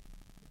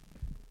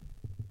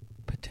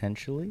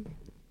 Potentially.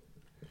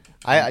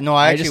 I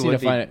actually just need would to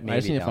be find. I maybe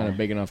just need to find a down.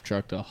 big enough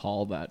truck to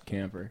haul that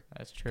camper,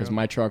 That's true. because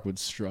my truck would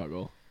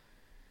struggle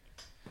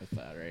with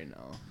that right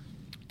now.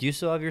 Do you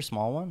still have your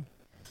small one?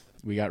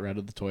 We got rid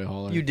of the toy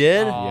hauler. You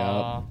did?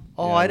 Aw.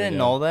 Oh, Yeah, I we didn't did.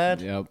 know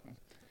that. Yep.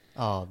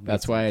 Oh,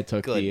 That's why I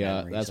took good the.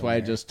 memories That's in why I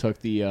there. just took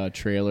the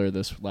trailer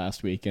this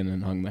last weekend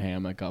and hung the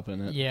hammock up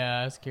in it. Yeah,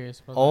 I was curious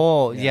about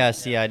Oh, Yeah. yeah.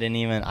 See, I didn't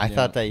even. I Yeah.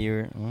 thought that you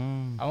were.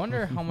 that. I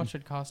wonder how much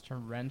it'd cost to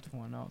rent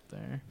one out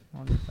there. I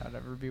wonder if that'd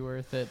ever be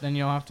worth it. Then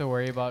you don't have to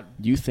worry about.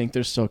 Do you think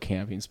there's still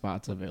camping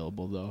spots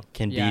available though?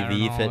 Can Yeah, I don't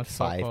BV know, fit it's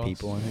so 5 close.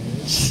 people in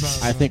it?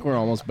 I think we're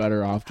almost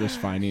better off just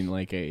finding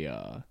like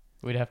a.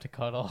 We'd have to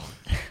cuddle.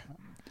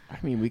 I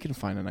mean, we can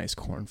find a nice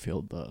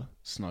cornfield to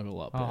snuggle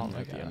up Oh in my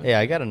at the end. God. Yeah,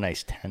 I got a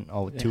nice tent.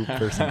 Oh,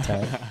 2-person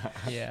tent.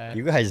 Yeah.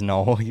 You guys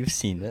know. You've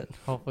seen it.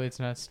 Hopefully it's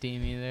not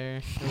steamy there.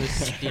 It was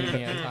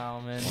steamy at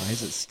Talman. Why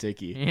is it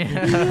sticky?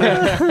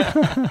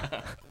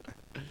 Yeah.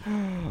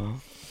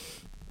 Oh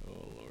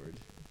Lord.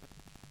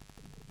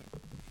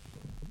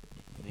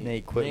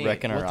 Nate, quit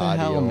wrecking our what the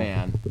audio. hell,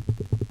 man?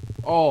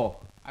 Oh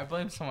I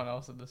blame someone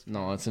else at this point.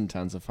 no, it's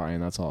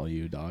intensifying. That's all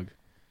you, dog.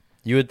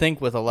 You would think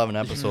with 11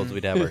 episodes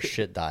we'd have our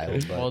shit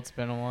dialed, but Well, it's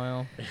been a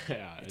while.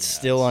 Yeah, it's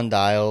still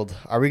undialed.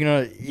 Are we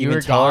gonna You even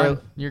were tell her-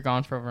 gone. You're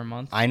gone for over a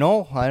month. I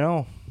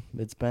know.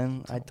 It's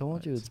been. I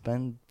told you, it's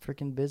been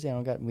freaking busy.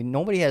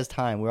 Nobody has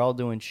time. We're all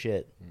doing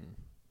shit.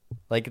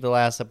 Like the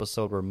last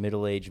episode, we're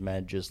middle-aged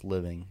men just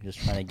living, just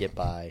trying to get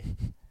by.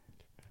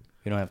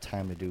 We don't have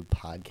time to do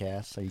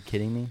podcasts. Are you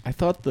kidding me? I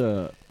thought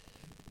the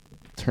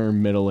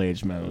term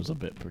middle-aged men was a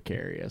bit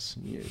precarious.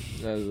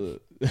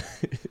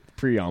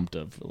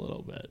 Preemptive a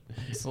little bit.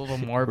 It's a little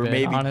morbid,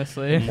 maybe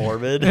honestly.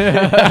 Morbid.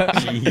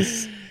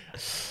 Jeez.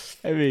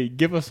 I mean,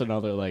 give us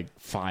another like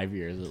 5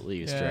 years at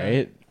least, Yeah.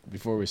 right?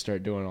 Before we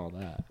start doing all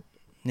that.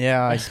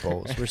 Yeah, I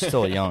suppose we're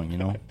still young, you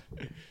know.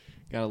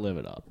 Gotta live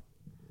it up.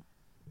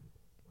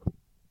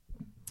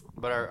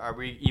 But are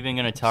we even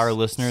gonna tell our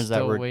listeners Still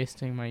that we're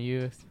wasting my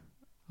youth.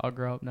 I'll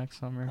grow up next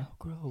summer.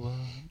 grow up?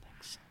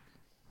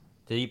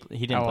 Did he?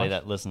 He I didn't play watched-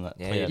 that. Listen, to that.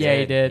 Yeah, play he that. Yeah,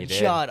 he did.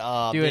 Shut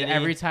up, Dude, did he?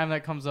 every time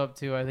that comes up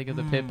too, I think of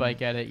the pit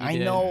bike edit. You I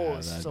did. know, Yeah,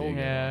 it's that'd so be good.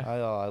 good.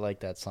 I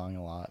like that song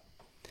a lot.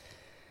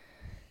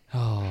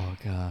 Oh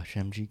gosh,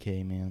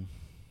 MGK man,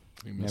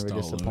 We never missed out,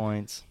 Luke.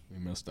 disappoints. We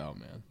missed out,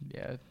 man.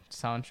 Yeah,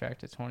 soundtrack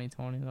to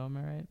 2020 though, am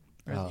I right?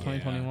 Or Oh.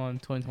 2021,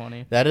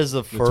 2020. That is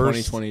the The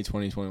first 2020,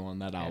 2021,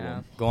 that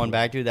album. going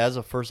back to. That's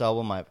the first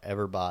album I've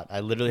ever bought. I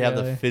literally have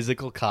the Really?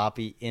 physical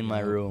copy in my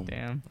Yeah. room.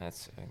 Damn.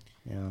 That's sick.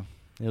 Yeah,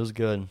 it was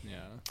good. Yeah.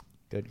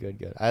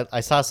 Good. I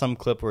saw some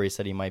clip where he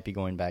said he might be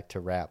going back to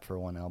rap for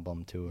one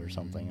album too or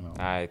something. You know.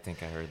 I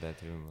think I heard that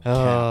too.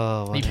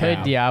 Oh, He what played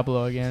the-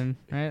 Diablo again,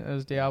 right? That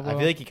was Diablo. I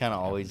feel like he kind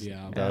of always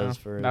Diablo. does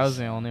for that his, was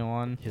the only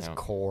one. his Yeah.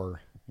 core.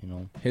 You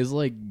know. His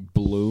like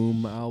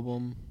Bloom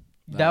album.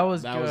 That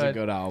was that was a good.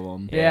 good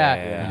album. Yeah,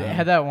 Yeah. it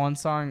had that one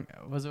song.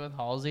 Was it with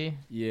Halsey?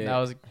 Yeah. That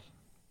was.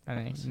 I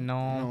think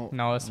no,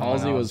 it's someone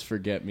Halsey else. was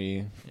Forget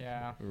Me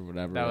Yeah, or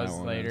whatever. that was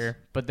one later. is.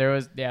 But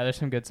there's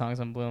some good songs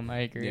on Bloom. I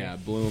agree. Yeah,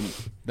 Bloom.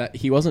 That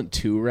he wasn't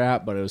too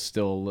rap, but it was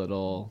still a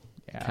little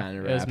Yeah, kind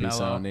of it was rappy mellow.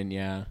 sounding.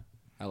 Yeah,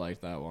 I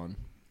liked that one.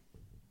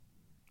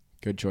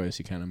 Good choice.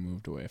 He kind of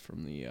moved away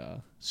from the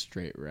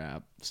straight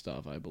rap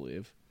stuff, I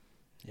believe.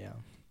 Yeah.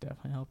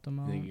 Definitely helped him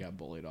I out. think he got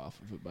bullied off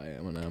of it by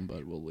Eminem,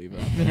 but we'll leave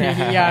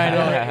that.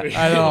 yeah,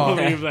 I know.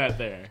 We'll leave that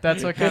there.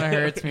 That's what kind of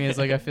hurts me. Is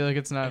like I feel like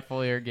it's not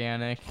fully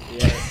organic.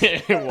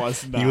 it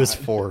was not. He was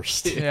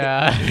forced.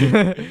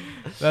 Yeah,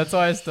 that's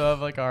why I still have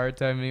like a hard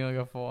time being like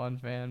a full-on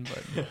fan.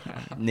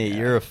 But Nate,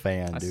 you're a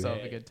fan, I dude. still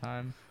have a good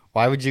time.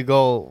 Why would you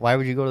go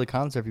to the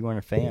concert if you weren't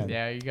a fan?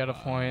 Yeah, you got a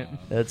point.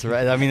 That's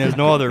right. I mean, there's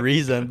no other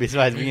reason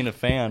besides being a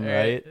fan,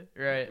 right?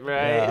 Right.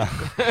 Yeah.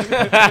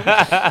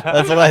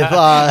 That's what I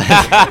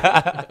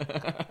thought.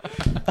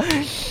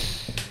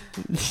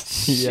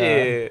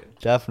 Shit.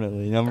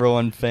 Definitely. Number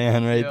one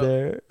fan right Yep.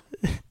 there.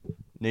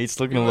 Nate's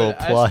looking a Dude, little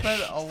plush. I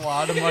spent a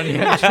lot of money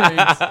on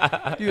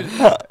drinks.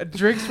 Dude,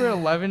 drinks were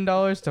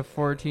 $11 to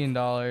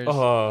 $14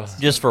 Oh,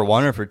 Just for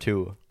one or for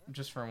two?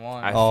 just for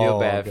one. I Oh, feel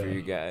bad okay. for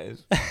you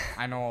guys.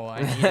 I know.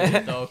 I needed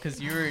it though,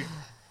 because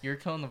you're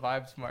killing the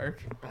vibes,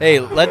 Mark. Hey,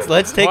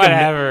 let's take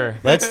Whatever.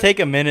 let's take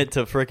a minute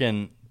to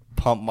freaking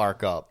pump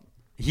Mark up.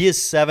 He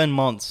is 7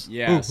 months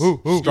Yes.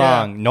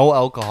 strong, no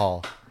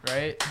alcohol.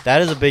 Right?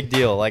 That is a big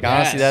deal. Like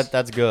honestly, Yes.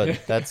 that's good.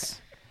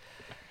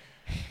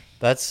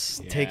 That's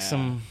take Yeah.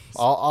 some.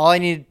 All I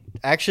need.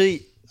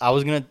 Actually, I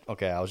was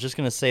just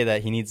gonna say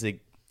that he needs to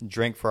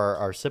drink for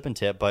our sip and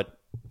tip, but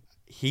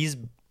he's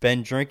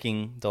been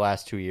drinking the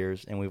last 2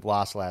 years, and we've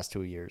lost the last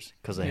 2 years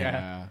because of him.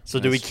 Yeah. So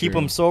do we that's keep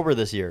true. him sober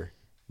this year?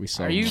 We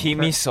saw. Are you- Keep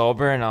me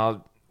sober and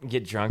I'll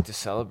get drunk to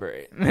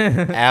celebrate.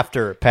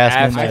 After past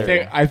After.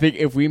 midnight. I think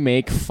if we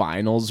make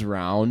finals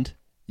round,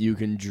 you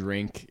can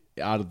drink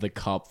out of the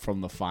cup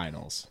from the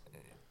finals.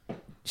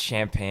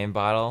 Champagne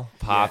bottle,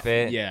 pop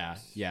it. Yeah,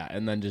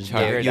 and then just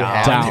Chug her you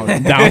have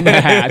down. down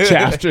the hatch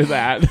after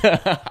that.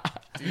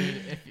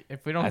 Dude,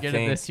 if we don't I get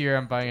think- it this year,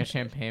 I'm buying a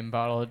champagne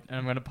bottle and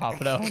I'm gonna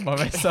pop it out by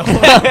myself.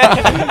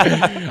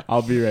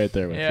 I'll be right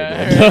there with you.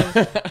 Yeah,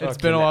 then. it's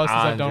been a while since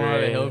I've done a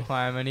Andre. hill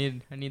climb. I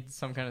need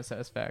some kind of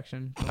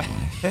satisfaction. I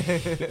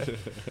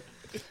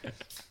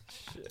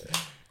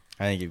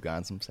think you've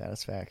gotten some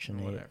satisfaction.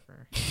 Nate.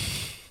 Whatever.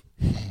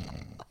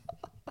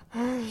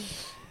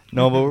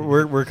 No, but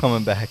we're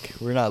coming back.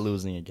 We're not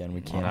losing again.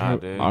 We can't. Nah,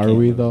 dude. Are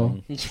we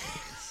though?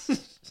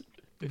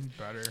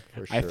 Better.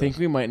 For I sure. think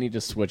we might need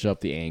to switch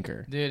up the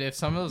anchor. Dude, if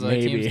some of those other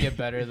Maybe. teams get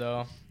better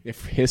though,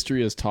 If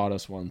history has taught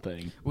us one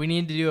thing, we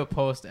need to do a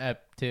post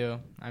ep too.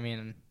 I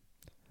mean,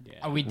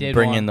 we did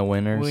bring one. in the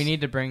winners. We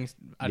need to bring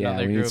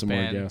another we need group some more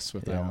in. guests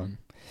with that Yeah. one.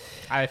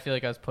 I feel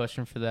like I was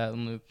pushing for that,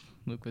 and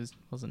Luke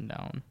wasn't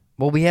down.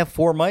 Well, we have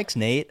 4 mics,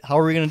 Nate. How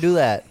are we gonna do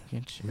that?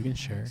 We can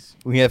share.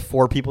 We have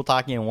 4 people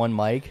talking in one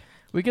mic.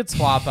 We could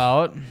swap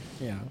out.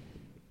 Yeah.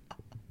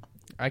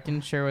 I can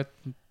share with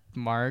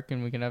Mark,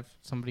 and we can have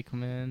somebody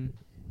come in.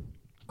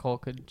 Cole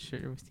could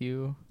share with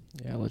you.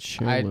 Yeah, let's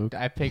share, Luke.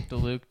 I picked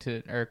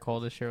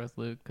Cole to share with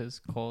Luke because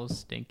Cole's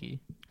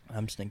stinky.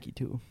 I'm stinky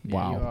too. Yeah,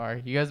 Wow. you are.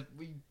 You guys,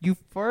 you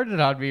farted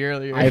on me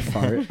earlier.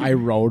 I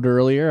rode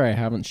earlier. I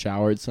haven't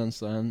showered since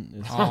then.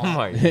 It's- Oh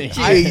my god.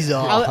 Jesus.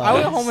 I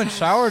went home and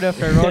showered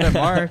after I rode at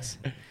Mark's.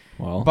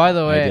 well, By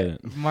the I way,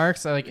 didn't.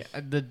 Mark's like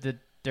the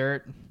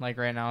dirt like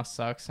right now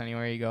sucks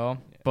anywhere you go.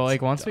 But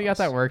like it once we got does.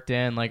 that worked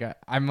in, like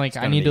I'm like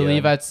I gonna need to be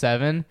leave good. at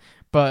 7.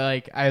 But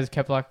like I just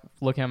kept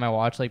looking at my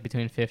watch like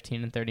between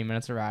 15 and 30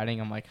 minutes of riding.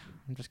 I'm like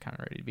I'm just kind of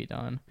ready to be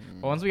done.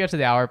 But once we got to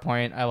the hour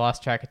point, I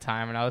lost track of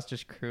time and I was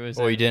just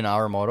cruising. Oh, you did an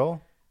hour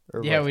moto?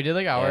 Or Yeah, what? we did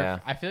like hour. Yeah.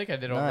 I feel like I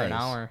did over an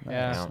hour.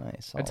 Nice, Yeah.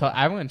 nice.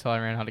 I went until I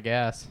ran out of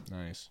gas,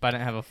 Nice. but I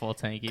didn't have a full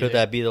tank either. Could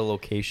that be the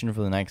location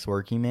for the next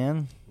Working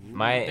Man?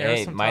 There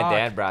was some My talk.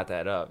 dad brought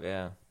that up.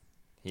 Yeah.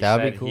 He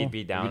That'd be said cool. He'd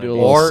be down. We to do a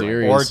do little it.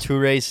 series. Or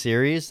 2-race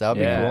series? That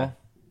would Yeah. be cool.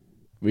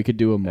 We could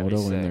do a That'd be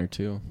moto in sick. there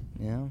too.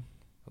 Yeah.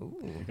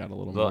 We got a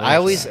little. Little moto I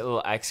always- X,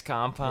 little X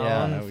compound.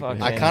 Yeah, we fucking-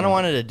 could- I kind of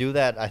wanted to do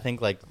that. I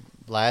think like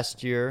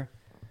last year,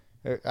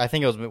 I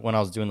think it was when I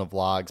was doing the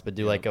vlogs, but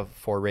do like a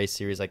 4-race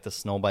series, like the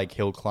snow bike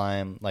hill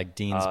climb, like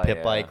Dean's Oh, pit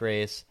yeah. bike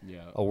race, Yeah.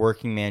 a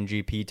Working Man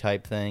GP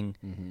type thing,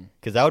 Mm-hmm.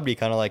 because that would be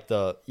kind of like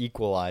the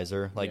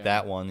equalizer, like Yeah.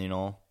 that one, you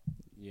know,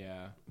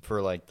 Yeah.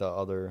 for like the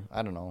other.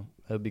 I don't know.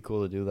 It would be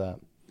cool to do that.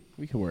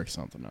 We could work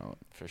something out.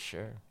 For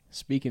sure.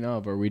 Speaking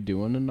of, are we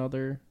doing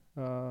another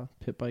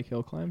pit bike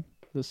hill climb?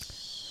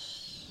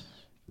 This.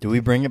 Do we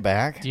bring it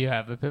back? Do you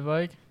have a pit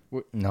bike?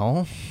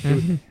 No.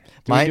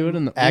 Do we do it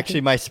in the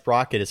Actually, my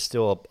sprocket is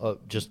still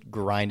just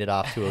grinded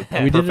off to a We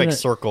did it perfect in-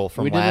 circle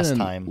from we did last it in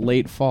time.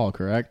 Late fall,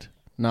 correct?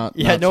 Not.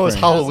 Yeah, not no, it was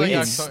spring. Halloween.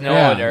 October-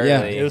 Snowed Yeah, early.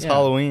 yeah. It was Yeah.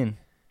 Halloween.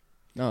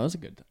 No, it was a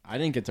good. I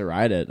didn't get to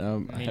ride it.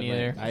 Me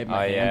neither. I had Oh,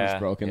 my hand yeah. was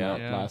broken Yeah.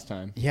 that last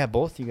time. Yeah,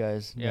 both you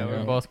guys. Yeah, we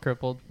were both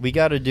crippled. We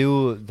got to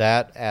do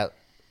that at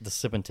the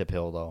Sip and Tip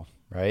Hill, though,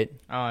 right?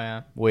 Oh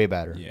yeah. Way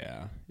better.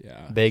 Yeah,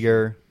 yeah.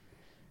 Bigger.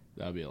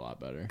 That'd be a lot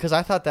better. Because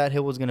I thought that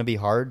hill was going to be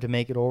hard to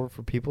make it over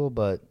for people,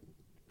 but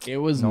It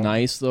was No.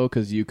 nice though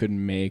because you could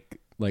make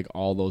like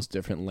all those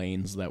different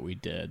lanes that we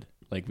did.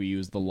 Like we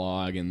used the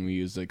log and we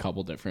used a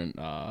couple different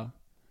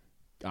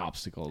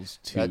obstacles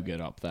to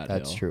get up that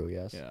that's hill. true,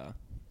 yes. Yeah.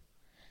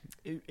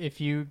 If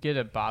you get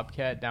a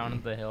bobcat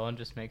down the hill and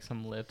just make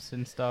some lips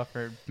and stuff,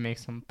 or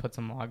put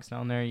some logs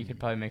down there, you could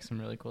probably make some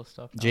really cool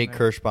stuff. Down Jake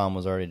there. Kirschbaum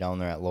was already down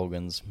there at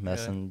Logan's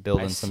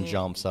building I some seen-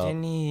 jumps up.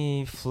 Didn't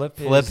he flip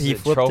his He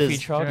flipped trophy his-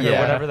 truck yeah.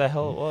 or whatever the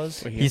hell it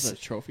was? Wait, he He's- has a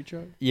trophy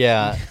truck?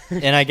 Yeah,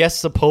 and I guess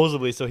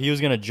supposedly, so he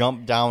was going to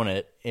jump down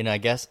it, and I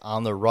guess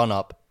on the run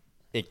up,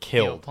 it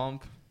Fuel killed.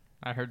 pump.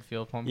 I heard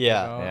fuel pump.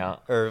 Yeah. go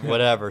out. Yeah. Or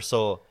whatever.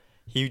 So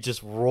he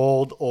just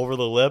rolled over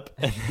the lip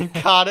and then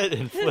caught it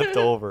and flipped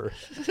over.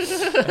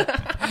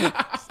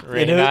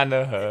 Rain it- on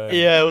the hood.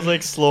 Yeah, it was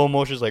like slow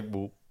motion, just like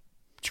whoop.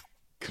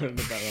 Couldn't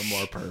have been a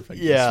more perfect.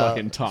 Yeah. Just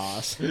fucking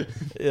toss.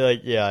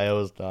 Like, yeah, it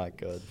was not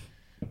good.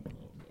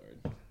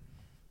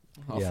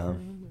 Yeah.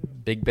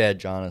 Big Bad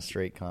John is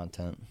straight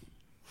content.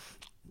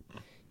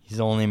 He's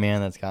the only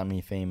man that's gotten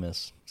me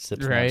famous. Sip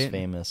Snaps Right?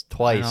 famous.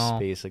 Twice, know.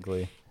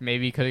 basically.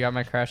 Maybe you could have got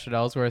my crash at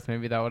Ellsworth.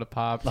 Maybe that would have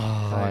popped. Oh,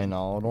 I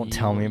know. Don't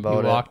tell me He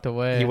about it. walked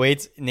away.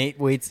 Nate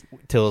waits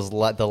till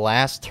the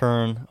last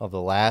turn of the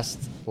last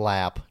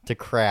lap to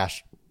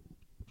crash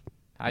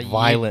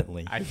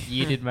violently. I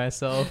yeeted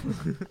myself.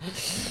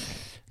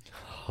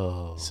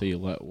 Oh. So you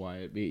let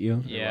Wyatt beat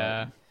you?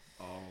 Yeah.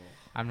 Oh.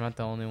 I'm not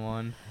the only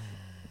one.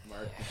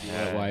 Mark, you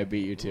let Wyatt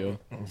beat you too.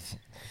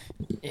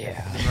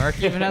 Yeah.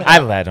 Mark even had I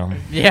let him.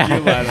 Yeah.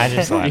 I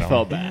just let He him.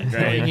 felt bad,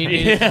 right?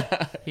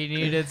 He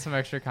needed some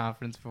extra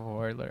confidence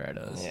before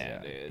Loretta's. Yeah,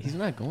 dude. He's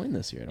not going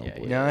this year, I don't Yeah,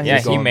 believe. yeah. Yeah,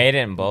 He's he going- made it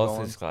in both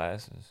going. his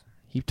classes.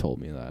 He told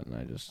me that, and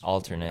I just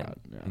Alternate, forgot,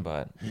 yeah.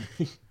 but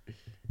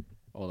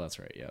Oh, that's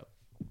right. Yep.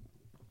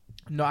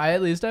 No,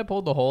 at least I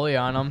pulled the Holy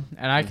on him,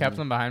 and I kept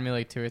him behind me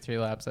like 2 or 3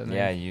 laps, I think.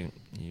 yeah, you.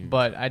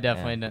 But I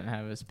definitely didn't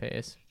have his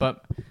pace.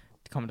 But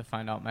come to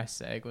find out, my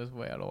sag was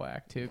way out of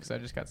whack too, because I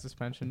just got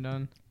suspension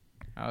done.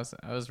 I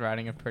was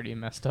riding a pretty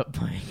messed up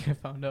bike. I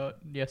found out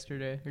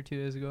yesterday or 2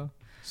 days ago.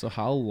 So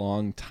how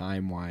long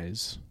time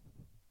wise?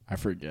 I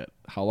forget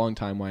how long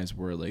time wise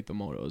were like the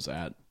motos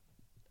at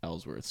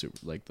Ellsworth Super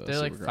like the They're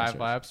like Supercross 5 race?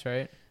 laps,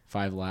 right?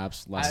 5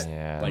 laps, less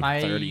Yeah. like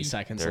My- 30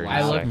 seconds. 30 a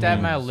I lap. looked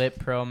at my seconds. Lit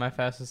Pro. My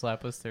fastest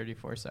lap was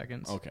 34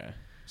 seconds. Okay,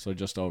 so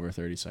just over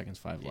 30 seconds,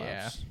 5 Yeah.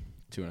 laps,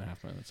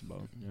 2.5 minutes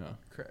about. Yeah.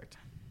 Correct.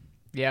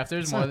 Yeah, if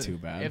there's It's more not than, too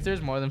bad. if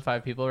there's more than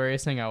 5 people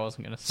racing, I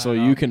wasn't gonna sign So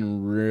you up.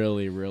 can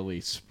really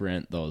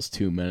sprint those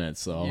 2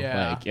 minutes though.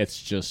 Yeah. Like it's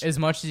just as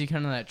much as you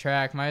can on that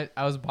track. I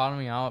was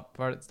bottoming out.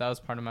 That was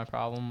part of my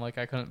problem. Like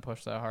I couldn't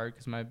push that hard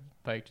because my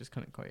bike just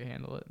couldn't quite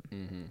handle it.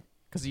 Mhm.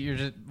 Because you're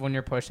just when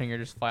you're pushing, you're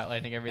just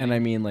flatlining everything. And I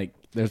mean, like,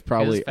 there's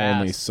probably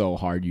only fast. so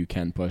hard you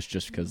can push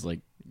just because,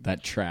 like,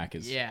 that track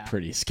is Yeah.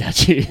 pretty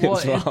sketchy well,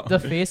 as well. the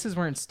faces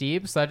weren't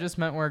steep, so that just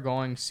meant we're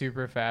going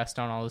super fast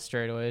on all the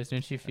straightaways.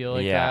 Didn't you feel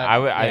like yeah,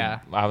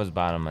 that? I I was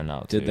bottoming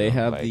out. Did too, they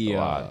have like, the a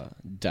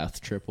lot. death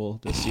triple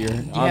this year?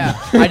 Yeah,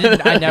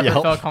 I never Yep.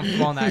 felt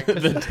comfortable on that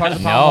because part of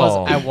the problem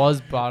was No. I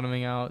was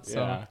bottoming out. So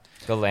Yeah.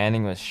 The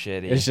landing was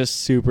shitty. It's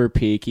just super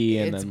peaky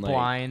and it's then, like,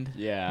 blind.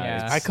 yeah.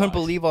 Yeah. it I couldn't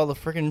sucks. bave all the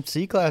freaking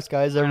C class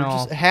guys that I were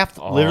know. just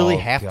Oh, literally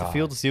half the God.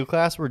 field of C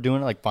class were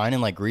doing it like fine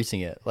and like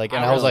greasing it. Like,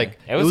 and Oh, I was really? like,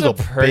 It was a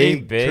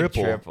pretty big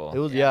triple. triple. It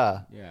was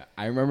yeah. Yeah,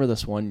 I remember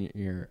this one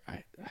year.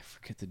 I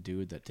forget the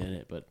dude that did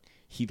it, but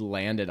he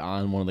landed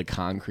on one of the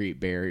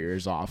concrete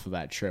barriers off of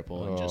that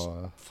triple and just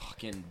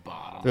fucking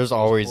bottom. There's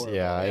always yeah.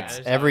 Yeah, It's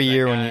there's every always that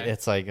year when guy.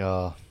 it's like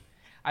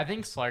I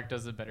think Slark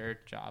does a better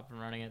job of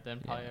running it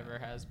than probably ever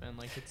has been.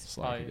 Like it's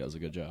Slacky probably, does a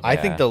good job. I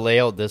think Yeah. the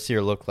layout this year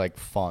looked like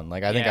fun.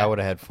 Like I think Yeah. I would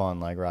have had fun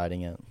like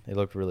riding it. It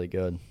looked really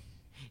good.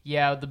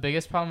 yeah. The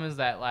biggest problem is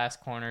that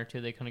last corner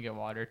too. They couldn't get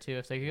water to.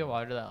 If they could get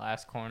water to that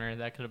last corner,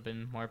 that could have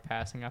been more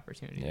passing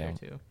opportunity Yeah.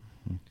 there too.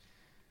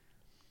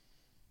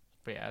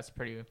 But yeah, it's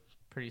pretty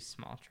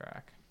small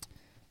track.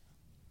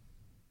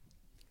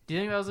 Do you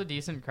think that was a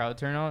decent crowd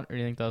turnout, or do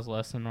you think that was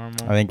less than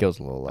normal? I think it was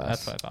a little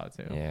less. That's what I thought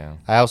too. Yeah.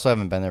 I also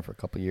haven't been there for a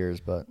couple years,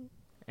 but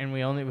And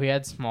we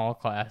had small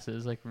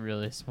classes, like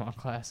really small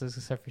classes,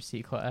 except for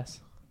C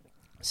class.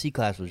 C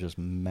class was just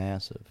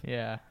massive.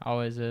 Yeah,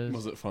 always is.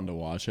 Was it fun to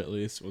watch? At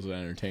least was it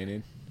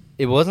entertaining?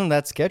 It wasn't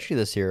that sketchy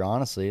this year,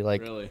 honestly.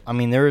 Like, Really? I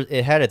mean,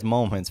 it had its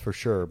moments for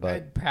sure,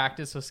 but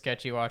Practice was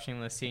sketchy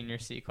watching the senior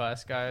C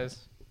class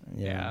guys.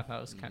 Yeah,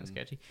 that was kind of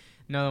sketchy.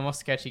 No, the most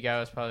sketchy guy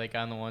was probably the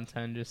guy on the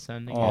 110 just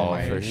sending. Oh, Oh,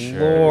 my for sure.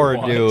 Lord,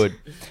 What? dude!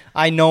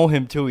 I know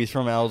him too. He's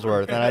from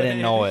Ellsworth, and I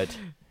didn't know it.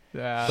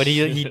 Yeah. But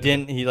he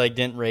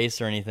didn't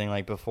race or anything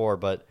like before.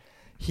 But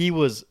he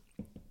was,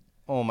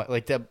 oh my!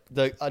 Like the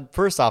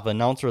first off, the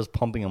announcer was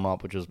pumping him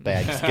up, which was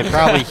bad. 'Cause you could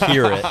probably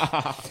hear it.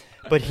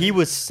 But he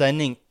was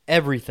sending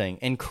everything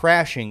and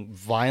crashing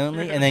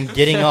violently, and then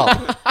getting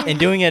up and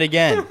doing it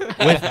again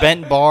with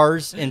bent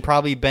bars and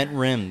probably bent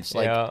rims.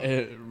 Like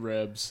Yeah.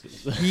 Ribs.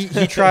 he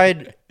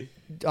tried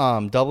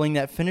doubling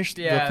that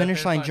Yeah, the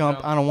finish line jump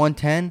jump. on a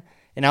 110,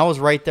 and I was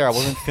right there. I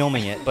wasn't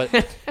filming it, but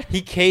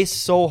he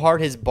cased so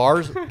hard his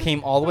bars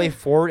came all the way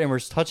forward and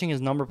was touching his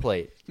number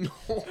plate.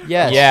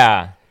 Yes.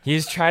 Yeah.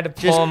 He's tried to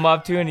pull Just- him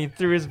up too, and he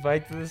threw his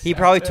bike to the side. He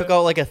probably took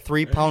out like a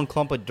 3-pound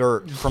clump of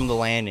dirt from the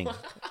landing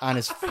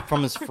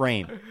from his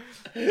frame.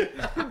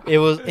 It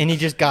was, and he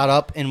just got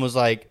up and was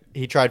like,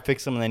 he tried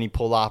fixing him and then he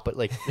pulled off, but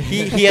like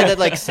he had that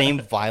like same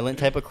violent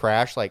type of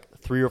crash like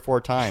 3 or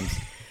 4 times,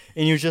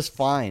 and he was just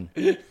fine.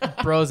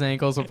 Bro's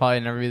ankles will probably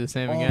never be the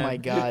same Oh again. my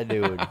god,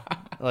 dude!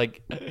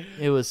 Like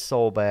it was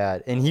so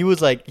bad, and he was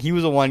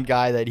the one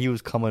guy that he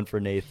was coming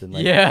for Nathan.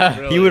 Like,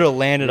 Yeah. he would have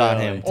landed on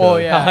him. Oh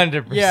too. yeah,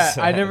 100%. Yeah,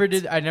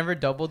 I never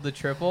doubled the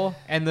triple,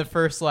 and the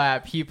first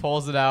lap he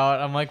pulls it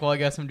out. I'm like, well, I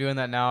guess I'm doing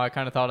that now. I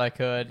kind of thought I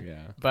could, Yeah.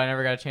 but I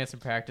never got a chance to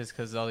practice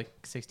because all the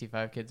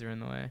 65 kids are in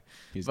the way.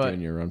 He's But-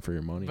 giving you a run for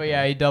your money. But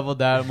yeah, he doubled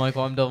that. I'm like,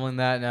 well, I'm doubling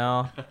that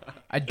now.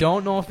 I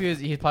don't know if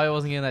he probably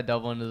wasn't getting that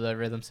double into the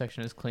rhythm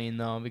section as clean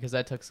though, because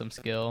that took some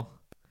skill.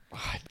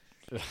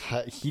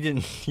 He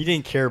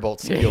didn't care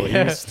about skill. He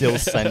was still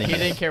sending. He it.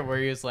 didn't care where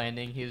he was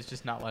landing. He was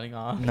just not letting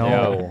off.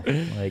 No,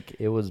 like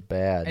it was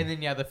bad. And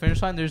then the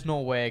finish line. There's no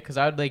way because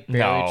I would like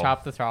barely No.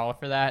 chop the throttle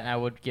for that, and I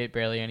would get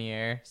barely any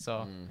air.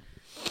 So,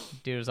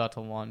 dude was out to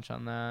lunch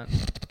on that.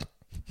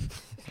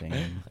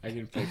 Dang. I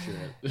can picture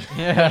it.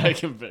 Yeah. I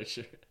can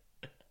picture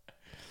it.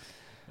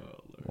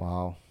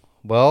 Wow.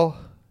 Well,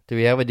 do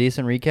we have a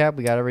decent recap?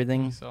 We got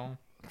everything. So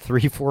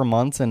 3-4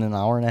 months and an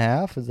hour and a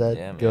half. Is that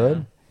Yeah, man.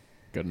 good?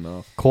 Good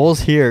enough. Cole's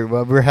here.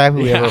 Well, we're happy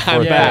we have our I'm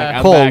fourth. back.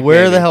 I'm Cole, back,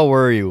 where baby. the hell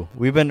were you?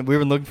 We've been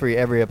looking for you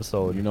every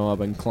episode. You know, I've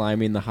been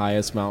climbing the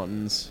highest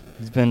mountains,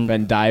 He's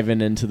been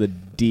diving into the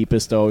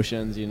deepest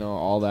oceans,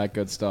 all that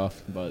good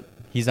stuff. But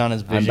he's on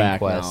his I'm vision back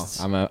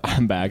quests. now.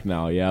 I'm back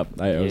now.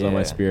 Yep, I was on my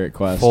Yeah. spirit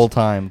quest. Full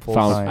time.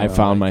 I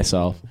found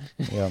myself.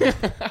 Yeah.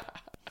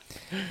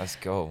 Let's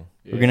go.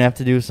 We're gonna have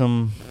to do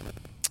some.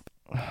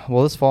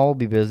 Well, this fall we'll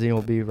be busy.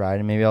 We'll be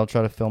riding. Maybe I'll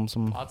try to film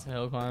some, lots of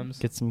hill climbs.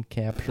 get some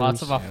captures.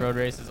 Lots of off-road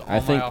races. All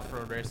I think- my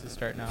off-road races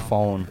start now.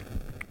 phone.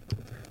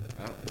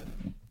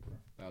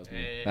 That was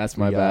Hey. That's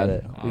my We got bad.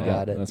 it. We Oh.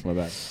 got it. That's my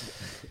bad.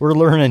 We're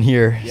learning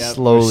here Yep,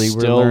 slowly. we're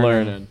still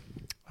learning.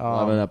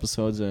 11 Um,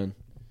 episodes in.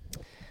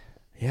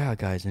 yeah,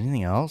 guys.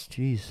 Anything else?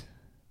 Jeez.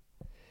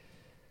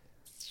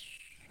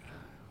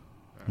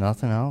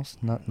 Nothing else.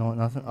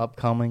 Nothing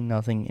upcoming.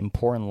 Nothing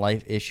important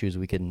life issues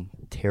we can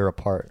tear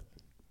apart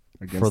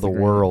for the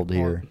grain. world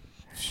here.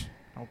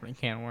 Opening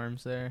can of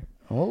worms there.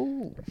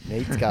 Oh,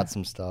 Nate's got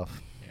some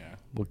stuff. Yeah.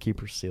 We'll keep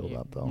her sealed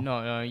up though.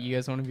 No, you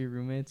guys want to be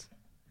roommates?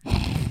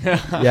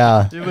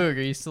 Yeah. Dude, Luke,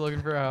 are you still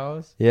looking for a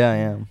house? Yeah, I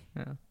am.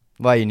 Yeah.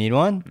 Why, you need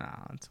one?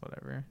 Nah, it's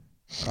whatever.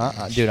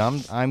 Dude,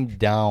 I'm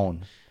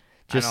down.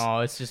 Just I know,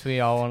 it's just we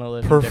all want to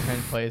live Perf- in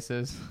different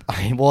places.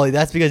 well,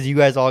 that's because you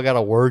guys all got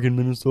to work in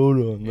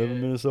Minnesota and live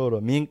in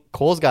Minnesota. Me and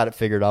Cole's got it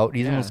figured out.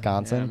 He's in Yeah, I'm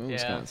Wisconsin. in Yeah.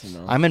 Wisconsin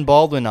now. I'm in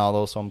Baldwin now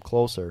though, so I'm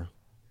closer.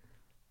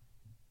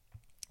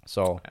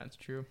 So That's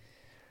true.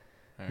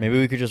 maybe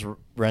we could just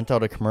rent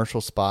out a commercial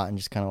spot and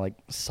just kind of like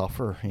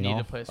suffer, Need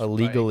a place for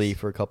illegally bikes.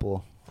 for a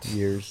couple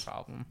years.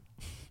 Problem.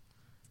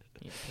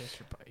 Need a place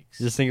for bikes.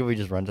 Just think if we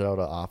just rented out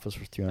an office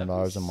for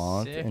 $300 a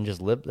month sick. and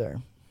just lived there.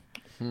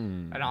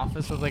 An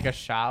office with like a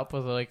shop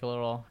with like a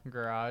little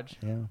garage.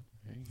 Yeah.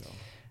 There you go.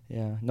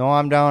 Yeah. No,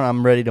 I'm down.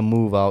 I'm ready to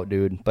move out,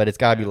 dude. But it's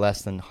got to be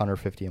less than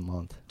 $150 a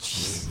month.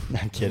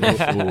 I'm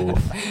kidding.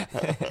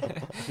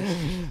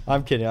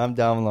 I'm kidding. I'm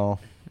down low.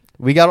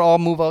 We got to all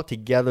move out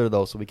together,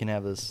 though, so we can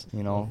have this,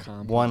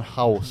 compound. one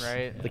house.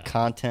 Right. The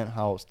content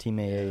house, Team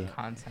AA.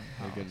 Content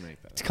We house. could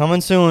make that. It's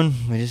coming soon.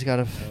 We just got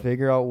to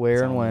figure out where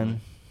It's and on the when. way.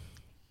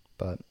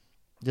 But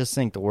just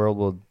think the world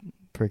will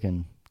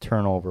freaking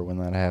turn over when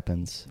that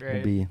happens. It'll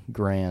Right. be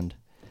grand.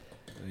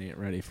 They ain't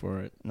ready for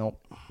it.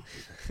 Nope.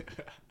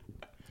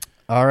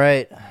 All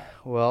right.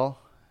 Well,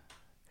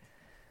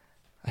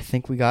 I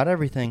think we got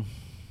everything.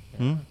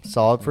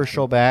 Solid first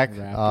show back.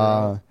 Wrapped her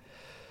up.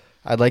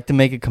 I'd like to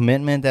make a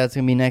commitment that's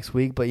going to be next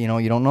week, but, you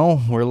don't know.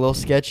 We're a little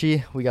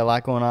sketchy. We got a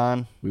lot going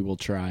on. We will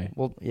try.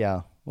 We'll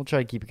try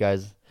to keep you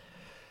guys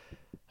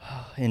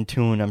in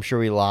tune. I'm sure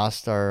we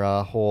lost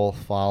our whole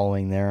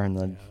following there in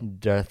the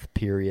death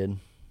period.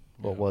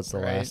 What was the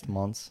Right. last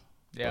months?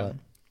 Yeah.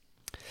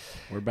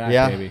 We're back,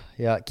 yeah, baby.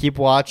 yeah. Keep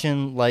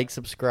watching, like,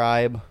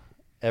 subscribe,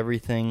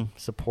 everything.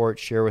 Support,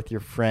 share with your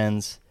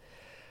friends.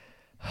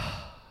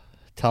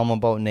 Tell them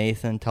about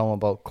Nathan. Tell them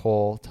about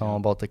Cole. Tell them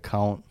about the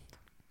count.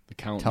 The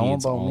count Tell 'em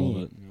needs about all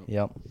me. of it.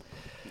 Yep.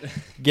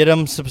 Get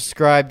them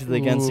subscribed to the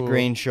Against the Ooh.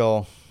 Grain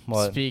show.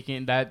 What?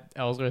 Speaking, that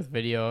Ellsworth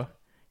video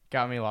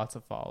got me lots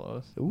of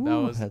follows.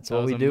 Ooh, that's that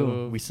what was we a do.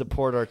 move. We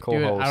support our Dude,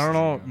 co-hosts. I don't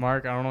know,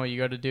 Mark. I don't know what you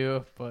got to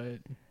do, but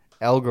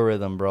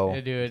Algorithm, bro.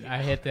 yeah, dude,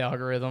 I hit the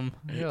algorithm.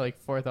 I got like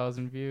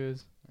 4,000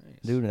 views.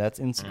 Dude, that's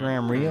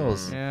Instagram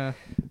Reels. Yeah,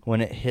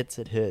 When it hits,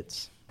 it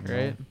hits. you know?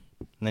 right.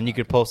 And then you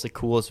could post the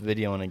coolest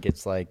video and it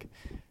gets like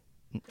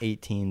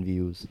 18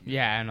 views.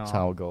 Yeah, I know. That's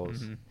how it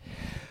goes. Mhm.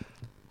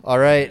 All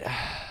right.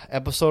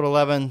 Episode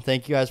 11.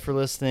 Thank you guys for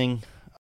listening.